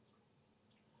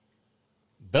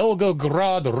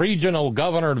 Belgorod Regional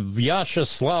Governor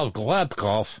Vyacheslav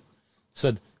Gladkov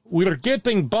said, "We're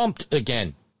getting bumped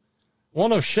again.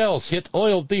 One of shells hit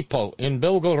oil depot in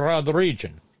Belgorod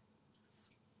region."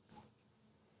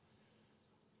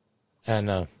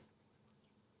 And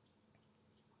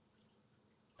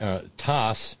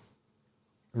TASS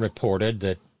reported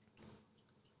that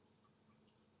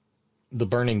the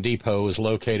burning depot is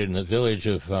located in the village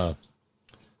of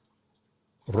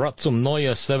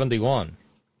Ratsumnoye 71,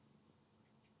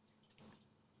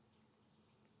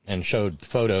 and showed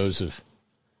photos of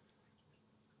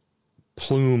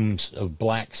plumes of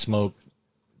black smoke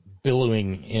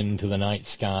billowing into the night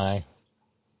sky.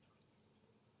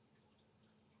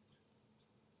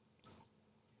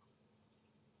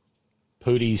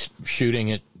 Putin's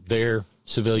shooting at their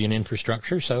civilian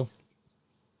infrastructure, so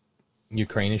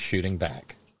Ukraine is shooting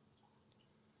back.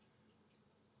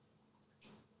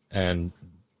 And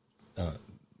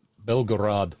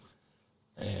Belgorod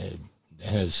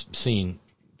has seen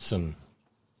some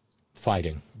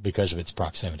fighting because of its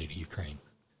proximity to Ukraine.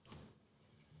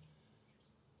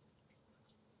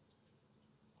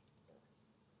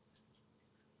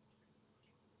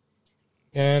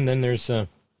 And then there's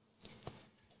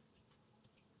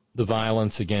the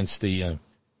violence against the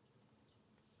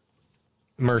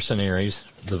mercenaries,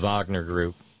 the Wagner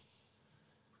group.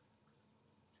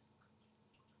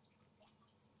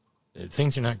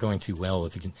 Things are not going too well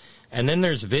with it. And then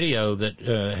there's a video that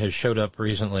has showed up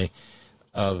recently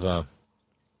of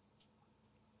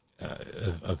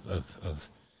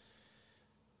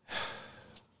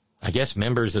I guess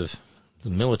members of the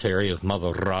military of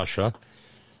Mother Russia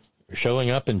showing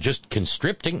up and just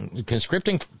conscripting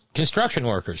construction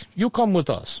workers. You come with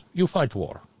us. You fight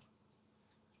war.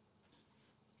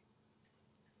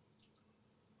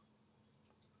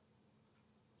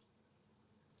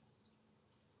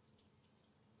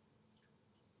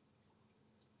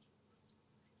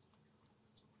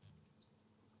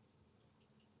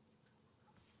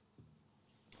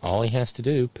 All he has to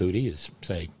do, Putin, is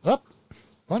say, "Oh,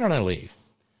 why don't I leave?"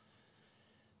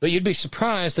 But you'd be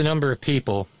surprised the number of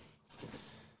people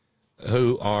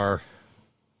who are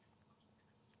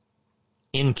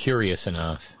incurious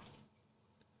enough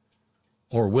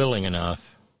or willing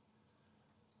enough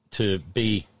to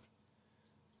be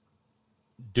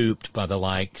duped by the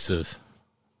likes of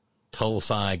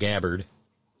Tulsi Gabbard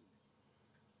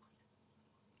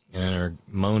and are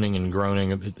moaning and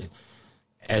groaning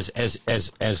as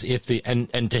if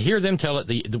and to hear them tell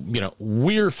it,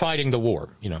 we're fighting the war,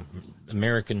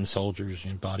 American soldiers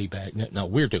in body bag. No,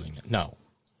 we're doing it. No.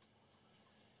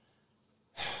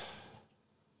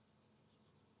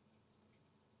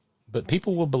 But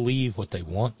people will believe what they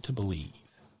want to believe.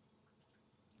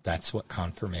 That's what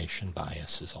confirmation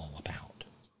bias is all about.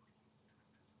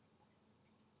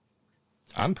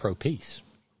 I'm pro-peace.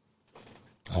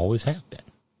 Always have been.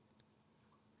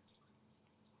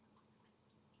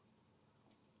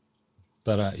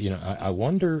 But I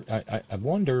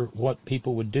wonder what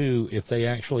people would do if they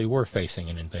actually were facing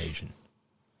an invasion.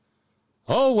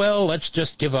 Oh well, let's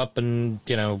just give up and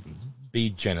be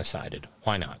genocided.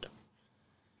 Why not?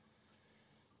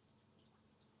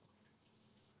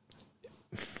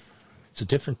 It's a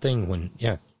different thing when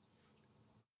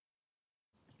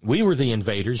we were the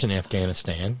invaders in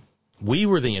Afghanistan. We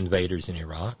were the invaders in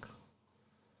Iraq.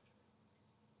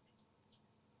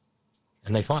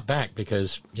 And they fought back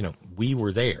because, we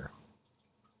were there.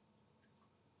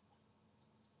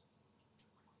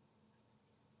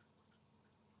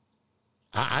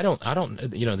 I don't,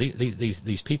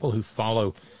 these people who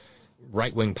follow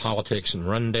right-wing politics and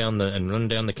run down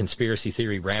the conspiracy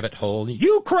theory rabbit hole.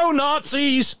 You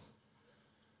Crow-Nazis!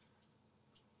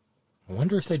 I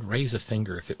wonder if they'd raise a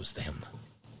finger if it was them.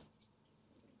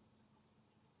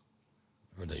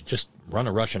 Or they just run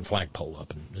a Russian flag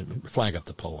up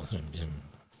the pole. And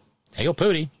hail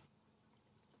Pooty.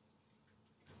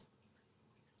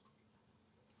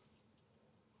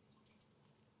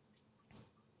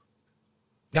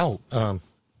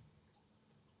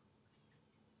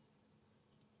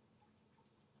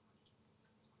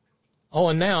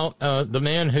 And now the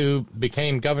man who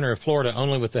became governor of Florida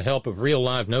only with the help of real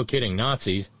live, no kidding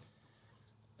Nazis,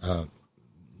 the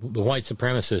white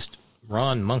supremacist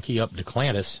Ron Monkey Up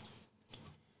DeClantis,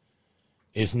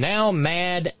 is now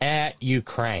mad at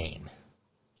Ukraine.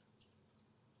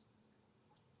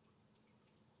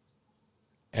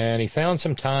 And he found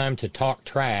some time to talk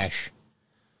trash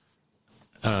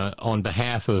on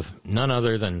behalf of none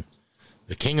other than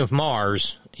the king of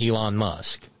Mars, Elon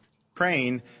Musk.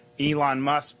 Ukraine, Elon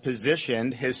Musk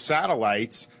positioned his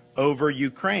satellites over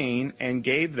Ukraine and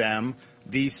gave them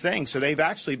these things. So they've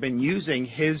actually been using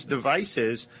his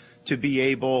devices to be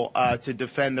able to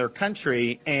defend their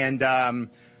country. And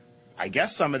I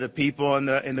guess some of the people in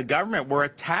the government were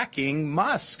attacking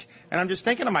Musk. And I'm just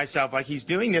thinking to myself, like, he's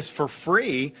doing this for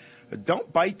free.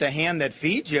 Don't bite the hand that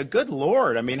feeds you. Good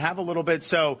Lord. I mean, have a little bit.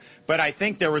 So, but I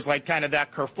think there was like kind of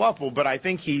that kerfluffle, but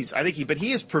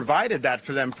he has provided that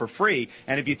for them for free.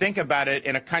 And if you think about it,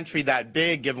 in a country that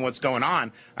big, given what's going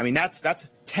on, I mean, that's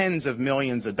tens of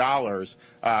millions of dollars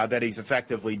that he's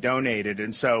effectively donated.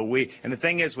 And so and the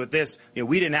thing is with this,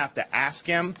 we didn't have to ask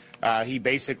him. He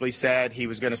basically said he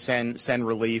was going to send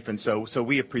relief. And so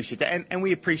we appreciate that. And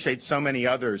we appreciate so many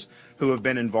others who have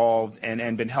been involved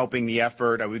and been helping the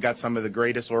effort. We've got some of the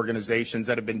greatest organizations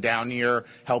that have been down here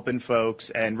helping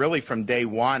folks. And really from day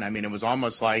one, I mean, it was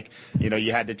almost like,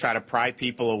 you had to try to pry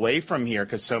people away from here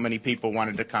because so many people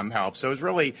wanted to come help. So it was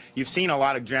really, you've seen a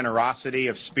lot of generosity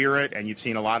of spirit, and you've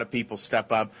seen a lot of people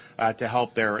step up to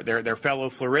help their fellow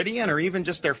Floridian or even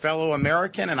just their fellow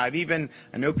American. And I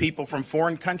know people from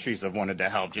foreign countries have wanted to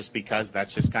help just because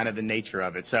that's just kind of the nature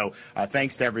of it. So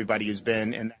thanks to everybody who's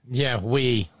been in. Yeah,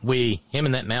 him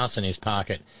and that mouse in his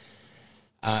pocket.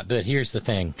 But here's the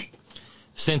thing.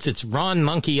 Since it's Ron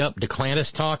Monkey Up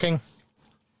DeClantis talking,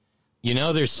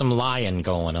 there's some lying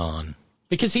going on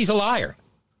because he's a liar.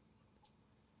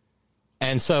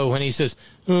 And so when he says,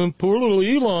 poor little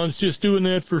Elon's just doing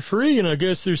that for free, and I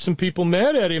guess there's some people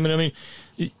mad at him. And I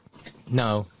mean,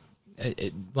 no,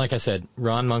 like I said,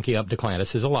 Ron Monkey Up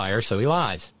DeClantis is a liar, so he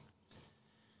lies.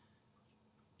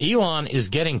 Elon is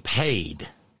getting paid.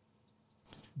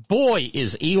 Boy,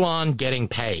 is Elon getting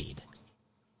paid.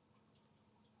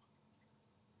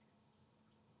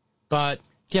 But,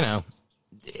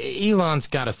 Elon's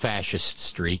got a fascist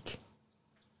streak.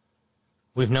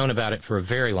 We've known about it for a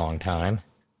very long time.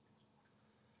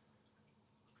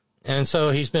 And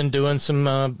so he's been doing some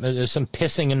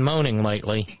pissing and moaning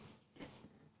lately.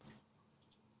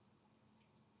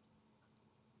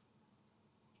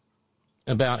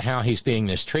 About how he's being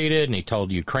mistreated, and he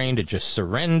told Ukraine to just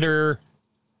surrender.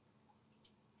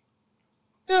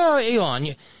 Oh,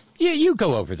 Elon, you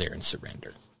go over there and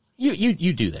surrender.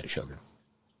 You do that, sugar.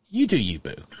 You do you,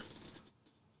 boo.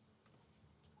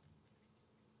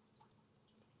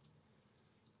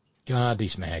 God,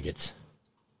 these maggots.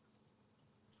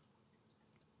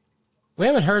 We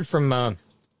haven't heard from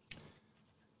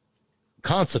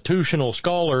constitutional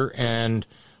scholar and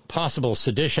possible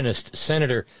seditionist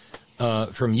senator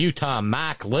from Utah,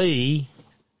 Mike Lee.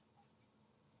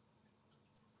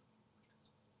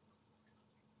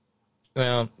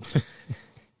 Well,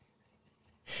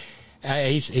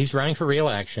 he's running for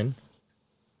re-election,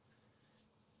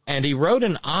 and he wrote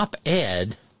an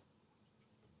op-ed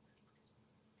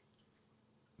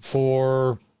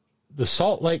for the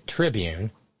Salt Lake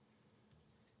Tribune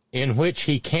in which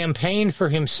he campaigned for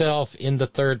himself in the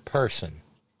third person.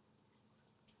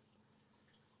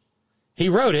 He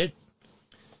wrote it.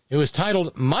 It was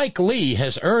titled, Mike Lee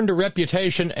has earned a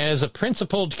reputation as a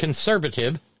principled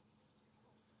conservative,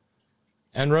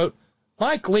 and wrote,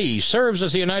 Mike Lee serves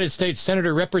as the United States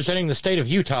Senator representing the state of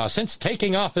Utah. Since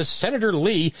taking office, Senator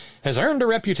Lee has earned a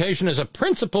reputation as a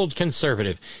principled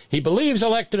conservative. He believes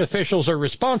elected officials are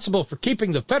responsible for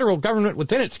keeping the federal government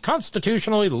within its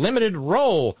constitutionally limited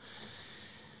role.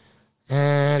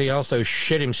 And he also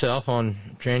shit himself on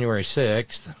January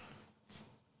 6th.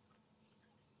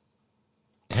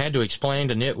 had to explain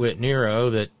to Nitwit Nero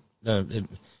that,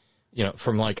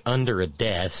 from like under a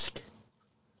desk,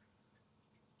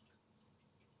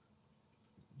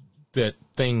 that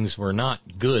things were not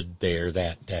good there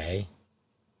that day.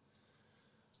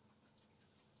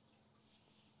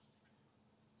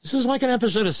 This is like an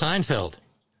episode of Seinfeld.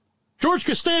 George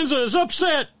Costanza is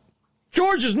upset.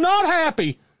 George is not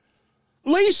happy.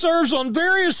 Lee serves on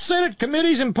various Senate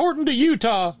committees important to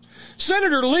Utah.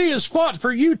 Senator Lee has fought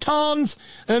for Utahns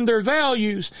and their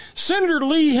values. Senator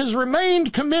Lee has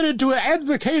remained committed to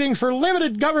advocating for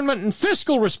limited government and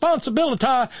fiscal responsibility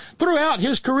throughout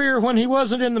his career when he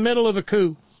wasn't in the middle of a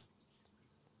coup.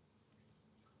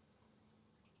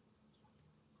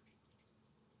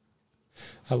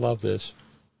 I love this.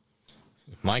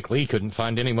 Mike Lee couldn't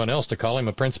find anyone else to call him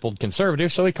a principled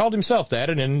conservative, so he called himself that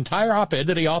in an entire op-ed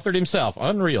that he authored himself.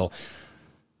 Unreal.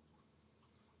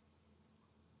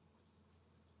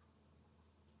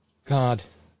 God.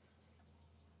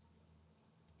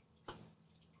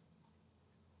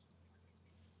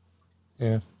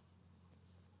 Yeah.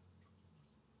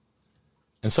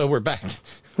 And so we're back.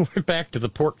 We're back to the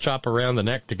pork chop around the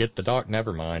neck to get the dog.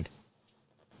 Never mind.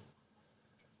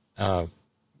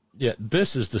 Yeah,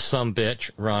 this is the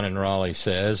sumbitch, Ron and Raleigh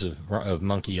says, of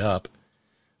Monkey Up.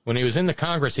 When he was in the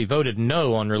Congress, he voted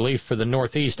no on relief for the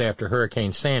Northeast after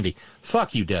Hurricane Sandy.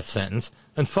 Fuck you, death sentence.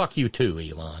 And fuck you too,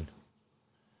 Elon.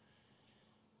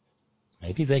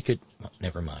 Maybe they could... Well,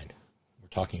 never mind. We're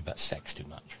talking about sex too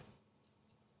much.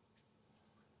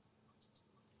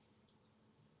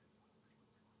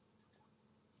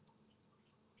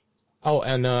 Oh,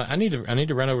 and I need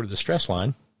to run over to the stress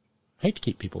line. I hate to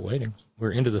keep people waiting.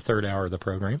 We're into the third hour of the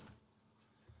program.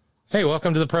 Hey,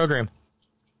 welcome to the program.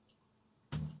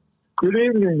 Good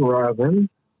evening, Robin.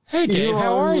 Hey, Dave,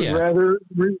 how are you?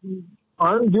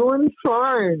 I'm doing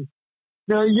fine.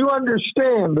 Now, you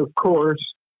understand, of course,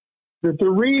 that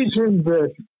the reason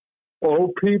that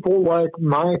people like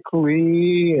Mike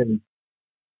Lee and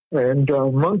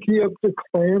Monkey Up the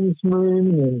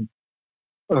Klansman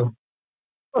and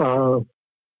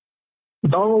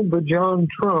Donald the John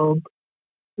Trump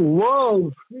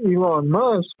love Elon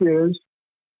Musk is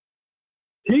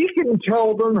he can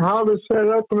tell them how to set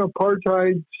up an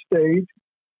apartheid state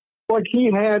like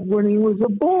he had when he was a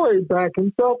boy back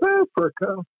in South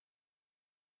Africa.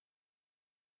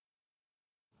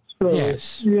 So,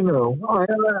 yes.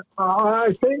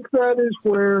 I think that is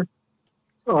where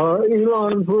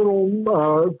Elon's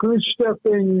little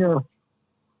goose-stepping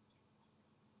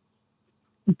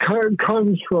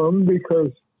comes from,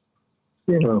 because,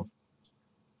 these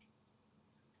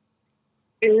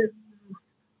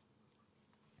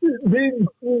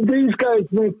guys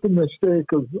make the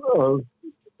mistake of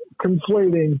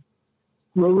conflating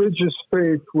religious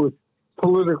faith with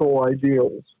political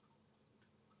ideals.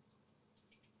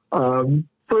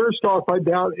 First off, I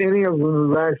doubt any of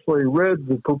them have actually read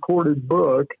the purported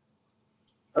book,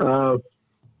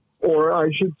 or I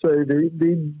should say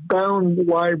the bound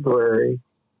library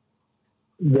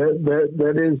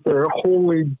that is their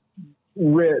holy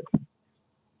writ.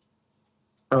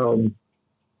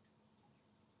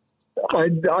 I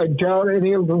doubt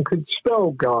any of them could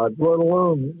spell God, let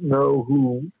alone know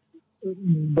who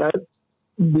that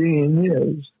being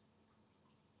is.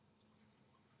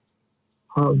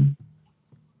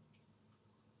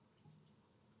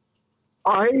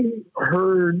 I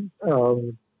heard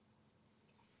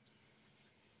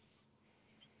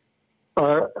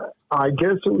I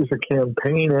guess it was a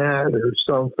campaign ad or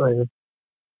something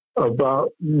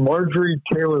about Marjorie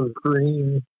Taylor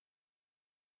Greene,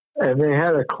 and they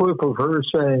had a clip of her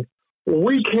saying, well,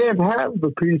 we can't have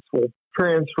the peaceful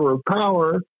transfer of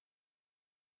power,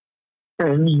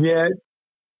 and yet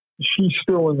she's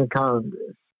still in the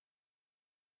Congress.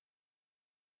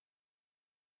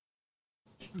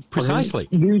 Precisely.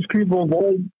 These people have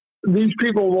all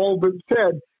been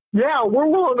said, yeah, we're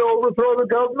willing to overthrow the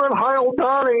government, Heil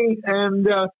Donnie, and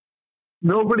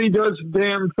nobody does a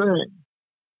damn thing.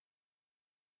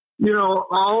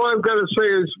 All I've got to say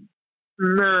is,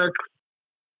 Merrick,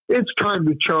 it's time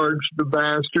to charge the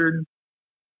bastard.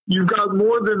 You've got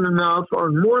more than enough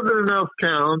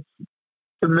counts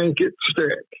to make it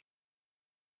stick.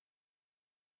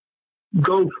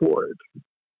 Go for it.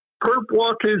 Perp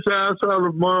walk his ass out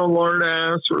of Mar-a-Lago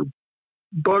ass or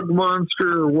Bug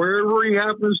Monster or wherever he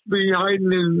happens to be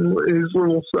hiding in his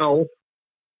little self.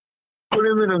 Put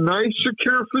him in a nice,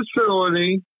 secure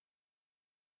facility.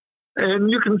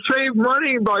 And you can save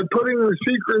money by putting the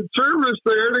Secret Service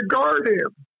there to guard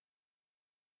him.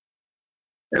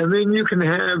 And then you can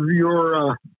have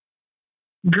your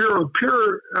Bureau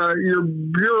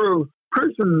of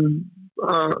Prison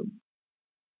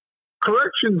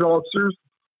corrections officers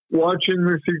watching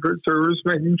the Secret Service,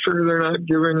 making sure they're not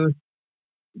giving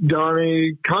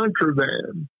Donnie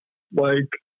contraband, like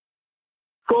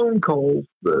phone calls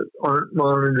that aren't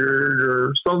monitored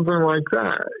or something like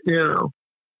that, you know.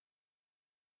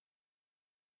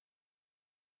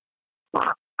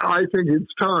 I think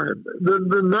it's time.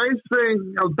 The nice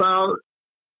thing about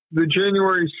the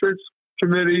January 6th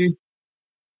committee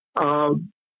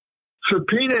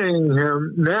subpoenaing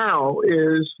him now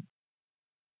is,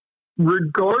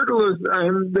 regardless,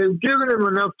 and they've given him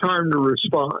enough time to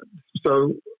respond.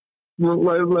 So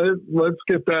let's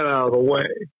get that out of the way.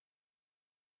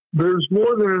 There's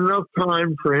more than enough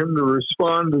time for him to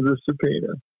respond to the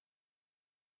subpoena.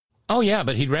 Oh yeah,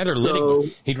 but he'd rather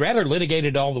litigate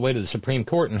it all the way to the Supreme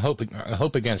Court and hope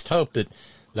against hope that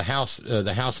the House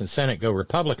and Senate go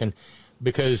Republican,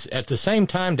 because at the same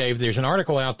time, Dave, there's an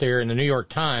article out there in the New York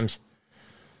Times.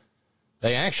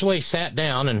 They actually sat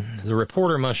down, and the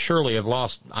reporter must surely have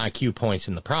lost IQ points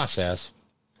in the process.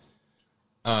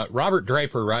 Robert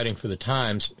Draper, writing for the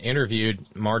Times, interviewed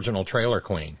Marginal Trailer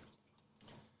Queen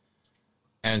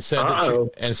and said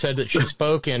that she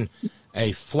spoke in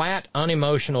a flat,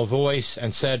 unemotional voice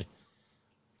and said,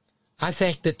 "I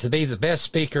think that to be the best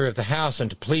Speaker of the House and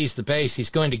to please the base, he's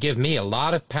going to give me a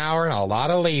lot of power and a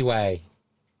lot of leeway.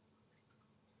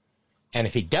 And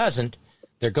if he doesn't,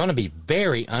 they're going to be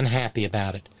very unhappy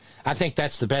about it." I think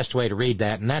that's the best way to read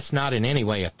that, and that's not in any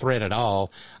way a threat at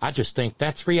all. I just think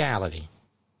that's reality.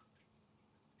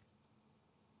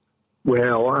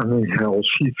 Well, I mean, hell,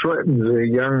 she threatens a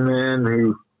young man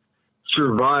who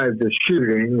survived the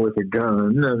shooting with a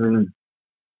gun. I mean,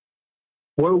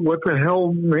 what the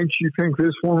hell makes you think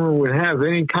this woman would have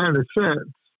any kind of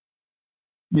sense?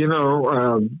 You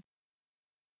know,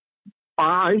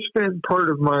 I spent part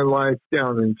of my life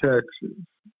down in Texas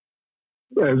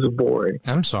as a boy.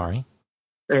 I'm sorry.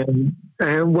 And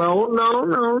well,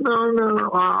 no.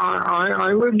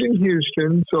 I lived in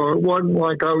Houston, so it wasn't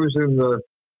like I was in the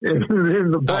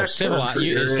back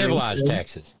civilized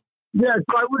Texas. Yes,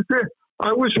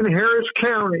 I was in Harris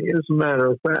County, as a matter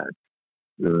of fact.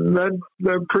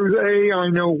 That proves, A, I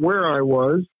know where I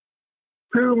was.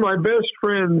 Two, my best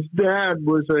friend's dad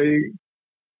was a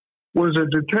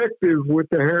detective with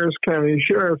the Harris County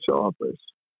Sheriff's Office,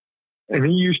 and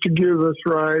he used to give us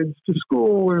rides to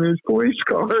school in his police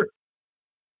car.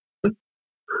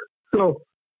 So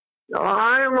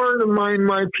I learned to mind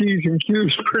my P's and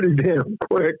Q's pretty damn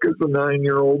quick as a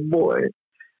 9-year-old boy.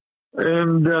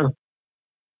 And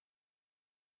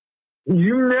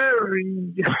you never,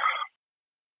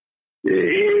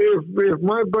 if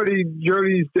my buddy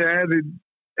Jody's dad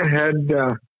had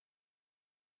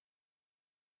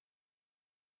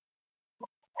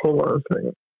hold on a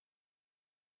second.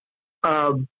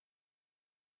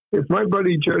 If my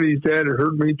buddy Jody's dad had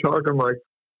heard me talking like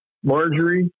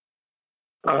Marjorie,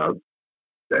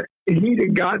 he'd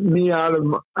have gotten me out of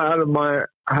my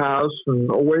house and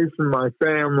away from my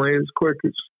family as quick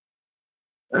as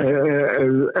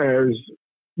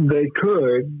they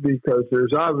could, because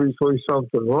there's obviously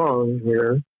something wrong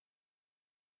here.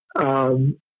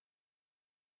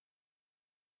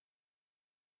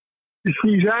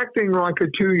 She's acting like a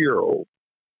 2-year-old.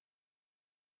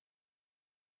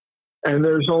 And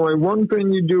there's only one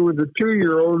thing you do with a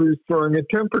 2-year-old is throwing a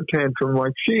temper tantrum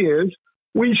like she is.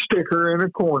 We stick her in a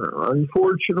corner.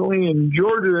 Unfortunately, in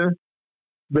Georgia,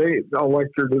 they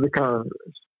elect her to the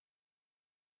Congress.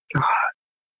 God.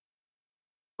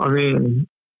 I mean,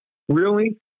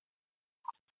 really?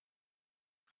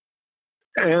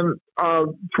 And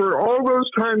for all those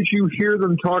times you hear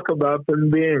them talk about them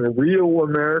being real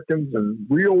Americans and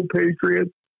real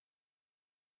patriots,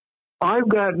 I've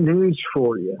got news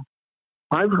for you.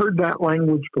 I've heard that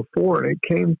language before, and it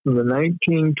came from the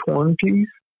 1920s.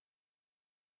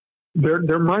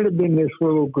 There might have been this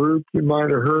little group you might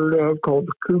have heard of called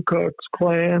the Ku Klux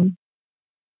Klan.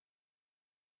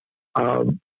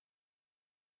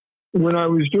 When I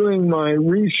was doing my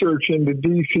research into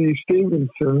D.C.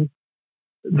 Stevenson,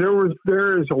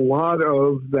 there is a lot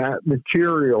of that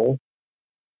material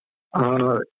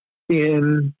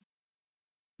in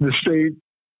the State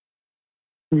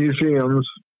Museum's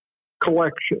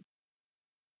collection.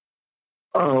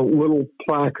 Little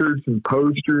placards and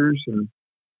posters and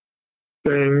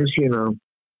things, you know.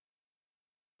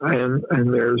 And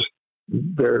there's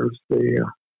the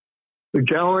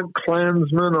gallant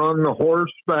Klansman on the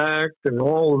horseback and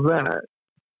all of that.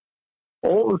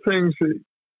 All the things that,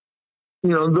 you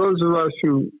know, those of us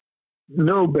who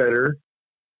know better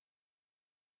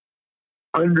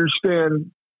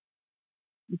understand.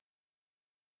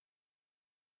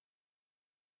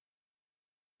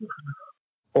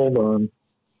 Hold on.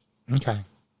 Okay.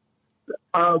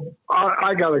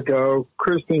 I got to go.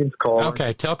 Christine's calling.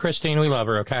 Okay, tell Christine we love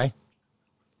her, okay?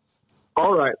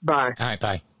 All right, bye. All right,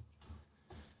 bye.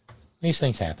 These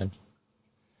things happen.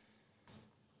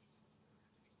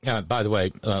 By the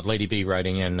way, Lady B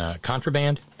writing in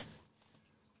contraband.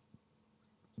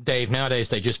 Dave, nowadays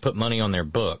they just put money on their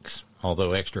books,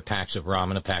 although extra packs of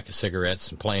ramen, a pack of cigarettes,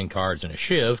 some playing cards, and a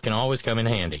shiv can always come in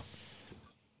handy.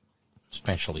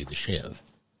 Especially the shiv.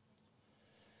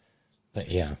 But,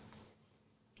 yeah.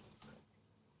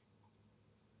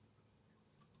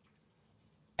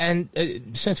 And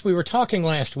since we were talking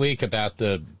last week about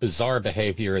the bizarre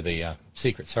behavior of the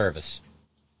Secret Service,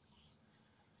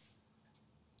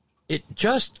 it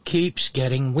just keeps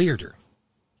getting weirder.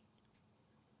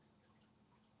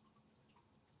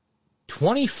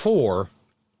 24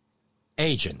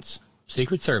 agents,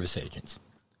 Secret Service agents,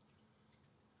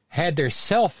 had their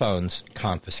cell phones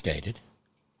confiscated,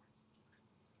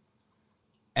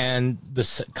 and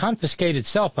the confiscated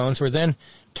cell phones were then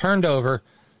turned over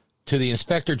to the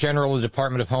Inspector General of the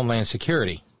Department of Homeland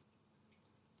Security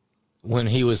when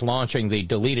he was launching the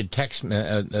deleted text,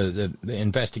 the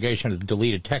investigation of the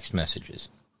deleted text messages.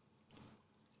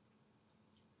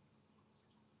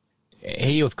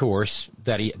 He, of course,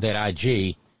 that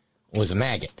IG was a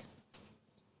maggot.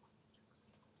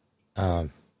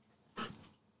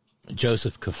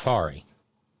 Joseph Kafari,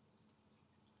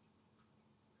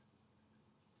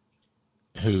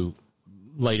 who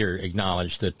later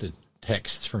acknowledged that the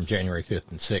texts from January 5th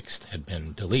and 6th had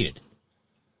been deleted.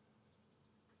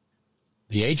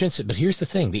 The agency, but here's the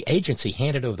thing, the agency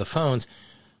handed over the phones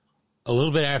a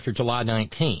little bit after July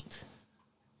 19th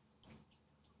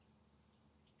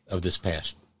of this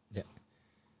past.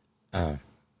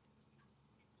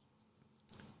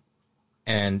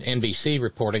 And NBC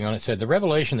reporting on it said the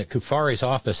revelation that Kufari's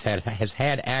office has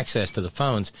had access to the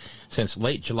phones since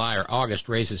late July or August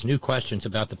raises new questions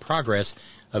about the progress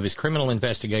of his criminal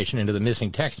investigation into the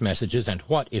missing text messages and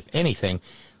what, if anything,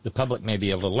 the public may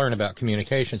be able to learn about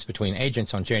communications between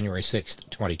agents on January 6th,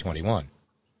 2021.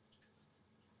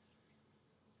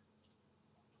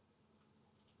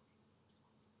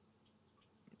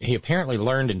 He apparently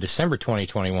learned in December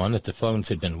 2021 that the phones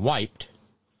had been wiped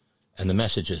and the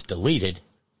messages deleted,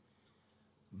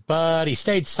 but he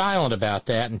stayed silent about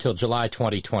that until July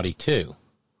 2022.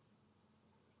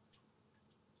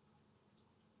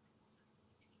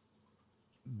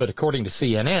 But according to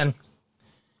CNN,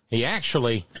 he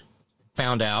actually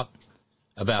found out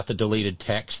about the deleted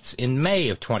texts in May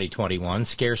of 2021,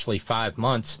 scarcely 5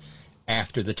 months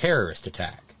after the terrorist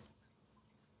attack,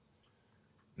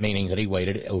 meaning that he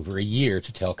waited over a year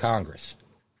to tell Congress.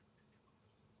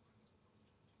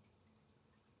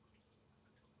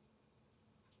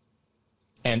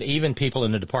 And even people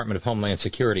in the Department of Homeland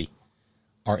Security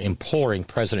are imploring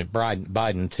President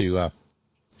Biden to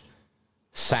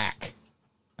sack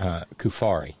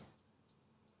Kufari.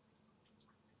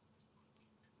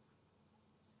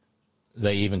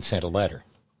 They even sent a letter.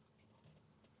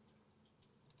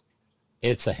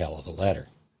 It's a hell of a letter.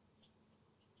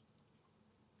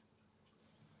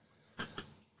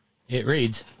 It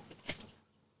reads,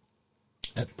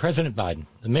 President Biden,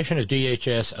 the mission of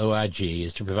DHS OIG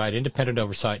is to provide independent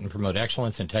oversight and promote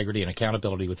excellence, integrity, and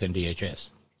accountability within DHS.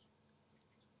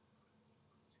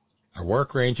 Our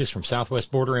work ranges from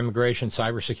southwest border immigration,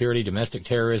 cybersecurity, domestic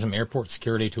terrorism, airport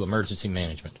security, to emergency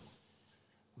management.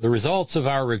 The results of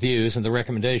our reviews and the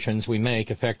recommendations we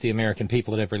make affect the American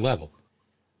people at every level.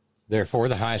 Therefore,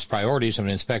 the highest priorities of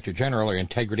an Inspector General are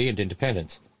integrity and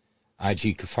independence.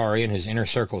 IG Kufari and his inner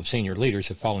circle of senior leaders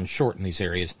have fallen short in these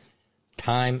areas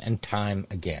time and time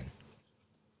again.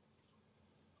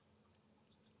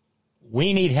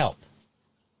 We need help.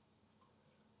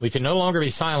 We can no longer be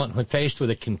silent when faced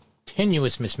with a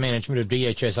continuous mismanagement of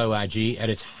DHS OIG at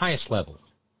its highest level.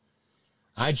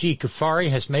 IG Kufari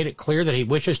has made it clear that he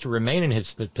wishes to remain in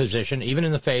his position even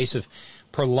in the face of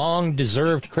prolonged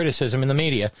deserved criticism in the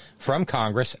media, from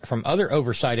Congress, from other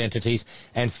oversight entities,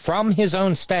 and from his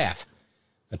own staff.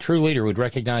 A true leader would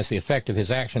recognize the effect of his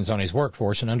actions on his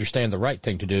workforce and understand the right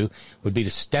thing to do would be to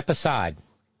step aside.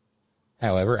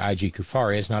 However, IG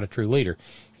Kufari is not a true leader.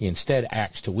 He instead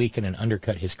acts to weaken and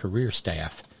undercut his career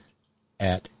staff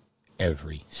at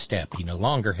every step. He no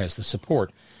longer has the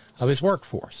support of his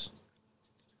workforce.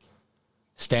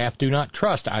 Staff do not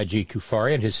trust IG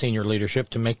Kufari and his senior leadership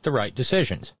to make the right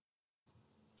decisions.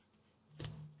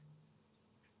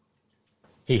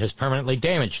 He has permanently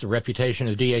damaged the reputation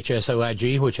of DHS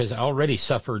OIG, which has already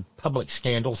suffered public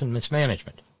scandals and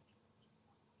mismanagement.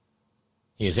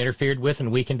 He has interfered with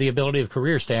and weakened the ability of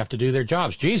career staff to do their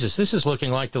jobs. Jesus, this is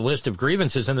looking like the list of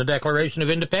grievances in the Declaration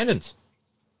of Independence.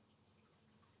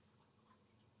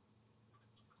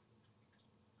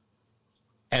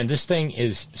 And this thing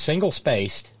is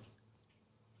single-spaced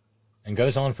and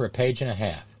goes on for a page and a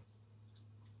half.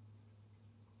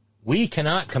 We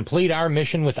cannot complete our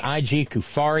mission with I.G.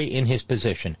 Kufari in his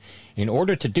position. In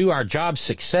order to do our job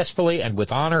successfully and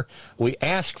with honor, we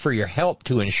ask for your help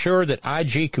to ensure that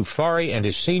I.G. Kufari and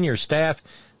his senior staff,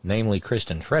 namely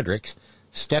Kristen Fredericks,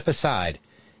 step aside.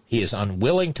 He is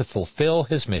unwilling to fulfill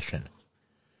his mission.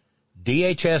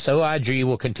 DHS OIG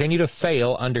will continue to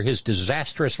fail under his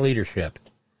disastrous leadership.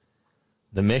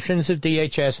 The missions of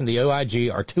DHS and the OIG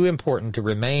are too important to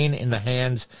remain in the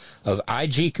hands of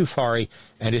I.G. Kufari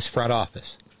and his front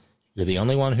office. You're the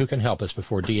only one who can help us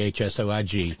before DHS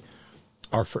OIG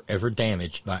are forever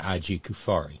damaged by I.G.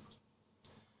 Kufari.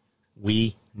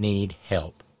 We need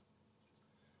help.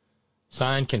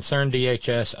 Signed, concerned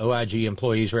DHS OIG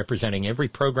employees representing every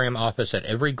program office at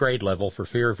every grade level. For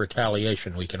fear of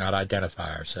retaliation, we cannot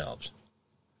identify ourselves.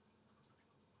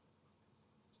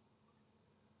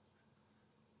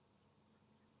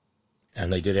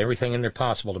 And they did everything in their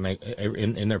possible to make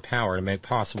in their power to make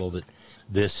possible that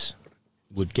this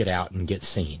would get out and get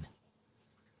seen.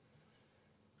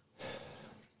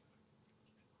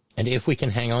 And if we can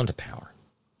hang on to power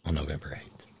on November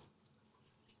 8th,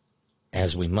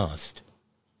 as we must,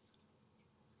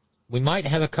 we might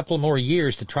have a couple more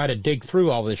years to try to dig through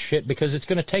all this shit, because it's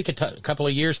going to take a couple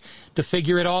of years to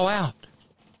figure it all out.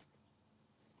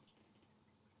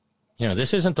 You know,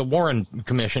 this isn't the Warren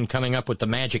Commission coming up with the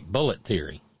magic bullet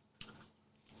theory.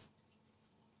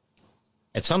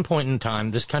 At some point in time,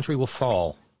 this country will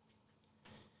fall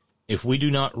if we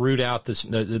do not root out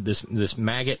this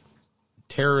maggot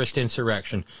terrorist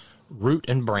insurrection, root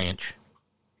and branch,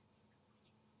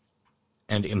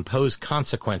 and impose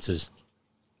consequences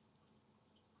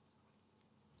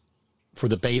for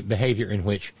the behavior in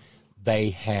which they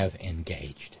have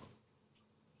engaged.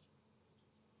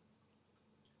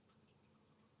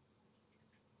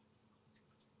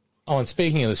 Oh, and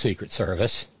speaking of the Secret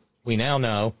Service, we now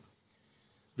know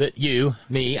that you,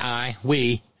 me,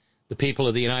 we, the people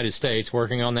of the United States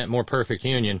working on that more perfect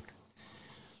union,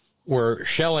 were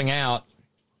shelling out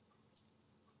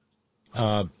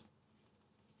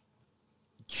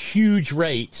huge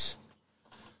rates,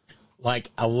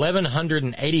 like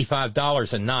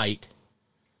 $1,185 a night,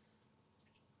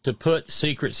 to put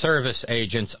Secret Service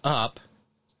agents up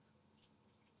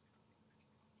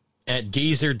at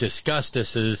Geezer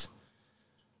Disgustus's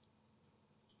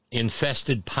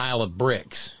infested pile of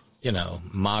bricks, you know,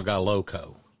 MAGA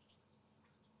loco.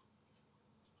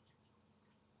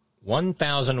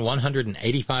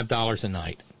 $1,185 a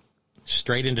night,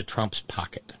 straight into Trump's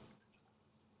pocket.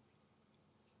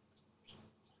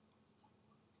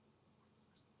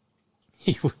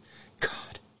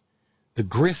 God, the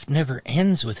grift never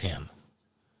ends with him.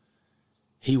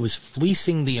 He was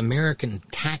fleecing the American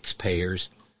taxpayers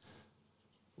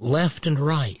left and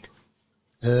right.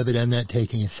 But I'm not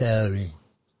taking a salary.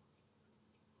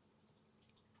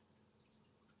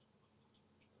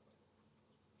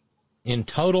 In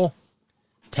total,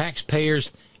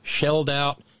 taxpayers shelled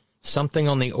out something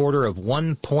on the order of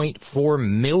 $1.4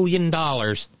 million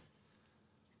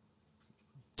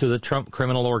to the Trump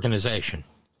criminal organization.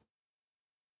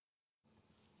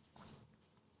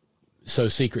 So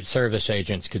Secret Service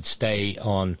agents could stay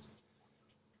on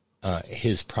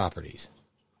his properties.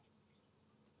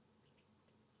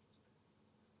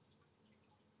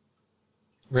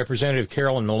 Representative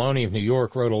Carolyn Maloney of New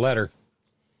York wrote a letter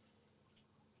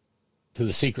to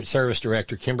the Secret Service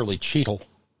Director, Kimberly Cheatle.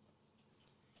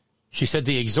 She said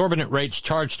the exorbitant rates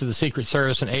charged to the Secret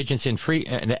Service and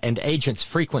agents'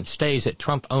 frequent stays at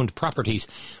Trump-owned properties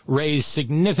raised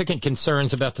significant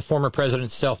concerns about the former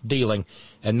president's self-dealing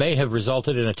and may have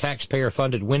resulted in a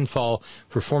taxpayer-funded windfall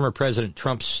for former President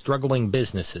Trump's struggling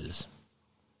businesses.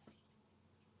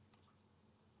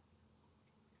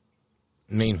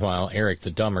 Meanwhile, Eric the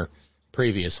Dumber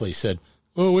previously said,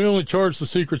 well, we only charge the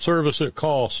Secret Service at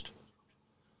cost.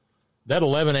 That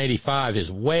 $11.85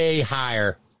 is way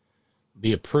higher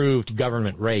the approved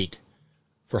government rate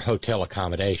for hotel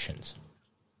accommodations.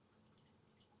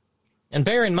 And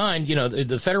bear in mind, you know,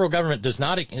 the federal government does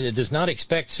not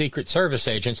expect Secret Service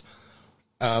agents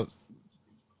to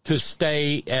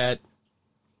stay at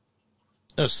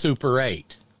a Super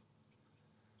 8.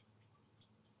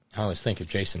 I always think of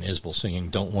Jason Isbell singing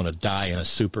 "Don't Want to Die in a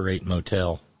Super 8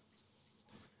 Motel."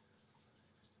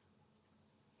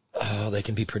 Oh, they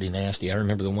can be pretty nasty. I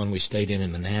remember the one we stayed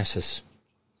in Manassas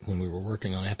when we were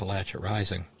working on Appalachia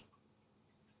Rising.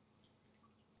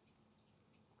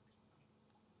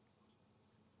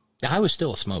 I was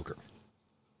still a smoker.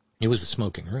 It was a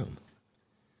smoking room.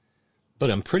 But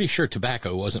I'm pretty sure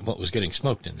tobacco wasn't what was getting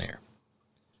smoked in there.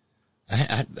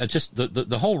 I just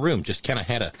the whole room just kind of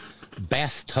had a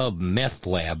bathtub meth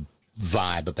lab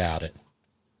vibe about it.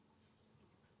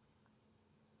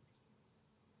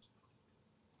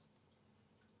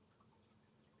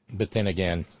 But then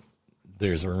again,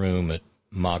 there's a room at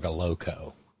Maga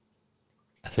Loco.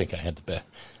 I think I had the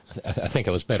I think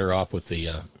I was better off with the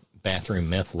bathroom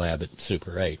meth lab at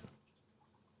Super 8.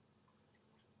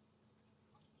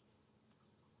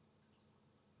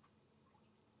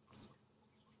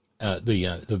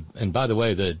 And by the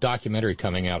way, the documentary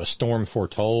coming out, A Storm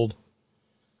Foretold,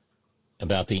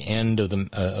 about the end of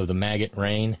the maggot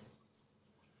reign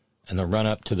and the run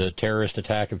up to the terrorist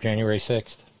attack of January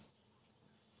 6th.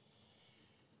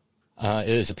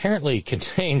 It apparently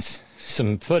contains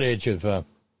some footage of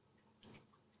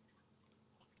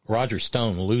Roger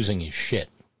Stone losing his shit.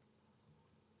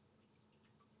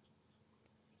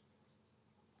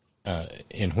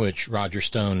 In which Roger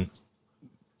Stone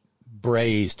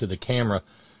brays to the camera,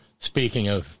 speaking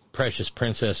of precious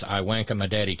princess, I wank at my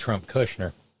daddy Trump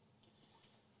Kushner.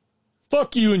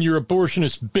 Fuck you and your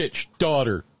abortionist bitch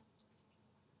daughter.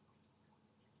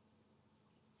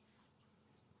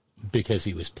 Because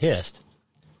he was pissed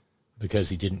because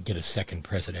he didn't get a second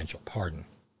presidential pardon.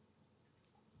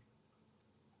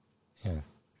 Yeah.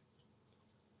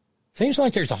 Seems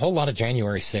like there's a whole lot of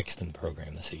January 6th in the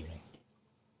program this evening.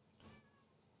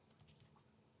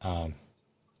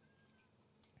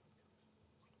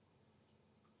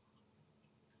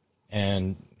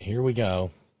 And here we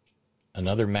go.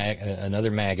 Another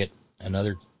maggot,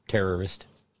 another terrorist.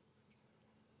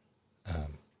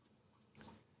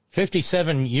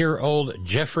 57-year-old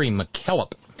Jeffrey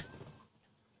McKellop.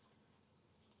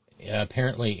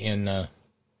 Apparently in, I'm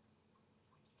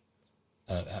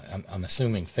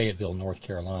assuming Fayetteville, North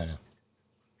Carolina.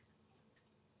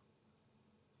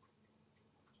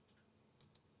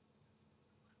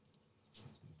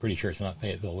 Pretty sure it's not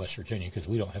Fayetteville, West Virginia, because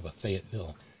we don't have a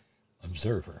Fayetteville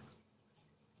Observer.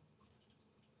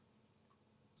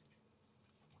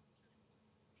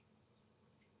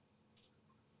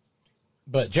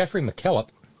 But Jeffrey McKellop,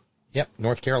 yep,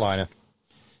 North Carolina,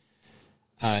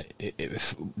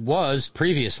 was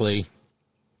previously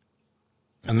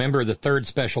a member of the 3rd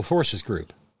Special Forces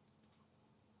Group.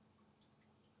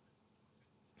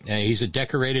 He's a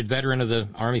decorated veteran of the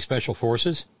Army Special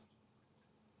Forces.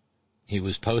 He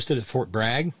was posted at Fort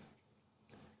Bragg.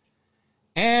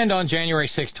 And on January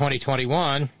 6,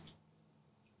 2021,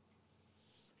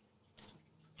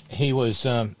 he was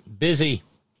busy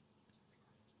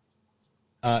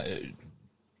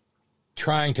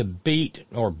trying to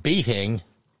beating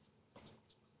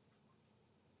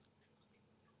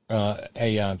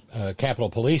a Capitol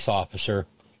Police officers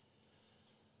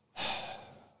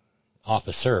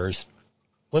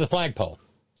with a flagpole.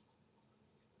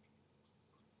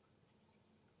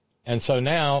 And so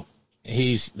now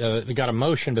he's got a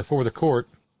motion before the court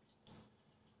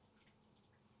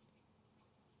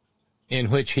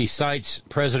in which he cites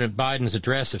President Biden's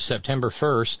address of September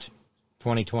 1st,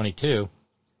 2022.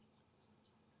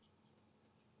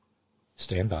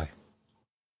 Stand by.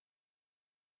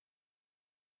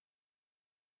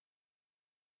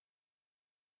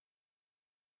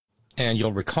 And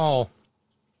you'll recall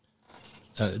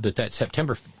that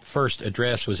September 1st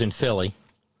address was in Philly.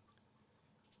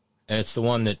 And it's the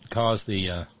one that caused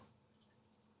the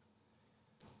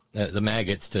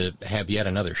maggots to have yet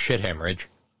another shit hemorrhage.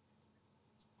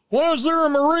 Why is there a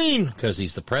Marine? Because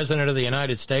he's the President of the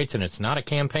United States, and it's not a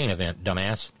campaign event,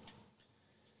 dumbass.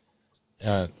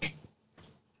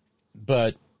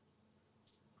 But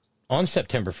on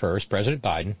September 1st, President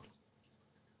Biden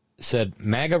said,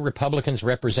 MAGA Republicans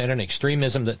represent an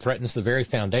extremism that threatens the very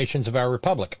foundations of our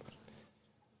republic.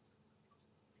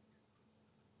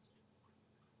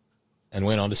 And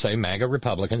went on to say, MAGA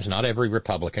Republicans, not every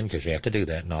Republican, because you have to do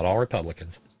that, not all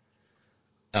Republicans.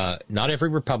 Not every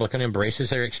Republican embraces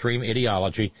their extreme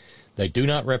ideology. They do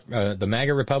not. The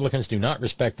MAGA Republicans do not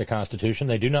respect the Constitution.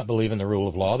 They do not believe in the rule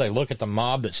of law. They look at the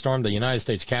mob that stormed the United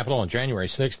States Capitol on January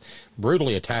 6th,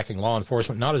 brutally attacking law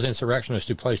enforcement, not as insurrectionists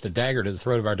who placed a dagger to the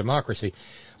throat of our democracy,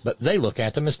 but they look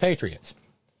at them as patriots.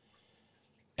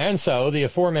 And so the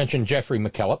aforementioned Jeffrey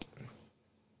McKellop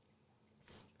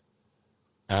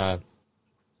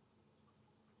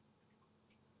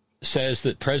says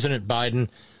that President Biden,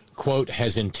 quote,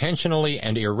 has intentionally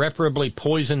and irreparably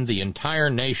poisoned the entire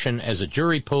nation as a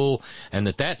jury pool, and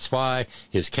that's why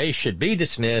his case should be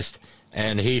dismissed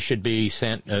and he should be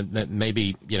sent,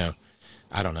 maybe,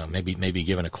 I don't know, maybe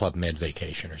given a Club Med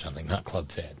vacation or something, not Club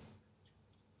Fed.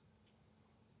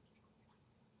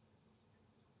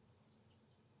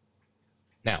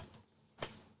 Now,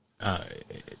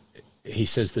 he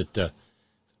says that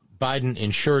Biden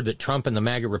ensured that Trump and the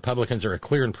MAGA Republicans are a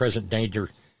clear and present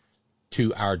danger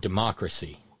to our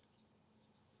democracy.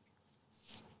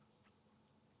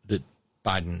 That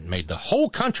Biden made the whole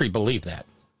country believe that.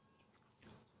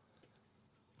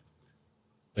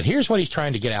 But here's what he's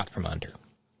trying to get out from under.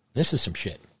 This is some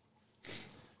shit.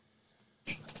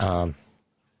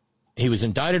 He was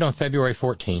indicted on February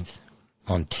 14th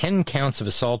on 10 counts of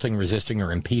assaulting, resisting,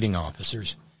 or impeding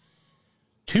officers,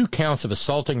 2 counts of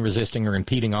assaulting, resisting, or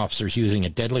impeding officers using a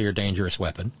deadly or dangerous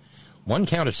weapon, 1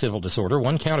 count of civil disorder,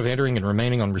 1 count of entering and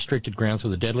remaining on restricted grounds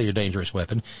with a deadly or dangerous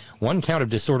weapon, 1 count of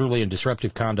disorderly and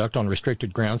disruptive conduct on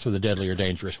restricted grounds with a deadly or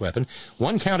dangerous weapon,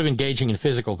 1 count of engaging in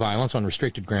physical violence on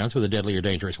restricted grounds with a deadly or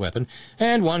dangerous weapon,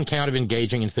 and 1 count of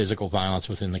engaging in physical violence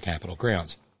within the Capitol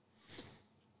grounds.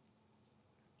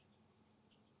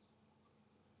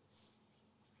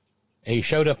 He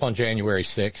showed up on January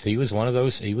 6th. He was one of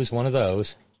those.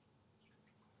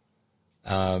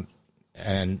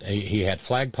 And he had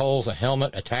flagpoles, a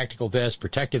helmet, a tactical vest,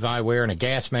 protective eyewear, and a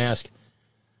gas mask,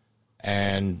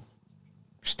 and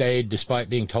stayed despite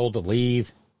being told to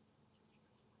leave.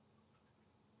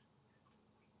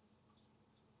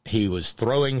 He was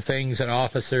throwing things at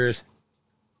officers,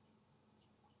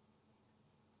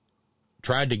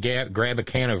 tried to grab a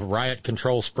can of riot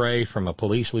control spray from a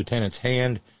police lieutenant's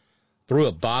hand, threw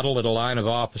a bottle at a line of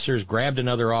officers, grabbed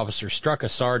another officer, struck a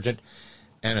sergeant,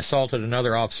 and assaulted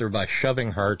another officer by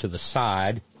shoving her to the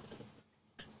side.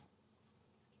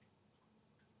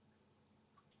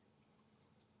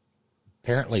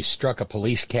 Apparently struck a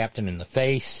police captain in the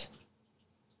face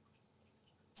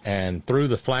and threw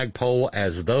the flagpole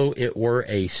as though it were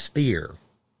a spear.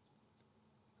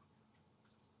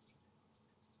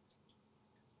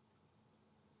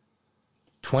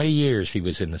 "20 years he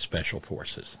was in the Special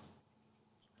Forces.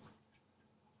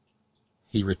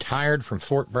 He retired from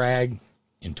Fort Bragg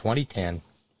in 2010.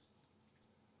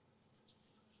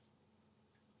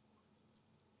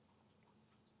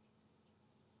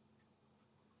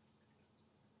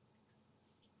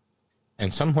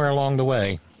 And somewhere along the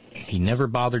way, he never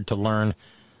bothered to learn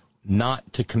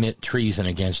not to commit treason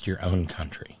against your own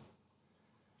country.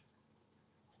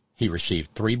 He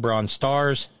received 3 Bronze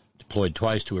Stars, deployed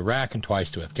twice to Iraq and twice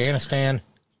to Afghanistan.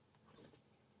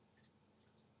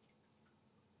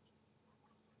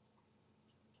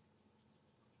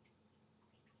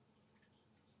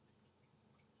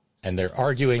 And they're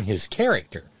arguing his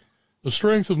character. The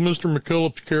strength of Mr.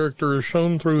 McKillop's character is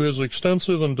shown through his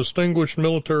extensive and distinguished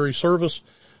military service,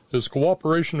 his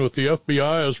cooperation with the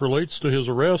FBI as relates to his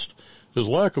arrest, his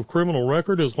lack of criminal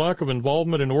record, his lack of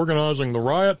involvement in organizing the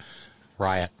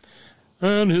riot,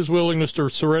 and his willingness to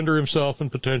surrender himself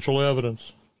and potential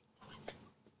evidence.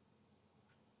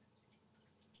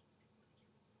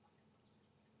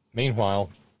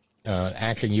 Meanwhile,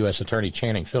 acting U.S. Attorney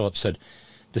Channing Phillips said,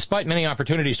 despite many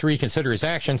opportunities to reconsider his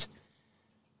actions,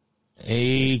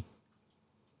 he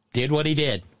did what he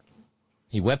did.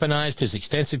 He weaponized his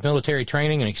extensive military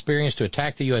training and experience to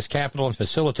attack the U.S. Capitol and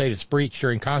facilitate its breach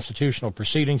during constitutional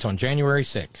proceedings on January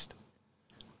 6th.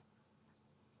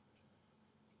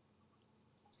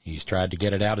 He's tried to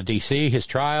get it out of D.C., his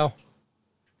trial,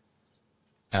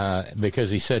 because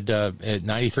he said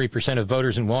 93% of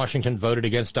voters in Washington voted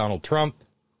against Donald Trump.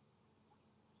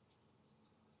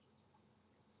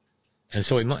 And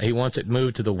so he wants it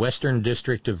moved to the Western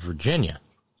District of Virginia.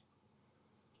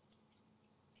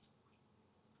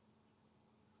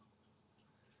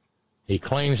 He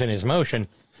claims in his motion,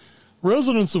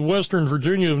 residents of Western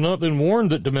Virginia have not been warned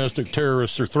that domestic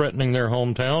terrorists are threatening their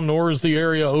hometown, nor is the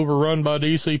area overrun by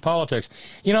D.C. politics.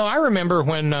 You know, I remember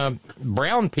when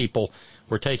brown people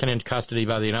were taken into custody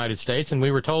by the United States, and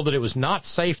we were told that it was not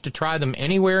safe to try them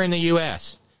anywhere in the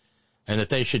U.S., and that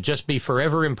they should just be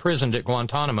forever imprisoned at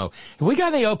Guantanamo. Have we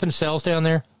got any open cells down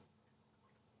there?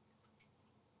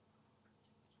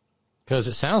 Because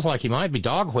it sounds like he might be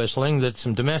dog whistling that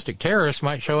some domestic terrorists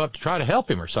might show up to try to help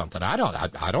him or something. I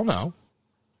don't know.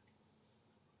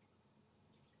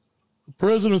 The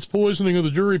president's poisoning of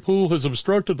the jury pool has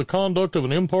obstructed the conduct of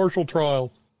an impartial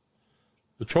trial.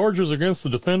 The charges against the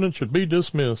defendant should be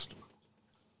dismissed.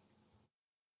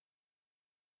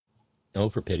 Oh,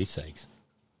 for pity's sakes.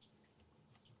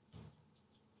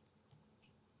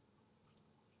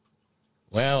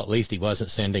 Well, at least he wasn't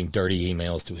sending dirty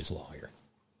emails to his lawyer.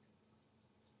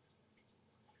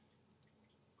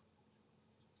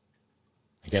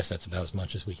 I guess that's about as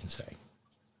much as we can say.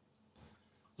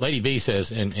 Lady B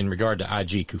says, in regard to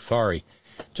I.G. Kufari,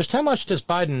 just how much does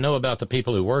Biden know about the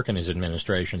people who work in his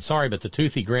administration? Sorry, but the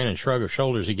toothy grin and shrug of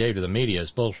shoulders he gave to the media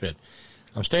is bullshit.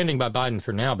 I'm standing by Biden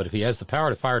for now, but if he has the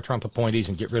power to fire Trump appointees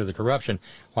and get rid of the corruption,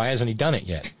 why hasn't he done it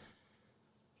yet?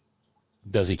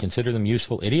 Does he consider them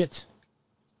useful idiots?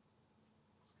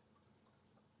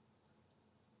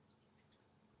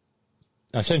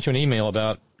 I sent you an email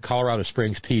about Colorado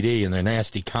Springs PD and their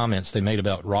nasty comments they made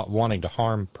about wanting to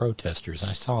harm protesters.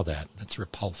 I saw that. That's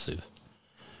repulsive.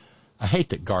 I hate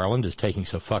that Garland is taking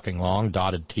so fucking long.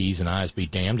 Dotted T's and I's be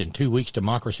damned. In 2 weeks,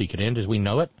 democracy could end as we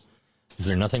know it. Is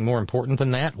there nothing more important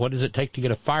than that? What does it take to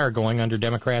get a fire going under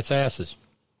Democrats' asses?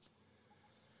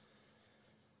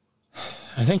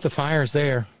 I think the fire's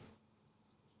there.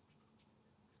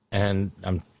 And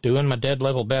I'm doing my dead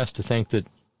level best to think that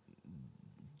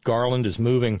Garland is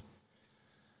moving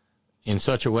in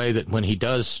such a way that when he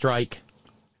does strike,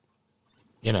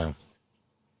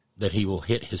 that he will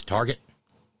hit his target.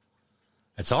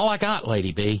 That's all I got,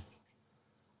 Lady B.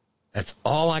 That's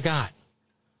all I got.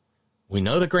 We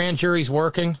know the grand jury's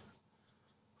working.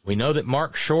 We know that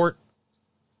Mark Short,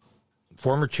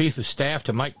 former chief of staff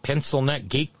to Mike Pencilneck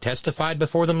Geek, testified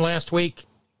before them last week.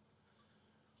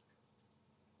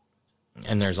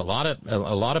 And there's a lot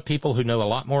of people who know a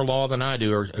lot more law than I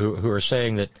do who are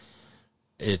saying that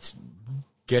it's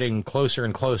getting closer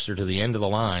and closer to the end of the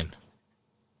line.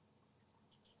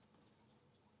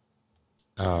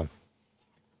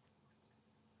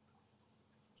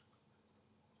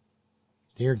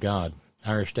 Dear God,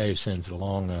 Irish Dave sends it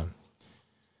along.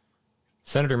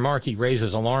 Senator Markey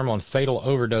raises alarm on fatal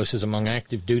overdoses among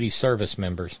active duty service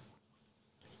members.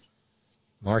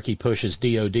 Markey pushes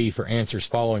DOD for answers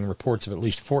following reports of at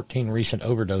least 14 recent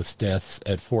overdose deaths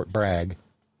at Fort Bragg.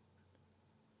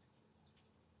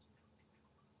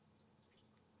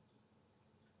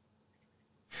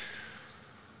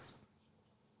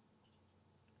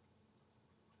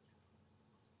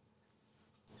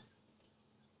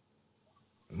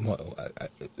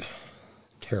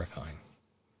 Terrifying.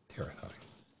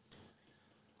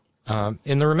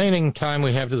 In the remaining time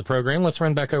we have to the program, let's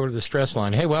run back over to the stress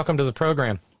line. Hey, welcome to the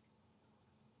program.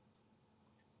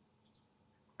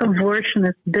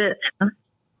 Abortionist bitch. Huh?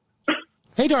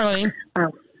 Hey, Darlene.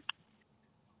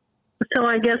 So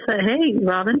I guess hey,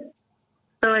 Robin.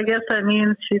 So I guess that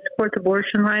means she supports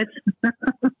abortion rights.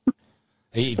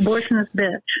 Abortionist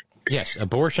bitch. Yes,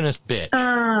 abortionist bitch.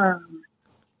 I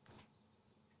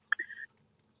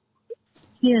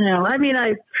mean,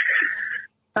 I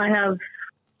have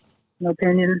no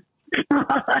opinion.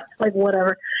 Like,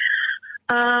 whatever.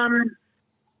 At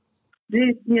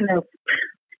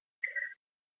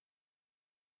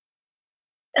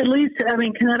least, I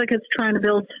mean, Connecticut's trying to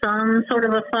build some sort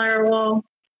of a firewall.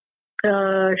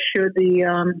 Should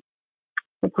the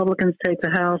Republicans take the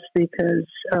House, because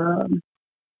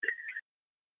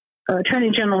Attorney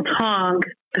General Tong,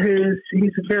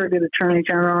 he's a very good Attorney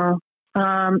General,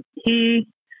 he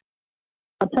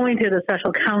appointed a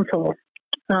special counsel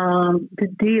to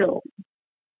deal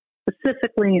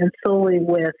specifically and solely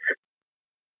with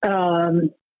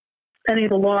any of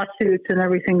the lawsuits and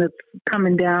everything that's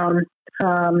coming down,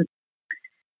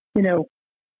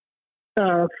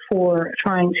 for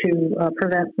trying to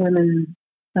prevent women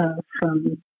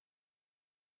from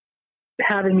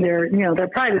having their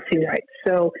privacy rights.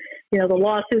 So, the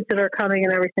lawsuits that are coming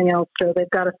and everything else. So they've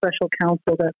got a special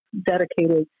counsel that's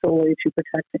dedicated solely to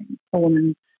protecting a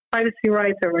woman's privacy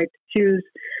rights, her right to choose,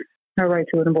 her right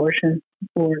to an abortion,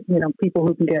 or, people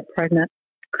who can get pregnant.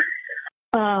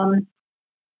 John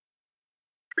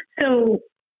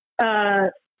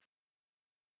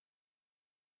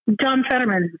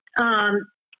Fetterman,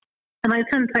 and I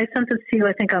sent this to you,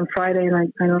 I think, on Friday, and I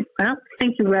don't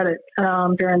think you read it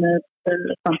during the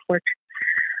front porch.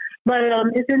 But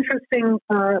it's interesting,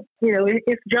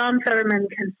 if John Fetterman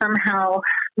can somehow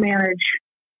manage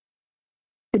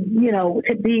to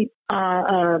beat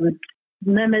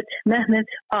Mehmet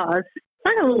Oz. I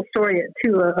have a little story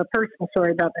too, a personal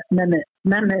story about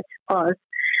Mehmet Oz.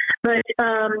 But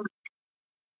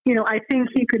I think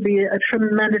he could be a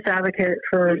tremendous advocate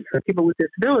for people with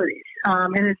disabilities.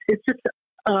 And it's just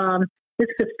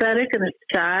it's pathetic and it's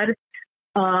sad.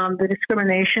 The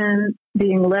discrimination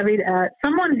being levied at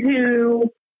someone who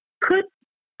could,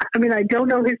 I don't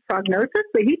know his prognosis,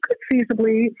 but he could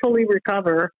feasibly fully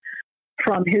recover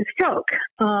from his stroke.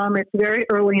 It's very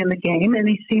early in the game, and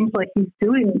he seems like he's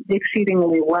doing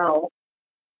exceedingly well.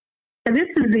 And this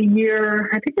is the year,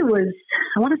 I think it was,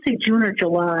 I want to say June or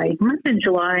July, it might have been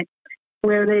July,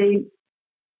 where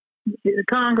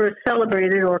Congress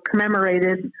celebrated or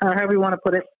commemorated, however you want to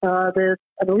put it, I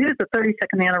believe it's the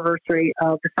 32nd anniversary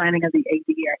of the signing of the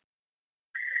ADA.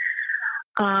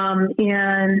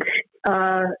 And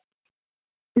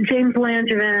James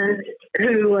Langevin,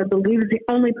 who I believe is the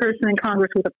only person in Congress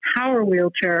with a power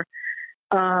wheelchair,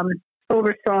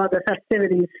 oversaw the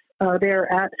festivities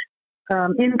there at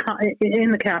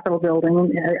in the Capitol building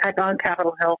on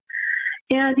Capitol Hill.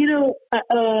 And,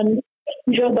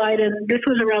 Joe Biden, this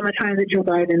was around the time that Joe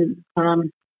Biden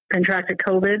contracted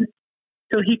COVID,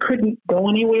 so he couldn't go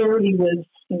anywhere. He was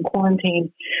in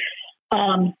quarantine.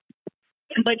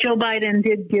 But Joe Biden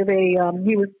did give he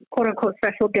was quote-unquote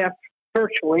special guest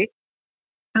virtually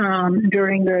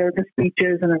during the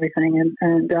speeches and everything.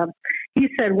 And he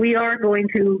said, we are going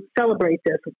to celebrate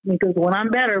this. Because when I'm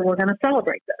better, we're going to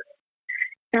celebrate this.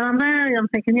 And I'm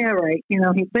thinking, yeah, right.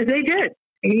 But they did.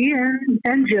 He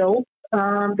and Jill,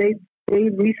 they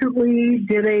recently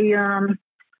did a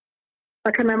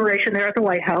commemoration there at the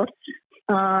White House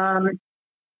for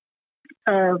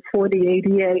the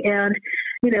ADA. And,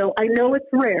 I know it's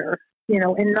rare,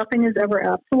 and nothing is ever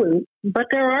absolute, but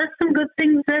there are some good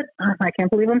things that, I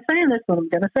can't believe I'm saying this, but I'm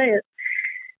going to say it.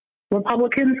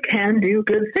 Republicans can do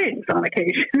good things on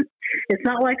occasion. It's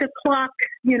not like a clock,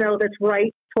 that's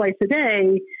right twice a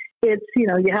day. It's,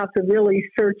 you have to really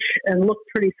search and look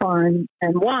pretty far and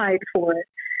wide for it.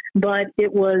 But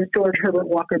it was George Herbert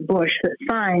Walker Bush that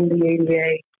signed the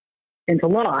ADA into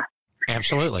law.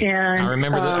 Absolutely. And, I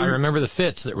remember the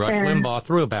fits that Rush Limbaugh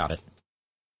threw about it.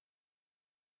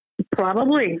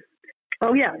 Probably.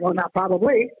 Oh yeah. Well, not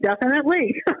probably.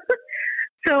 Definitely.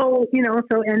 So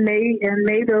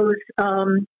may those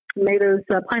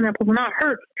pineapples not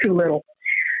hurt too little.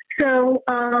 So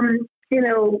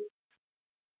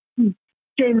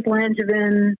James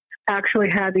Langevin actually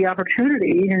had the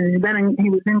opportunity, and then he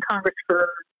was in Congress for,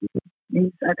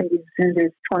 I think he's in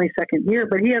his 22nd year,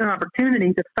 but he had an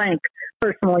opportunity to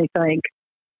personally thank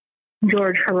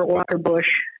George Herbert Walker Bush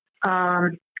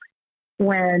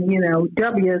when,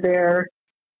 W there,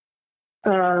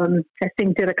 I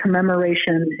think, did a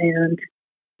commemoration, and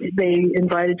they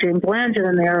invited James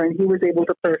Langevin there, and he was able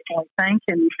to personally thank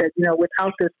him. He said,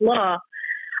 without this law,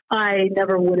 I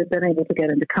never would have been able to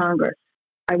get into Congress.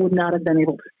 I would not have been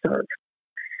able to serve.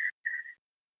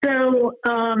 So,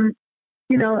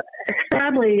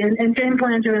 sadly, and James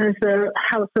Langevin is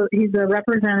he's a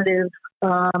representative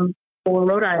for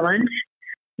Rhode Island.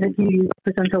 He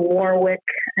represents Warwick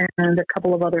and a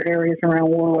couple of other areas around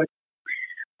Warwick.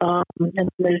 And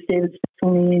there's David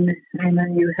Cicilline, and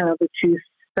then you have the two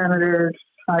senators,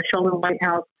 Sheldon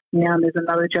Whitehouse, and there's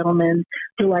another gentleman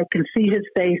who I can see his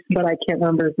face, but I can't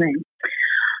remember his name.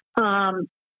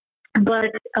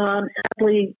 But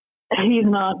sadly, he's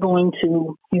not running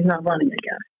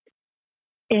again.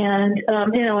 And,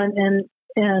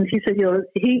 and he said,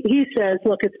 he says,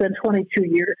 look, it's been 22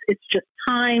 years. It's just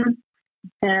time.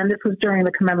 And this was during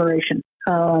the commemoration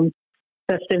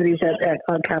festivities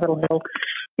on Capitol Hill.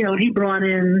 He brought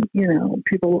in,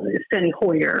 people, Steny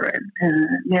Hoyer and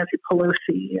Nancy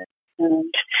Pelosi,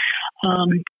 and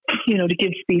to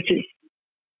give speeches.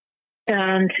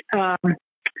 And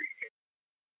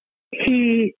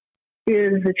he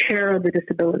is the chair of the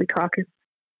Disability Caucus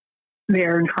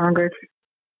there in Congress.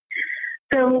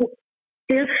 So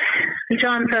if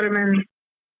John Fetterman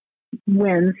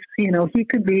wins, he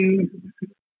could be a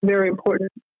very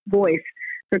important voice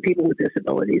for people with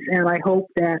disabilities. And I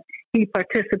hope that he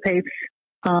participates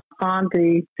on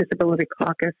the Disability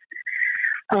Caucus.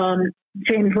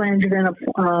 James Langevin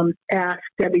asked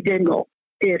Debbie Dingell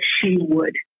if she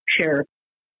would chair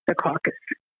the caucus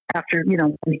after,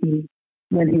 when he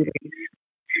leaves.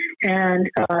 And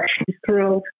she's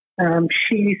thrilled.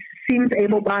 She seems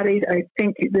able-bodied. I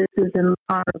think this is in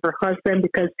honor of her husband,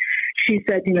 because she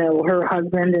said, her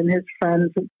husband and his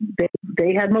friends,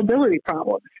 they had mobility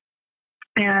problems.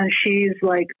 And she's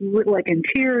like in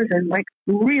tears and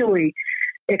really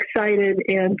excited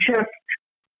and just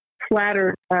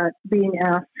flattered at being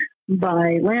asked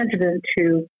by Langevin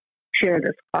to chair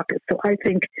this caucus. So I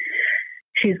think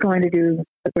she's going to do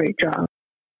a great job.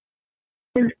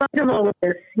 In spite of all of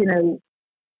this,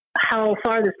 how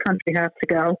far this country has to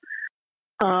go,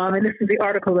 and this is the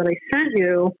article that I sent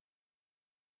you,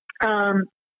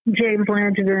 James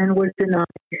Langevin was denied.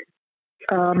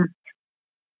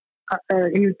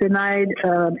 He was denied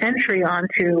entry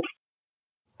onto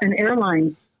an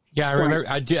airline. Yeah, I remember.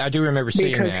 I do remember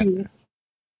seeing that.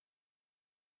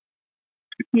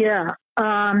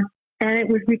 And it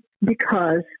was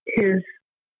because his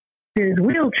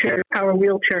power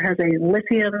wheelchair, has a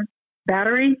lithium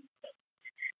battery,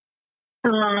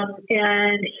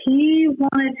 and he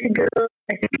wanted to go.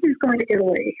 I think he was going to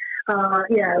Italy.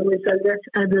 It was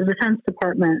the Defense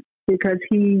Department, because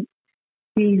he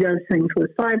does things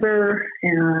with cyber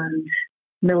and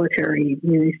military.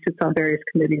 He sits on various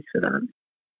committees for them.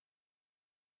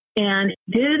 And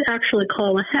he did actually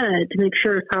call ahead to make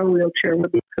sure his power wheelchair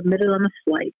would be permitted on the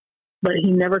flight, but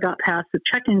he never got past the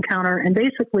check-in counter. And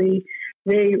basically,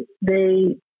 they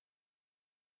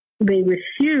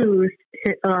refused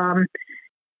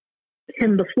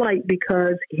him the flight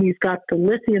because he's got the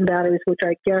lithium batteries, which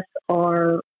I guess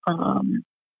are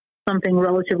something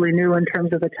relatively new in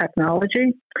terms of the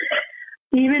technology.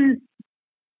 Even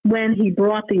when he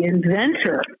brought the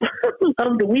inventor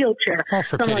of the wheelchair, oh,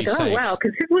 for I'm like, pity's sakes. wow,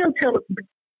 because his wheelchair,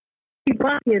 he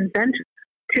brought the inventor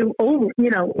to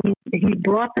he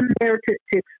brought them there to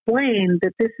explain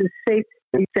that this is safe.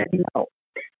 They said no.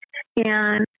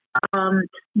 And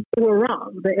they were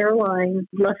wrong. The airline,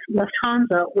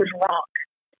 Lufthansa, was wrong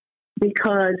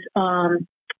because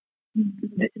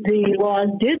the law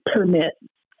did permit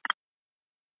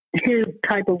his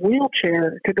type of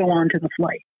wheelchair to go onto the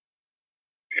flight.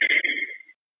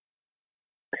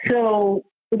 So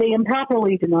they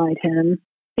improperly denied him,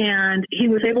 and he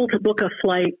was able to book a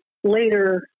flight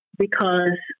later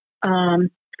because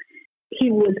he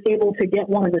was able to get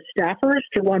one of the staffers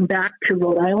to run back to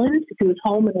Rhode Island, to his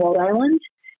home in Rhode Island,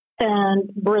 and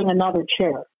bring another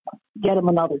chair, get him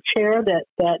another chair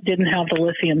that didn't have the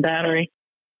lithium battery.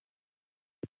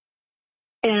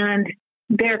 And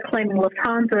they're claiming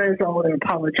Lufthansa is they're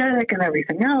apologetic and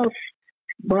everything else,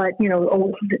 but,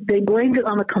 they blamed it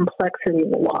on the complexity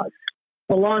of the laws.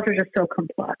 The laws are just so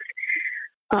complex.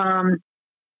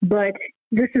 But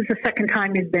this is the second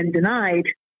time he's been denied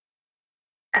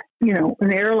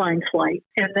an airline flight.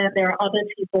 And then there are other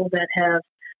people that have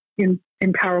in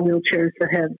power wheelchairs that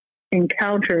have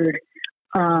encountered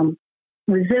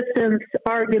resistance,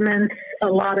 arguments, a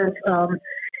lot of,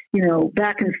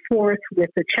 back and forth with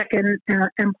the check-in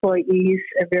employees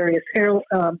at various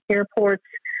airports,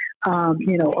 a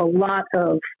lot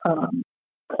of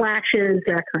clashes,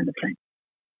 that kind of thing.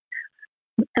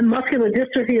 And Muscular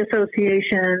Dystrophy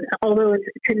Association, although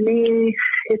to me,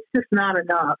 it's just not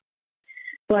enough.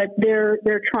 But they're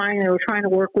trying to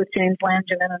work with James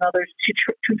Langevin and others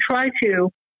to try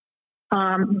to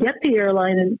get the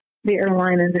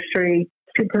airline industry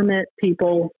to permit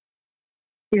people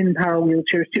in power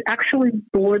wheelchairs to actually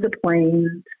board the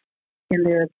planes in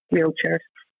their wheelchairs.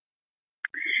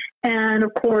 And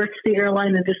of course, the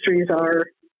airline industries are,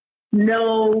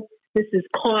 no, this is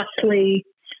costly.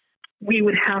 We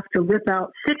would have to rip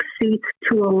out 6 seats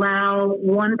to allow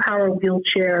one power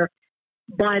wheelchair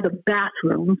by the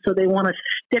bathroom, so they want to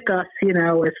stick us,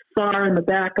 as far in the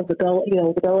back of the belly,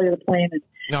 the belly of the plane,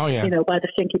 and by the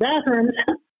stinky bathrooms.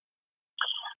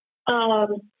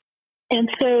 And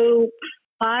so,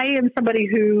 I am somebody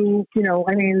who,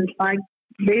 I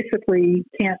basically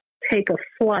can't take a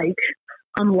flight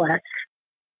unless,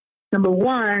 number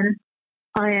one,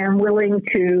 I am willing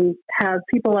to have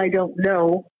people I don't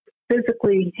know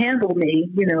physically handle me,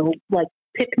 like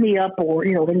pick me up or,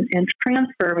 and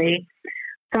transfer me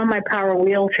from my power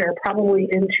wheelchair probably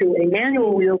into a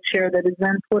manual wheelchair that is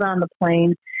then put on the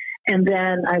plane, and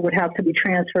then I would have to be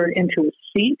transferred into a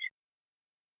seat.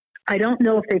 I don't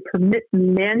know if they permit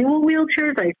manual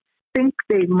wheelchairs. I think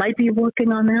they might be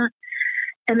working on that.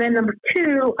 And then number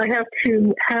two, I have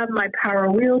to have my power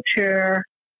wheelchair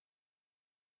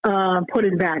put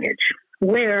in baggage,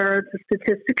 where the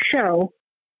statistics show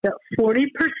that 40%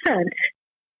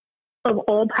 of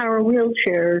all power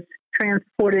wheelchairs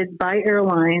transported by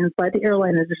airlines, by the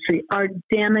airline industry, are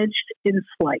damaged in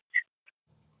flight.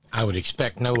 I would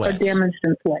expect no less. Are damaged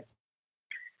in flight.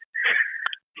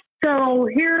 So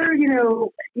here,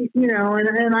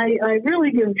 and I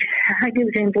really give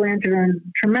James Langevin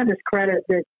tremendous credit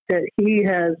that he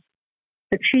has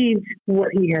achieved what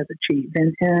he has achieved,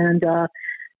 and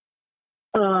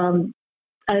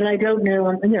I don't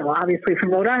know, obviously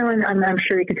from Rhode Island, I'm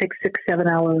sure he could take 6-7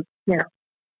 hours,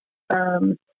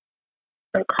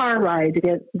 a car ride to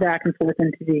get back and forth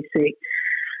into D.C.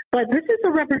 But this is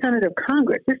a representative of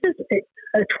Congress. This is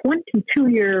a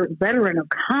 22-year veteran of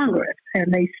Congress,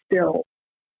 and they still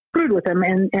screwed with him,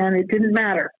 and it didn't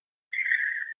matter.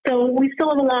 So we still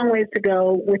have a long ways to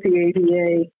go with the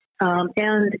ADA,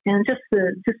 and just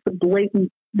the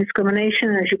blatant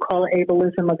discrimination, as you call it,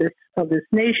 ableism of this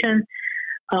nation,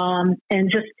 and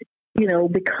just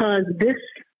because this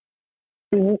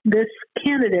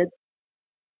candidate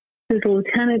is a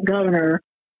lieutenant governor,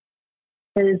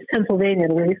 is Pennsylvania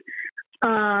at least,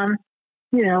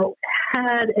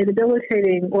 had a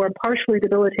debilitating or a partially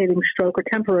debilitating stroke or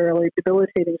temporarily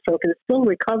debilitating stroke and is still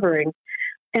recovering.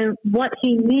 And what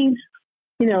he needs,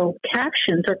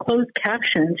 captions or closed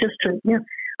captions just to,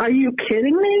 are you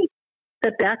kidding me?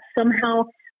 That's somehow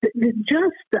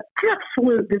just the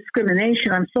absolute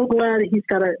discrimination. I'm so glad that he's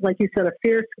got like you said, a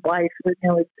fierce wife.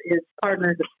 His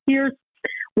partner is a fierce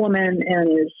woman and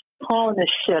is calling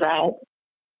this shit out.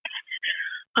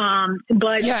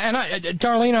 But yeah, and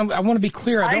Darlene, I want to be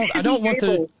clear. I don't want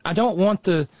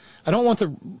the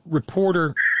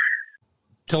reporter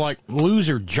to like lose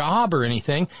her job or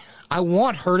anything. I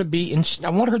want her to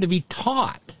be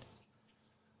taught.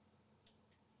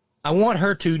 I want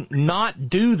her to not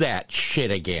do that shit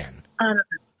again.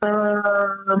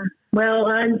 Well,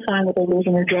 I'm fine with her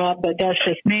losing her job, but that's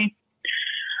just me.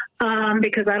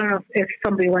 Because I don't know if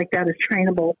somebody like that is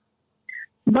trainable.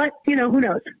 But, who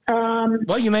knows?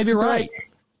 Well, you may be right.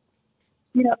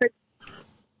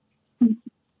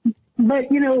 But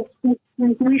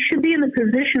we should be in the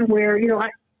position where,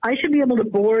 I should be able to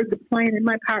board the plane in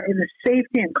the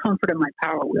safety and comfort of my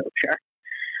power wheelchair.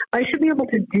 I should be able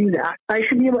to do that. I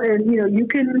should be able, and you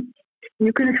can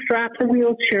strap the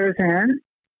wheelchairs in,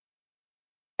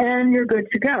 and you're good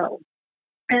to go.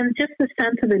 And just the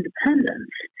sense of independence.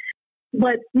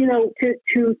 But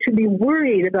to be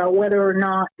worried about whether or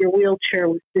not your wheelchair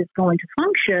is going to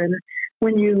function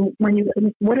when you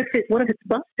what if it's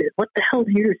busted? What the hell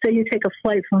do you do? Say you take a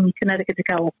flight from Connecticut to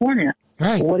California.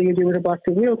 Right. What do you do with a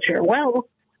busted wheelchair? Well,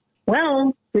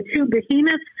 the two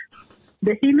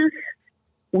behemoth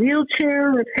wheelchair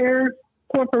repair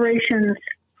corporations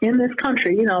in this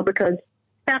country, because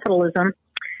capitalism,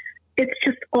 it's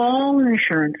just all an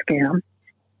insurance scam.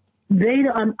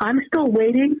 I'm still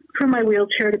waiting for my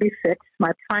wheelchair to be fixed,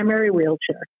 my primary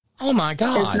wheelchair. Oh, my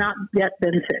God. Has not yet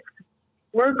been fixed.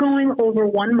 We're going over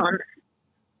 1 month.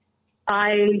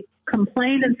 I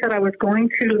complained and said I was going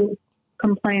to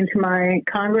complain to my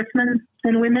congressmen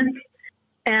and women,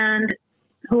 and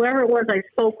whoever it was I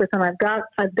spoke with, and I've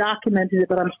documented it,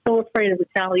 but I'm so afraid of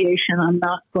retaliation, I'm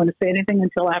not going to say anything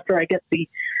until after I get the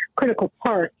critical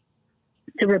part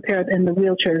to repair and the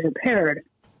wheelchair is repaired.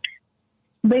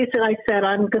 Basically, I said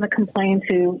I'm going to complain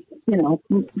to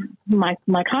my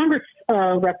my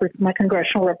congressional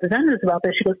representatives about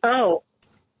this. She goes, "Oh,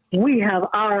 we have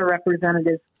our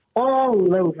representatives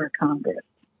all over Congress.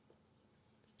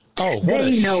 Oh, what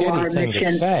they know shitty our thing mission.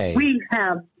 to say. We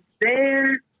have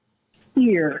their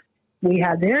ear. We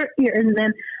have their ear." And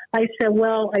then I said,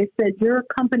 your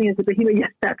company is a behemoth.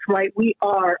 Yes, that's right. We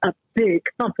are a big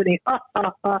company.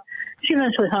 She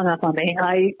eventually hung up on me.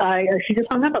 She just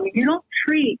hung up on me. You don't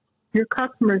treat your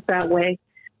customers that way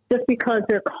just because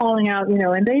they're calling out,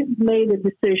 and they've made a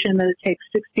decision that it takes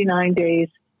 69 days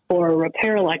for a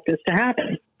repair like this to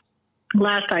happen.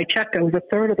 Last I checked, I was a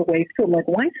third of the way through. Like,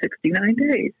 why 69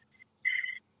 days?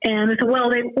 And I said,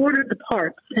 they've ordered the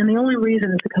parts, and the only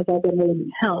reason is because I've been living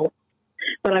in hell.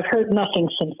 But I've heard nothing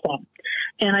since then.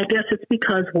 And I guess it's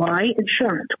because why?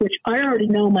 Insurance, which I already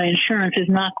know my insurance is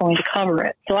not going to cover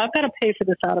it. So I've got to pay for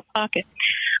this out of pocket.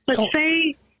 But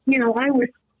say,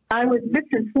 I was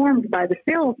misinformed by the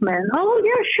salesman. Oh,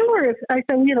 yeah, sure. I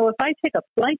said, if I take a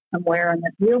flight somewhere and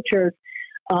the wheelchair's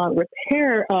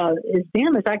repair is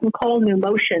damaged, I can call New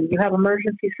Motion. You have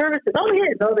emergency services. Oh,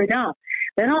 yeah. No, they don't.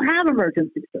 They don't have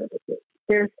emergency services.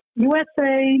 There's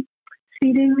USA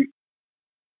Seating.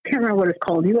 Can't remember what it's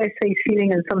called, USA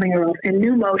Seating and something else, and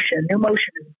New Motion. New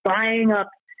Motion is buying up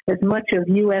as much of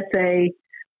USA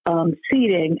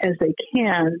Seating as they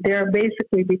can. They're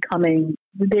basically becoming,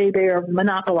 they are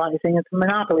monopolizing. It's a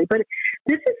monopoly. But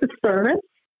this is a service,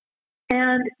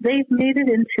 and they've made it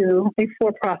into a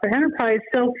for-profit enterprise.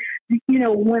 So,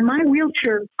 when my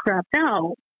wheelchair crapped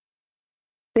out,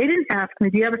 they didn't ask me,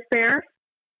 do you have a spare?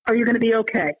 Are you going to be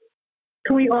okay?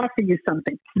 Can we offer you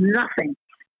something? Nothing.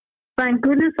 Thank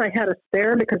goodness I had a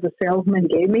spare because the salesman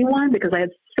gave me one because I had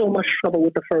so much trouble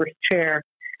with the first chair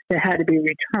that had to be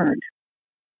returned.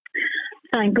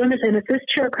 Thank goodness. And if this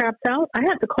chair craps out, I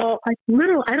have to call. I don't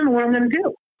know what I'm going to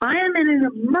do. I am in an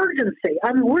emergency.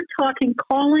 We're talking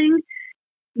calling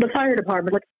the fire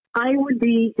department. Like, I would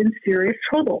be in serious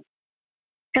trouble.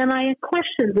 And I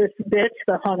questioned this bitch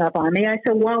that hung up on me. I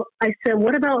said,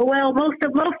 what about, most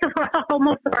of our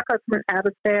customers have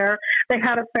a spare. They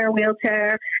had a spare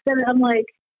wheelchair. Then I'm like,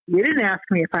 you didn't ask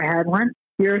me if I had one.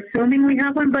 You're assuming we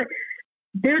have one, but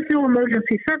there's no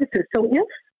emergency services. So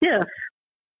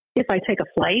if I take a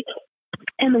flight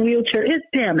and the wheelchair is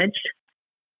damaged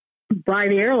by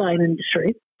the airline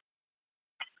industry,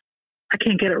 I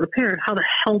can't get it repaired. How the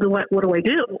hell what do I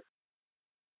do?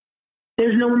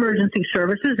 There's no emergency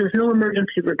services. There's no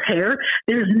emergency repair.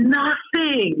 There's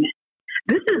nothing.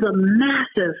 This is a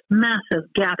massive,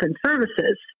 massive gap in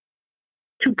services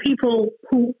to people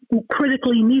who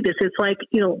critically need this. It's like,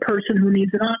 a person who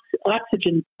needs an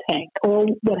oxygen tank or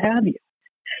what have you.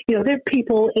 There are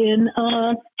people in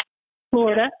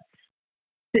Florida.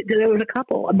 There was a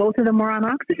couple. Both of them were on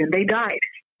oxygen. They died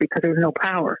because there was no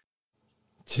power.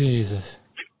 Jesus.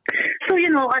 So,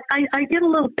 I get a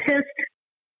little pissed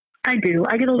I do.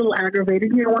 I get a little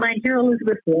aggravated, when I hear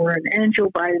Elizabeth Warren and Joe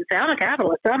Biden say, I'm a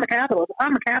capitalist, I'm a capitalist,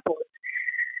 I'm a capitalist.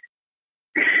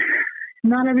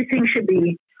 Not everything should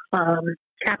be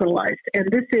capitalized.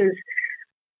 And this is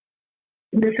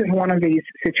one of these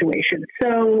situations.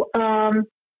 So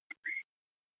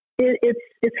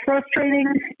it's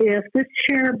frustrating. If this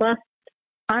chair busts,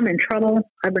 I'm in trouble.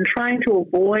 I've been trying to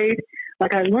avoid,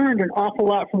 I learned an awful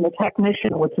lot from the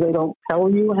technician, which they don't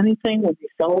tell you anything when you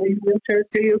sell these wheelchairs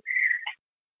to you.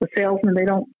 The salesman, they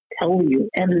don't tell you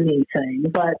anything.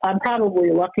 But I'm probably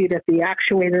lucky that the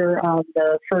actuator on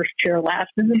the first chair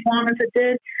lasted as long as it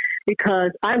did,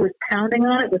 because I was pounding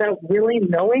on it without really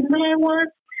knowing that I was.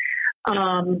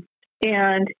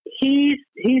 And he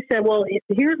said, well,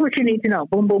 here's what you need to know.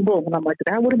 Boom, boom, boom. And I'm like,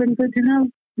 that would have been good to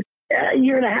know a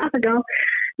year and a half ago.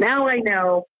 Now I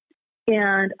know.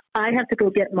 And I have to go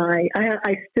get I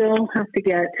still have to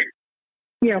get,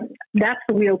 that's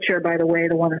the wheelchair, by the way,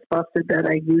 the one that's busted that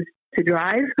I used to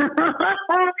drive.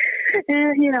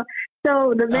 And,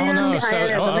 so the van. Oh, no. So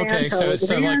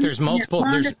like there's multiple,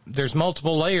 there's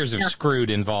multiple layers of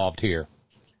screwed involved here.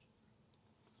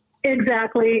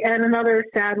 Exactly. And another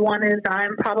sad one is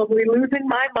I'm probably losing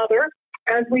my mother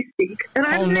as we speak. And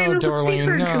I've been able to see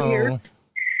her in 2 years.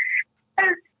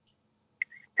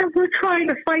 And we're trying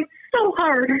to fight so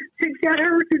hard to get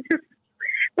her to just,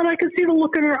 but I could see the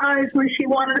look in her eyes when she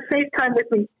wanted to FaceTime with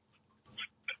me.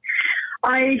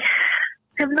 I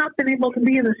have not been able to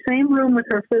be in the same room with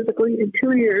her physically in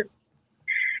 2 years.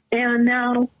 And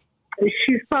now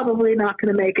she's probably not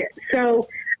going to make it. So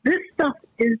this stuff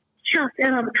is just,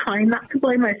 and I'm trying not to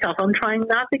blame myself. I'm trying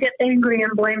not to get angry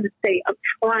and blame the state. I'm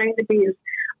trying to be as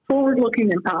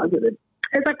forward-looking and positive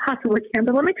as I possibly can.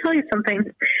 But let me tell you something.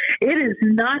 It is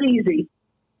not easy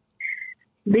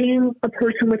being a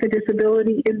person with a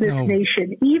disability in this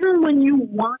nation, even when you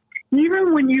want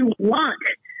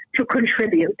to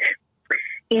contribute.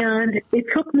 And it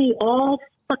took me all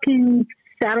fucking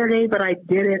Saturday, but I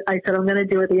did it. I said, I'm going to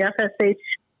do it. The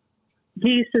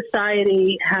FSHD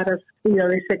Society had us,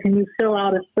 they said, can you fill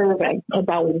out a survey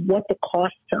about what the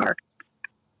costs are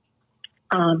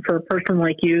for a person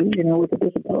like you, with a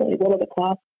disability? What are the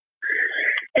costs?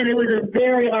 And it was a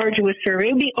very arduous survey.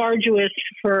 It would be arduous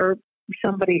for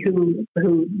somebody who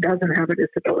doesn't have a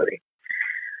disability.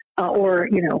 Or,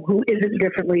 who isn't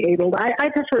differently abled. I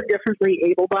prefer differently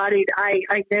able-bodied.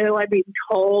 I know I'm being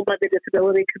told by the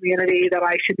disability community that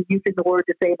I should be using the word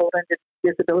disabled and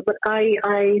disability, but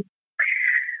I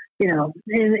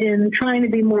in trying to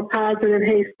be more positive,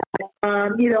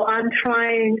 I'm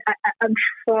trying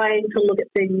to look at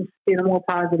things in a more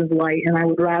positive light, and I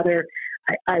would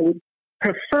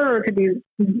prefer to be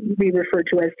referred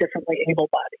to as differently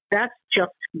able-bodied. That's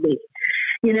just me,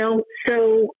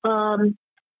 so,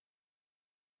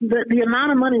 the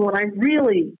amount of money, when I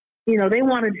really, they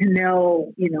wanted to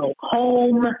know,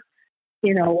 home,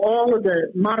 all of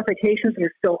the modifications that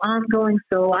are still ongoing.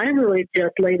 So I really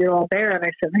just laid it all bare, and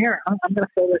I said, here, I'm going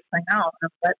to fill this thing out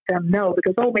and let them know,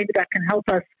 because, maybe that can help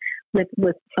us with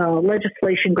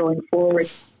legislation going forward.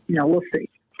 We'll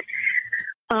see.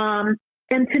 And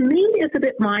to me, it's a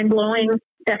bit mind-blowing,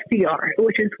 FDR,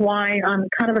 which is why I'm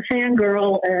kind of a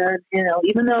fangirl. And,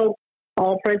 even though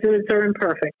all presidents are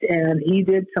imperfect, and he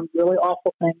did some really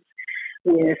awful things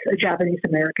with Japanese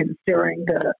Americans during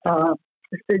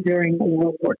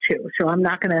World War II. So I'm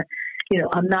not going to,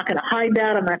 I'm not going to hide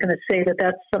that. I'm not going to say that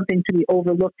that's something to be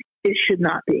overlooked. It should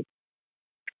not be.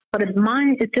 But it's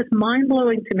just mind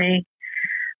blowing to me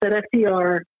that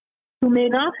FDR, who may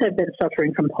not have been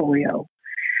suffering from polio,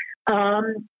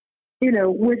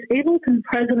 was able to be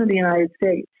president of the United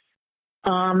States.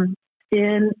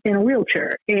 In a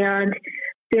wheelchair. And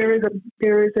there is a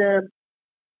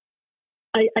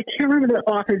I can't remember the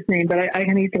author's name, but I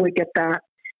can easily get that.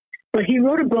 But he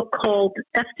wrote a book called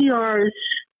FDR's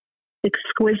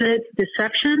Exquisite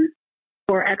Deception,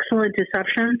 or Excellent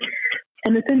Deception.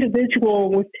 And this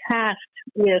individual was tasked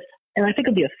with, and I think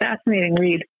it'd be a fascinating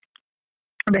read,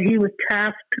 but he was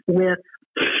tasked with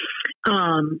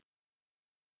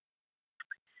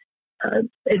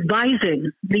advising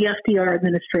the FDR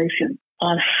administration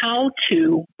on how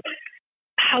to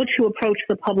approach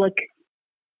the public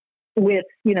with,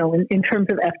 in terms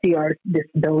of FDR's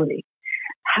disability,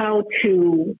 how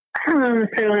to, I don't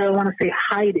necessarily want to say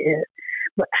hide it,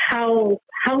 but how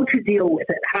to deal with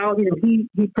it. How, he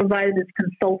provided this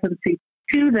consultancy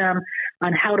to them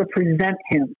on how to present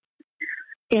him.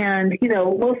 And,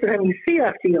 most of the time you see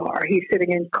FDR, he's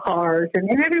sitting in cars, and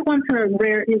every once in a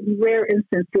rare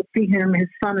instance, you'll see him, his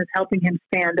son is helping him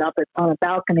stand up on a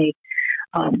balcony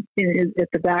at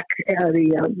the back,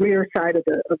 the rear side of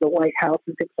the White House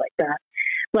and things like that.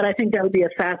 But I think that would be a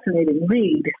fascinating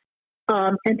read.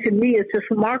 And to me, it's just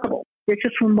remarkable. It's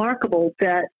just remarkable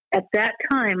that at that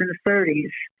time in the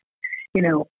 30s, you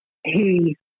know,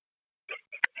 he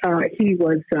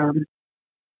was,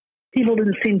 people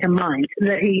didn't seem to mind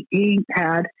that he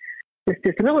had this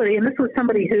disability. And this was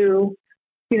somebody who,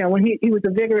 you know, when he was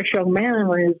a vigorous young man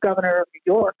when he was governor of New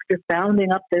York, just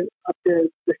bounding up the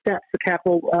steps, the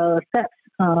Capitol steps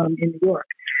in New York,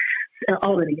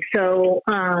 Albany. So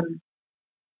I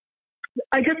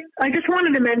just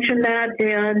wanted to mention that.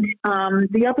 And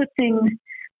the other thing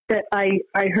that I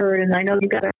heard, and I know you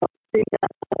got a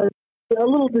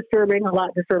little disturbing, a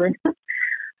lot disturbing,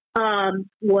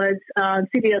 was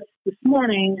CBS this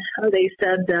morning. They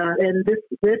said, and this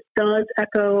does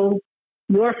echo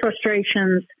your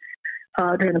frustrations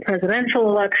during the presidential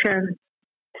election,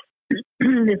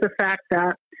 is the fact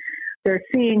that they're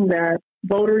seeing that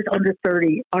voters under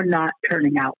 30 are not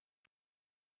turning out.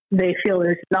 They feel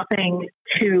there's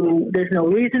no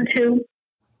reason to.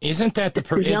 Isn't that the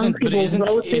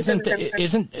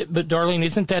Darlene?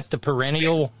 Isn't that the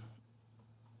perennial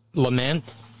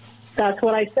lament? That's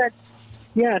what I said.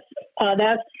 Yes,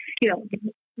 that's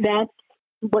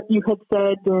what you had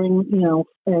said during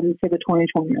for the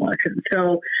 2020 election.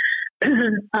 So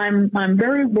I'm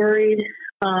very worried.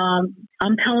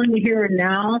 I'm telling you here and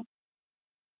now,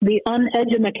 the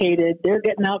uneducated, they're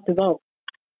getting out to vote.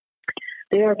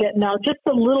 They are getting out just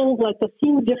a little, like a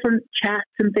few different chats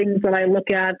and things that I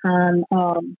look at on,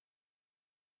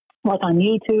 like on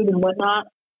YouTube and whatnot.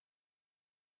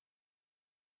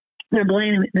 They're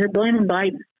blaming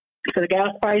Biden for the gas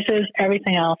prices,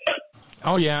 everything else.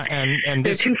 Oh yeah, and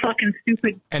they're too fucking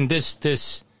stupid. And this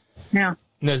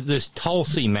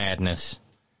Tulsi madness.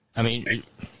 I mean,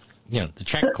 the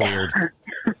check cleared.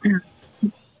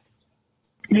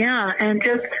 Yeah, and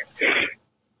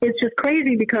it's just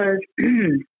crazy because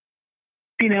the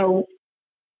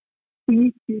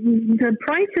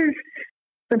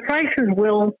prices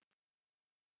will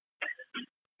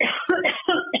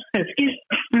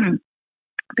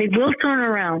they will turn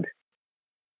around.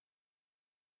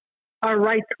 Our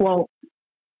rights won't.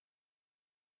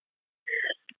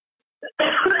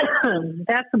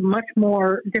 That's a much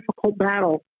more difficult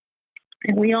battle.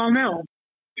 And we all know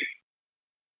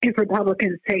if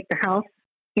Republicans take the House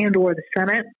and or the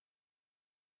Senate,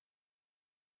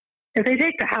 if they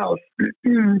take the House,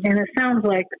 and it sounds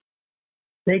like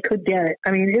they could get it,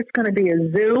 I mean, it's going to be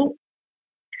a zoo.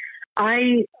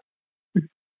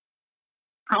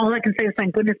 All I can say is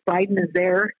thank goodness Biden is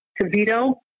there to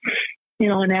veto,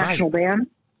 a national ban.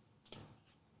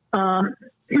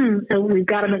 So we've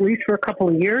got him at least for a couple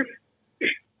of years,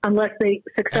 unless they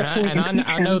successfully.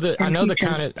 I know the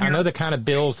kind of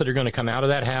bills that are going to come out of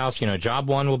that House. Job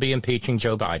one will be impeaching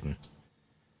Joe Biden.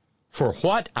 For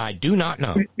what, I do not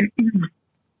know.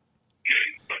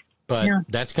 But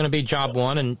that's going to be job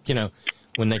one, and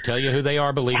when they tell you who they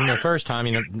are, believe them the first time.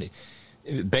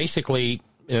 Basically,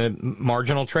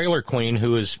 Marginal Trailer Queen,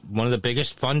 who is one of the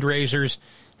biggest fundraisers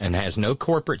and has no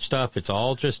corporate stuff. It's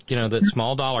all just, the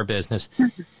small dollar business.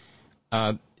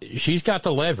 She's got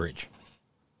the leverage.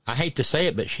 I hate to say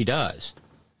it, but she does.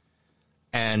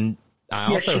 And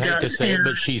I also hate to say it,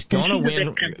 but she's going to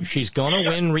win. She's going to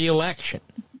win re-election.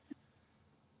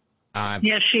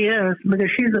 Yes, she is, because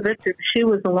she's a victim. She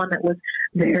was the one that was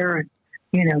there, and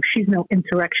she's no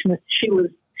insurrectionist. She was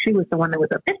the one that was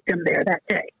a victim there that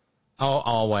day. Oh,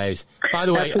 always. By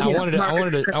the way, I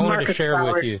wanted to share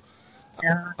with you.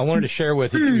 Yeah. I wanted to share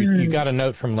with you. You got a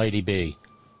note from Lady B.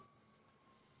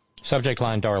 Subject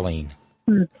line, Darlene.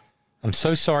 I'm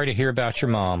so sorry to hear about your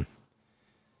mom.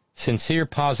 Sincere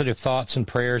positive thoughts and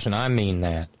prayers, and I mean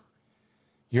that.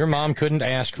 Your mom couldn't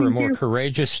ask for a more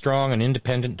courageous, strong, and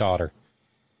independent daughter.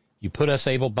 You put us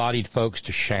able-bodied folks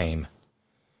to shame.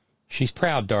 She's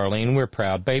proud, Darlene. We're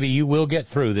proud. Baby, you will get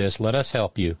through this. Let us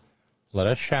help you. Let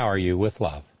us shower you with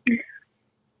love.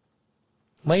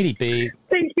 Lady B.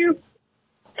 Thank you.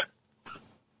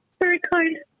 Very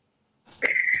kind.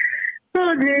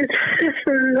 Oh, geez.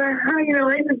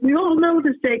 We all know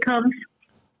this day comes.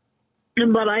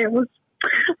 But I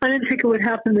didn't think it would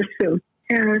happen this soon.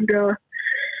 And, but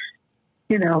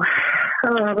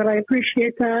I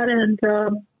appreciate that. And,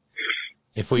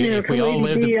 if we all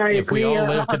lived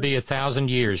to be 1,000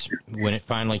 years when it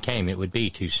finally came, it would be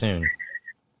too soon.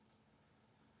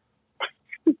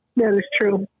 That is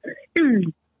true.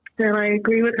 And I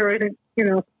agree with her. I think,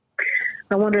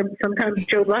 I wonder sometimes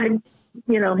Joe Biden,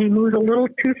 he moves a little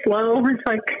too slow. It's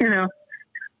like,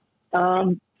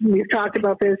 we've talked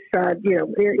about this,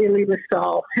 Elie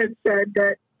Mystal has said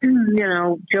that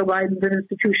Joe Biden's an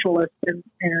institutionalist, and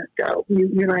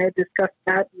you and I had discussed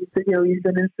that. He's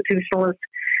an institutionalist,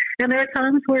 and there are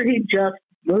times where he just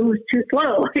moves too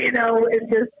slow.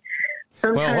 It's just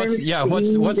sometimes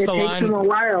what's the line? Takes him a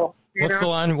while. What's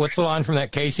the line from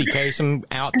that Casey Kasem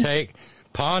outtake?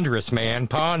 Ponderous, man,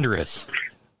 ponderous.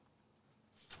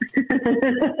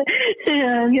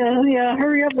 yeah.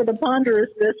 Hurry up with the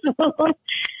ponderousness.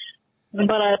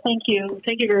 But thank you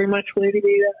very much, Lady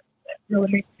B. That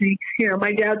really makes me.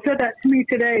 My dad said that to me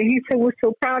today. He said, "We're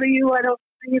so proud of you. I don't,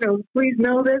 please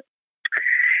know this."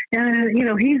 And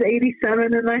he's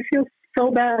 87, and I feel so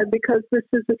bad because this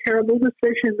is a terrible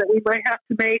decision that we might have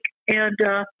to make. And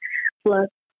but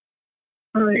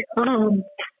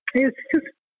it's just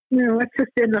it's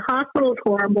just in the hospital. It's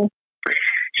horrible.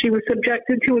 She was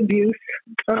subjected to abuse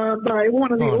by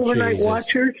one of the overnight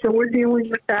watchers, so we're dealing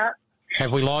with that.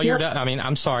 Have we lawyered up? I mean,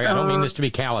 I'm sorry, I don't mean this to be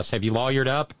callous. Have you lawyered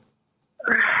up?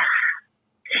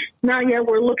 Not yet.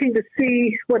 We're looking to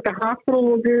see what the hospital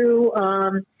will do.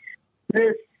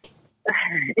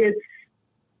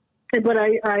 But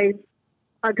I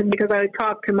can, because I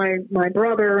talked to my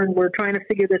brother and we're trying to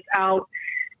figure this out.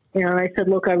 And I said,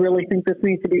 look, I really think this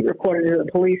needs to be reported to the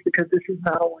police because this is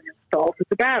not only assault, it's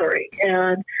a battery.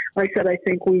 And I said, I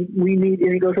think we need,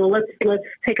 and he goes, well, let's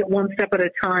take it one step at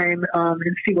a time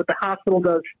and see what the hospital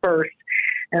does first.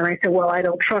 And I said, well, I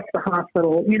don't trust the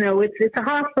hospital. It's a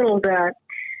hospital that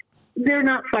they're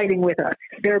not fighting with us.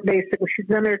 They're basically, she's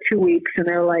been there 2 weeks and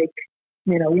they're like,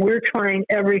 we're trying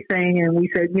everything. And we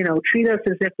said, treat us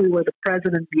as if we were the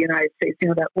president of the United States,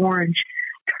 that orange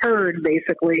turd,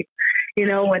 basically.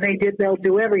 When they'll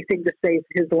do everything to save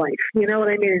his life. You know what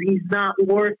I mean? And he's not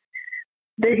worth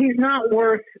a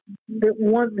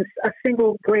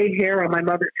single gray hair on my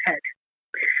mother's head.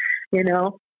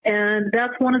 And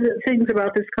that's one of the things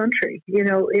about this country.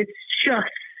 It's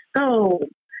just so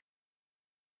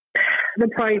the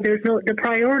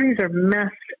priorities are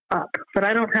messed up. But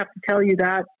I don't have to tell you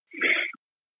that.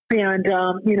 And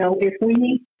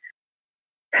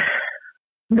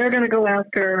they're going to go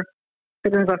after.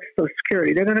 They're going to go after Social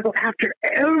Security. They're going to go after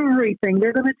everything.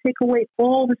 They're going to take away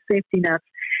all the safety nets.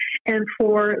 And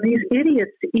for these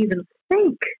idiots to even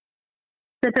think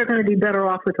that they're going to be better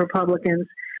off with Republicans,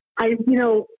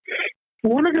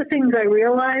 one of the things I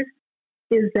realized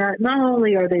is that not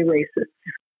only are they racist,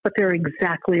 but they're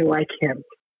exactly like him.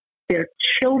 They're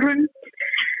children.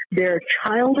 They're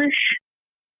childish.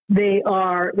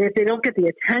 If they don't get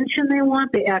the attention they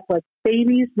want, they act like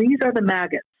babies. These are the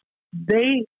maggots.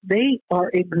 They are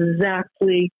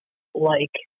exactly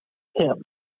like him.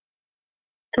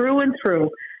 Through and through.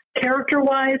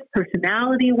 Character-wise,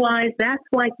 personality-wise, that's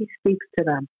why he speaks to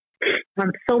them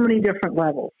on so many different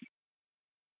levels.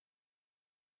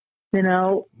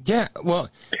 Yeah, well,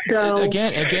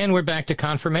 again, we're back to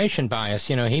confirmation bias.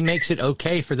 He makes it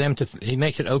okay for them to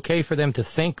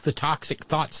think the toxic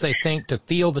thoughts they think, to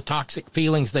feel the toxic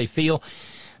feelings they feel,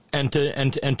 and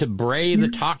to bray the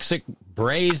toxic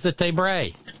brays that they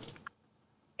bray.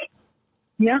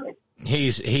 Yeah. He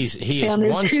is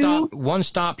one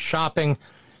stop shopping,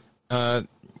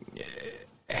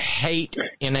 hate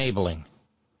enabling.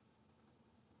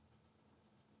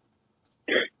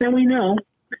 And we know,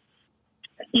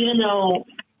 even though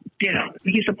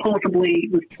he supposedly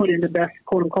was put in the best,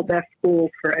 quote unquote, best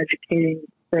schools for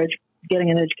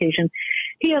getting an education,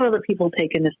 he had other people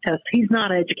taking this test. He's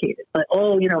not educated, but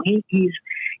he's.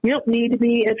 You don't need to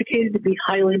be educated to be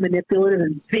highly manipulative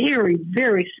and very,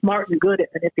 very smart and good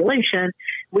at manipulation,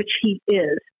 which he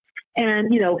is.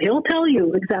 And, he'll tell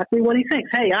you exactly what he thinks.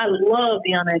 Hey, I love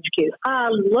the uneducated. I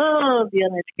love the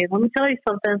uneducated. Let me tell you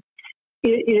something.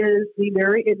 It is the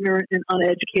very ignorant and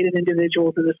uneducated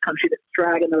individuals in this country that's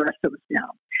dragging the rest of us down.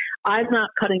 I'm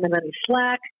not cutting them any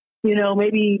slack.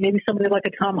 Maybe somebody like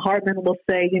a Tom Hartman will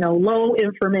say, low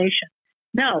information.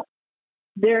 No,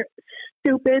 they're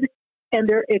stupid. And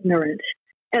they're ignorant.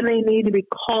 And they need to be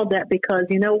called that because,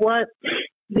 you know what?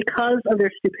 Because of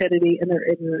their stupidity and their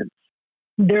ignorance,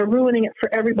 they're ruining it for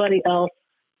everybody else.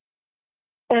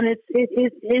 And it's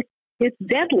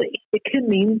deadly. It can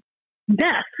mean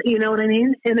death. You know what I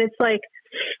mean? And it's like,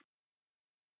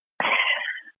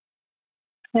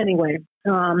 anyway.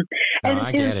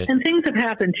 I get it. And things have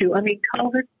happened too. I mean,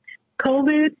 COVID,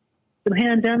 the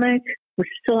pandemic, was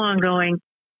still ongoing.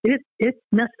 It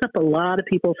messed up a lot of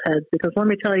people's heads because let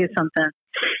me tell you something,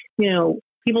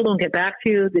 people don't get back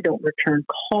to you. They don't return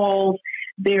calls.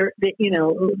 The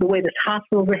way this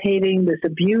hospital is behaving, this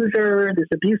abuser, this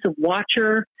abusive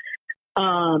watcher.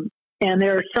 And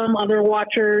there are some other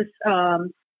watchers,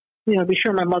 be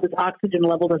sure my mother's oxygen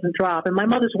level doesn't drop. And my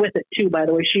mother's with it too, by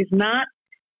the way. She's not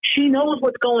She knows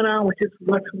what's going on, which is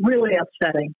what's really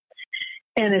upsetting.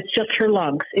 And it's just her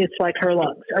lungs. It's like her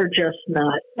lungs are just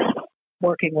not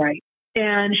working right.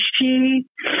 And she,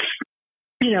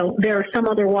 there are some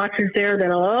other watchers there that,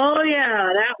 oh, yeah,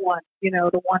 that one,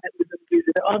 the one that was abused.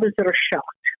 The others that are shocked.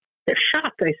 They're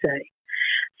shocked, I say.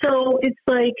 So it's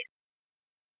like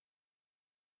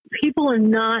people are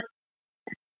not,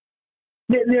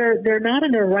 they're not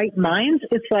in their right minds.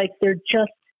 It's like there's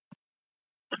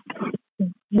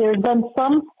been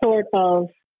some sort of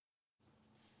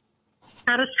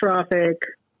catastrophic.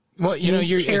 Well,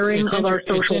 it's of our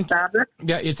social fabric.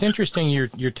 Yeah, it's interesting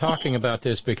you're talking about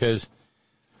this because,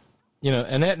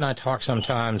 Annette and I talk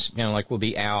sometimes, like we'll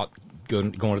be out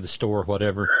going to the store or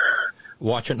whatever,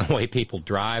 watching the way people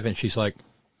drive, and she's like,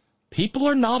 people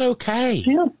are not okay.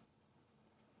 Yeah.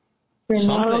 They're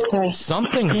not okay.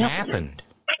 Something happened.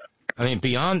 I mean,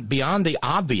 beyond the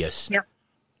obvious. Yep.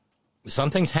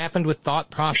 Something's happened with thought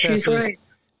processes. She's right.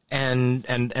 And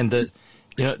the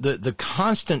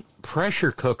constant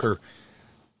pressure cooker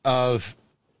of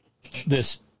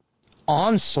this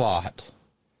onslaught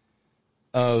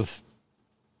of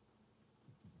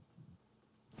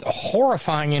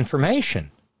horrifying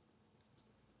information.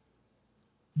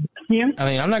 Yeah. I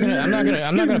mean, I'm not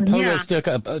gonna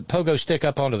pogo stick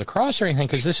up onto the cross or anything,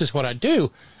 because this is what I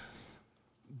do.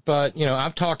 But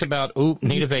I've talked about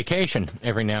need a vacation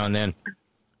every now and then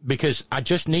because I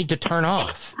just need to turn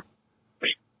off.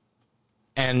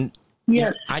 And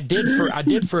yes, I did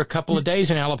for a couple of days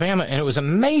in Alabama, and it was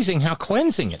amazing how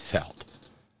cleansing it felt.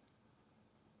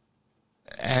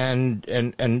 And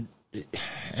I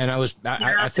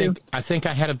think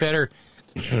I had a better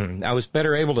I was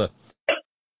better able to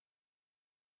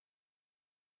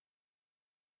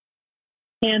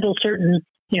handle certain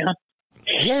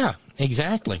Yeah,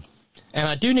 exactly. And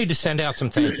I do need to send out some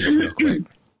thank yous real quick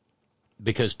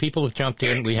because people have jumped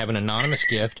in. We have an anonymous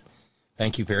gift.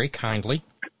 Thank you very kindly.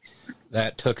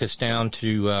 That took us down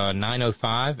to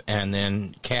 905, and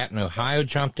then Kat in Ohio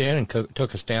jumped in and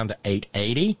took us down to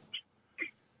 880.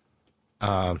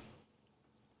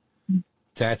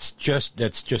 That's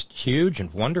just huge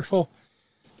and wonderful.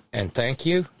 And thank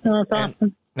you. Oh, that's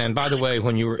awesome. And by the way,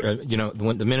 when you were,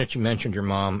 the minute you mentioned your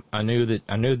mom, I knew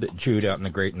that Jude out in the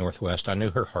Great Northwest, I knew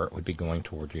her heart would be going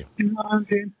toward you. Thank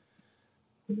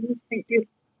you.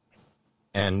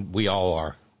 And we all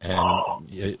are. And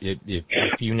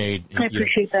if you need, I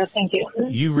appreciate that. Thank you.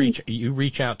 You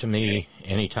reach out to me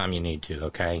anytime you need to.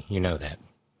 Okay, you know that.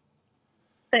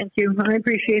 Thank you. I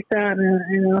appreciate that.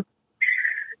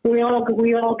 We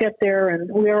all get there, and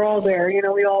we are all there.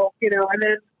 We all, and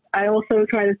then I also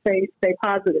try to stay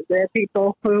positive. There are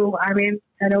people who, I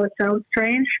know it sounds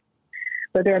strange,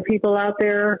 but there are people out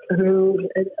there who,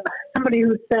 somebody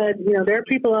who said, there are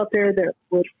people out there that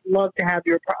would love to have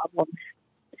your problems.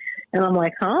 And I'm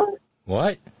like, huh?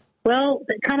 What? Well,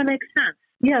 that kind of makes sense.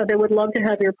 Yeah, they would love to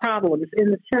have your problems in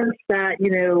the sense that,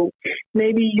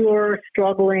 maybe you're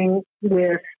struggling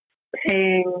with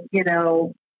paying,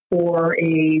 for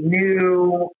a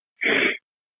new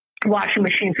washing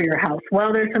machine for your house.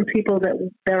 Well, there's some people that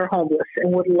are homeless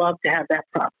and would love to have that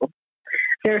problem.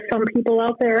 There are some people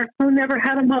out there who never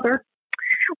had a mother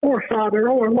or father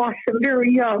or lost them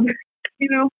very young,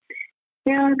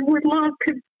 and would love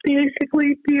to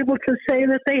basically be able to say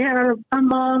that they had a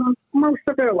mom most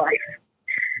of their life,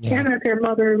 and that their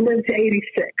mother lived to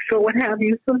 86 or what have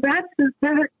you. So that,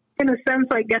 in a sense,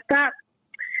 I get that.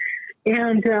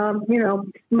 And,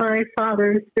 my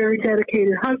father's very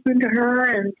dedicated husband to her,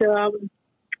 and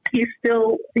he's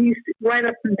right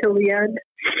up until the end.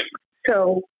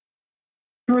 So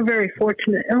we're very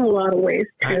fortunate in a lot of ways,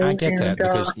 too. I get that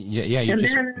because, you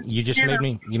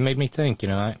made me think,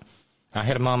 I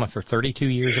had a mama for 32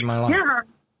 years of my life,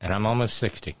 and I'm almost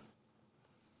 60.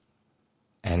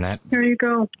 And that there you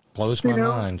go. blows my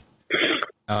mind.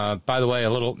 By the way, a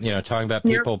little, talking about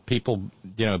people,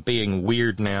 being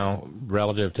weird now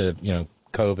relative to,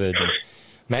 COVID.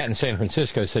 Matt in San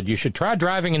Francisco said you should try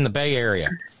driving in the Bay Area.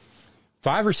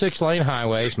 5 or 6 lane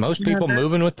highways, most people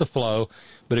moving with the flow,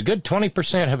 but a good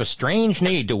 20% have a strange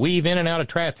need to weave in and out of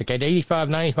traffic at 85,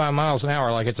 95 miles an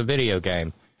hour like it's a video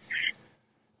game.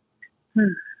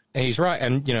 And he's right.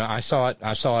 And, I saw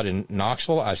it in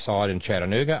Knoxville. I saw it in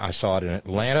Chattanooga. I saw it in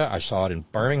Atlanta. I saw it in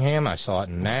Birmingham. I saw it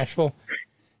in Nashville.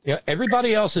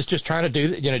 Everybody else is just trying to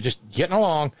do, just getting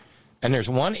along. And there's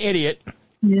one idiot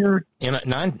in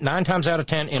nine times out of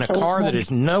 10 in a car that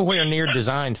is nowhere near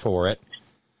designed for it.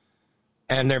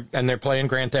 And they're playing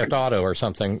Grand Theft Auto or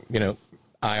something,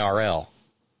 IRL.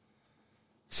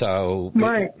 So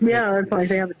right, it's like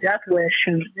they have a death wish,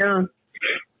 and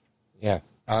yeah.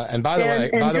 And by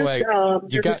the way,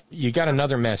 you got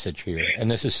another message here, and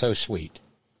this is so sweet.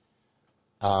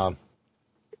 An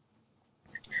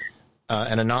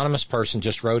anonymous person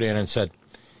just wrote in and said,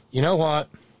 "You know what?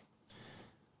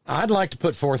 I'd like to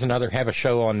put forth another have a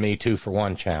show on me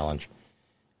 2-for-1 challenge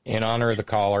in honor of the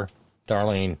caller,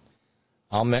 Darlene.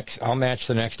 I'll match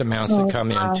the next amounts that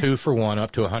come in 2-for-1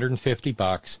 up to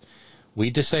 $150. We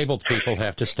disabled people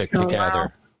have to stick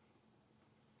together."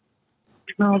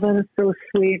 Wow. Oh, that is so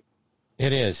sweet.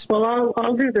 It is. Well,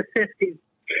 I'll do the 50.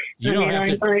 You don't have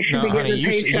to. No, honey,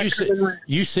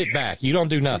 you sit back. You don't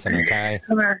do nothing, okay?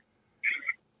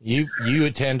 You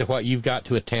attend to what you've got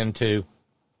to attend to,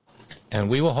 and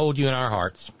we will hold you in our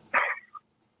hearts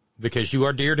because you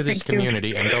are dear to this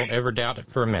community, and don't ever doubt it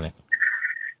for a minute.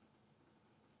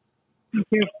 Thank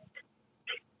you.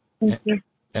 Thank you.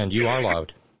 And you are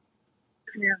loved.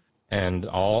 Yeah. And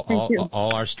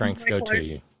all our strength go to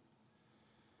you.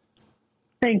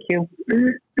 Thank you.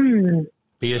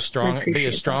 Be as strong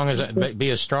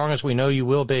as we know you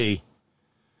will be.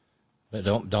 But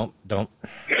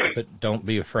don't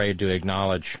be afraid to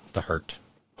acknowledge the hurt,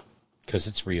 because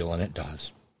it's real and it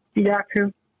does. You got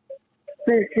to.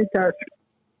 It does.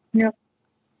 Yep.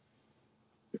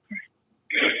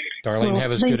 Darlene,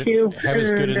 have as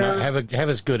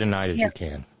good a night as you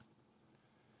can.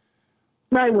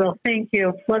 I will. Thank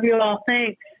you. Love you all.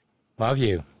 Thanks. Love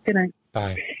you. Good night.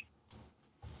 Bye.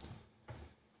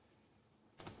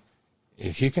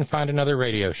 If you can find another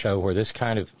radio show where this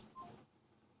kind of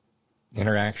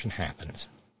interaction happens,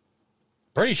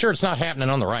 pretty sure it's not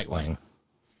happening on the right wing.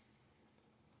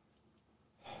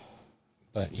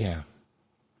 But yeah,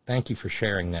 thank you for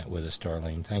sharing that with us,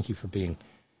 Darlene. Thank you for being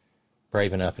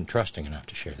brave enough and trusting enough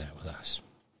to share that with us.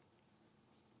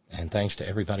 And thanks to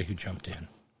everybody who jumped in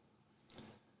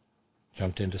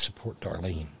to support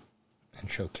Darlene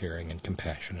and show caring and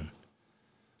compassion and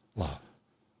love.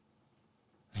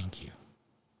 Thank you.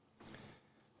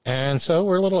 And so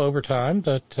we're a little over time,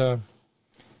 but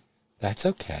that's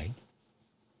okay.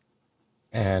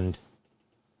 And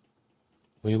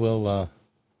we will,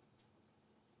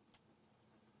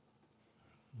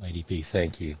 Lady B,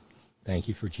 thank you. Thank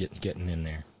you for getting in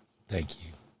there. Thank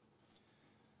you.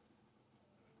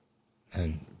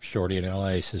 And Shorty in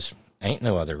L.A. says, ain't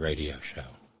no other radio show.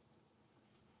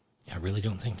 I really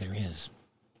don't think there is.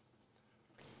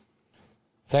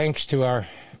 Thanks to our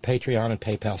Patreon and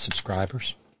PayPal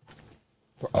subscribers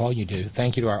for all you do.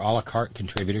 Thank you to our a la carte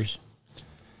contributors.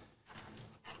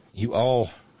 You all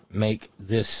make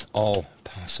this all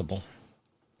possible.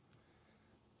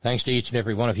 Thanks to each and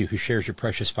every one of you who shares your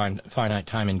precious finite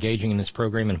time engaging in this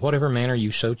program in whatever manner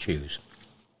you so choose.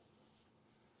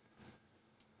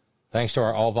 Thanks to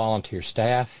our all-volunteer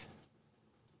staff.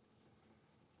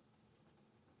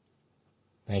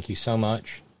 Thank you so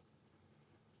much.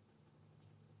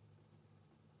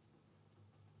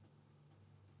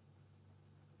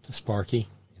 To Sparky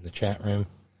in the chat room.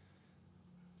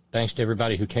 Thanks to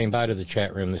everybody who came by to the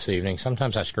chat room this evening.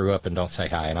 Sometimes I screw up and don't say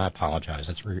hi, and I apologize.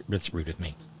 It's rude of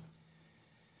me.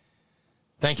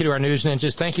 Thank you to our news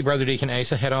ninjas. Thank you, Brother Deacon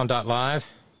Asa. Headon.live.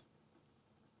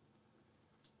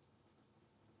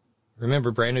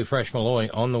 Remember, brand new Fresh Malloy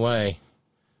on the way.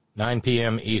 9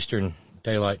 p.m. Eastern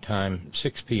Daylight Time,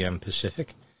 6 p.m.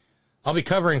 Pacific. I'll be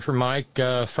covering for Mike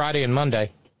Friday and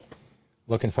Monday.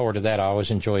 Looking forward to that. I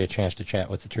always enjoy a chance to chat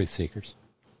with the Truth Seekers.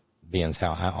 Being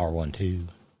how I are one, too.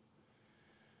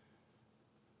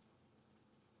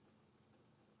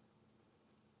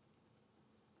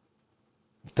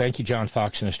 Thank you, John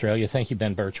Fox in Australia. Thank you,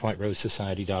 Ben Birch,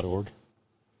 WhiteRoseSociety.org.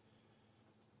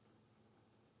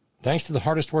 Thanks to the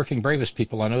hardest working, bravest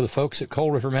people I know, the folks at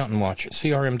Coal River Mountain Watch at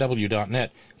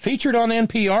CRMW.net. Featured on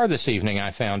NPR this evening,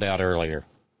 I found out earlier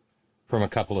from a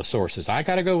couple of sources. I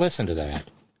got to go listen to that.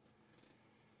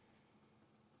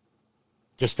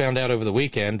 Just found out over the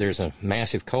weekend there's a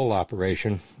massive coal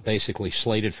operation basically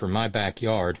slated for my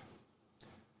backyard.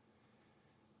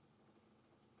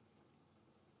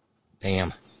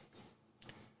 Damn.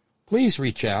 Please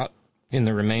reach out in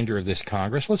the remainder of this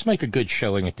Congress. Let's make a good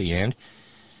showing at the end.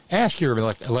 Ask your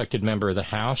elected member of the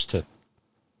House to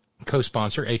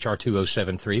co-sponsor H.R.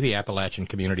 2073, the Appalachian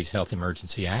Communities Health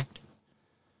Emergency Act.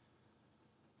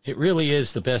 It really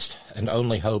is the best and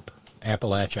only hope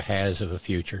Appalachia has of a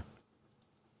future.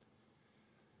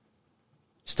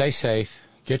 Stay safe.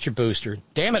 Get your booster.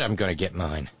 Damn it, I'm going to get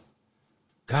mine.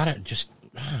 I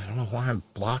don't know why I'm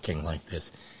blocking like this.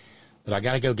 But I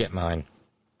got to go get mine.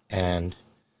 And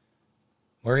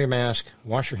wear your mask,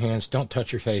 wash your hands, don't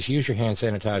touch your face, use your hand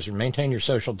sanitizer, maintain your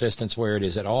social distance where it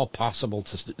is at all possible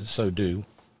to so do.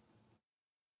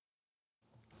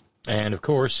 And, of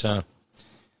course,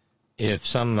 if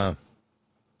some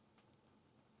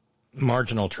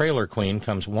marginal trailer queen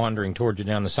comes wandering toward you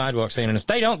down the sidewalk saying, if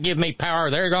they don't give me power,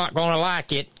 they're not going to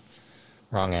like it.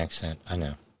 Wrong accent, I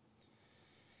know.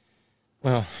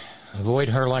 Well, avoid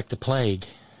her like the plague,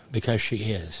 because she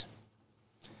is.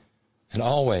 And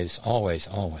always, always,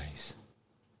 always.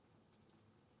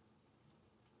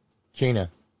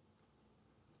 Gina,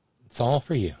 it's all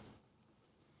for you.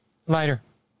 Later.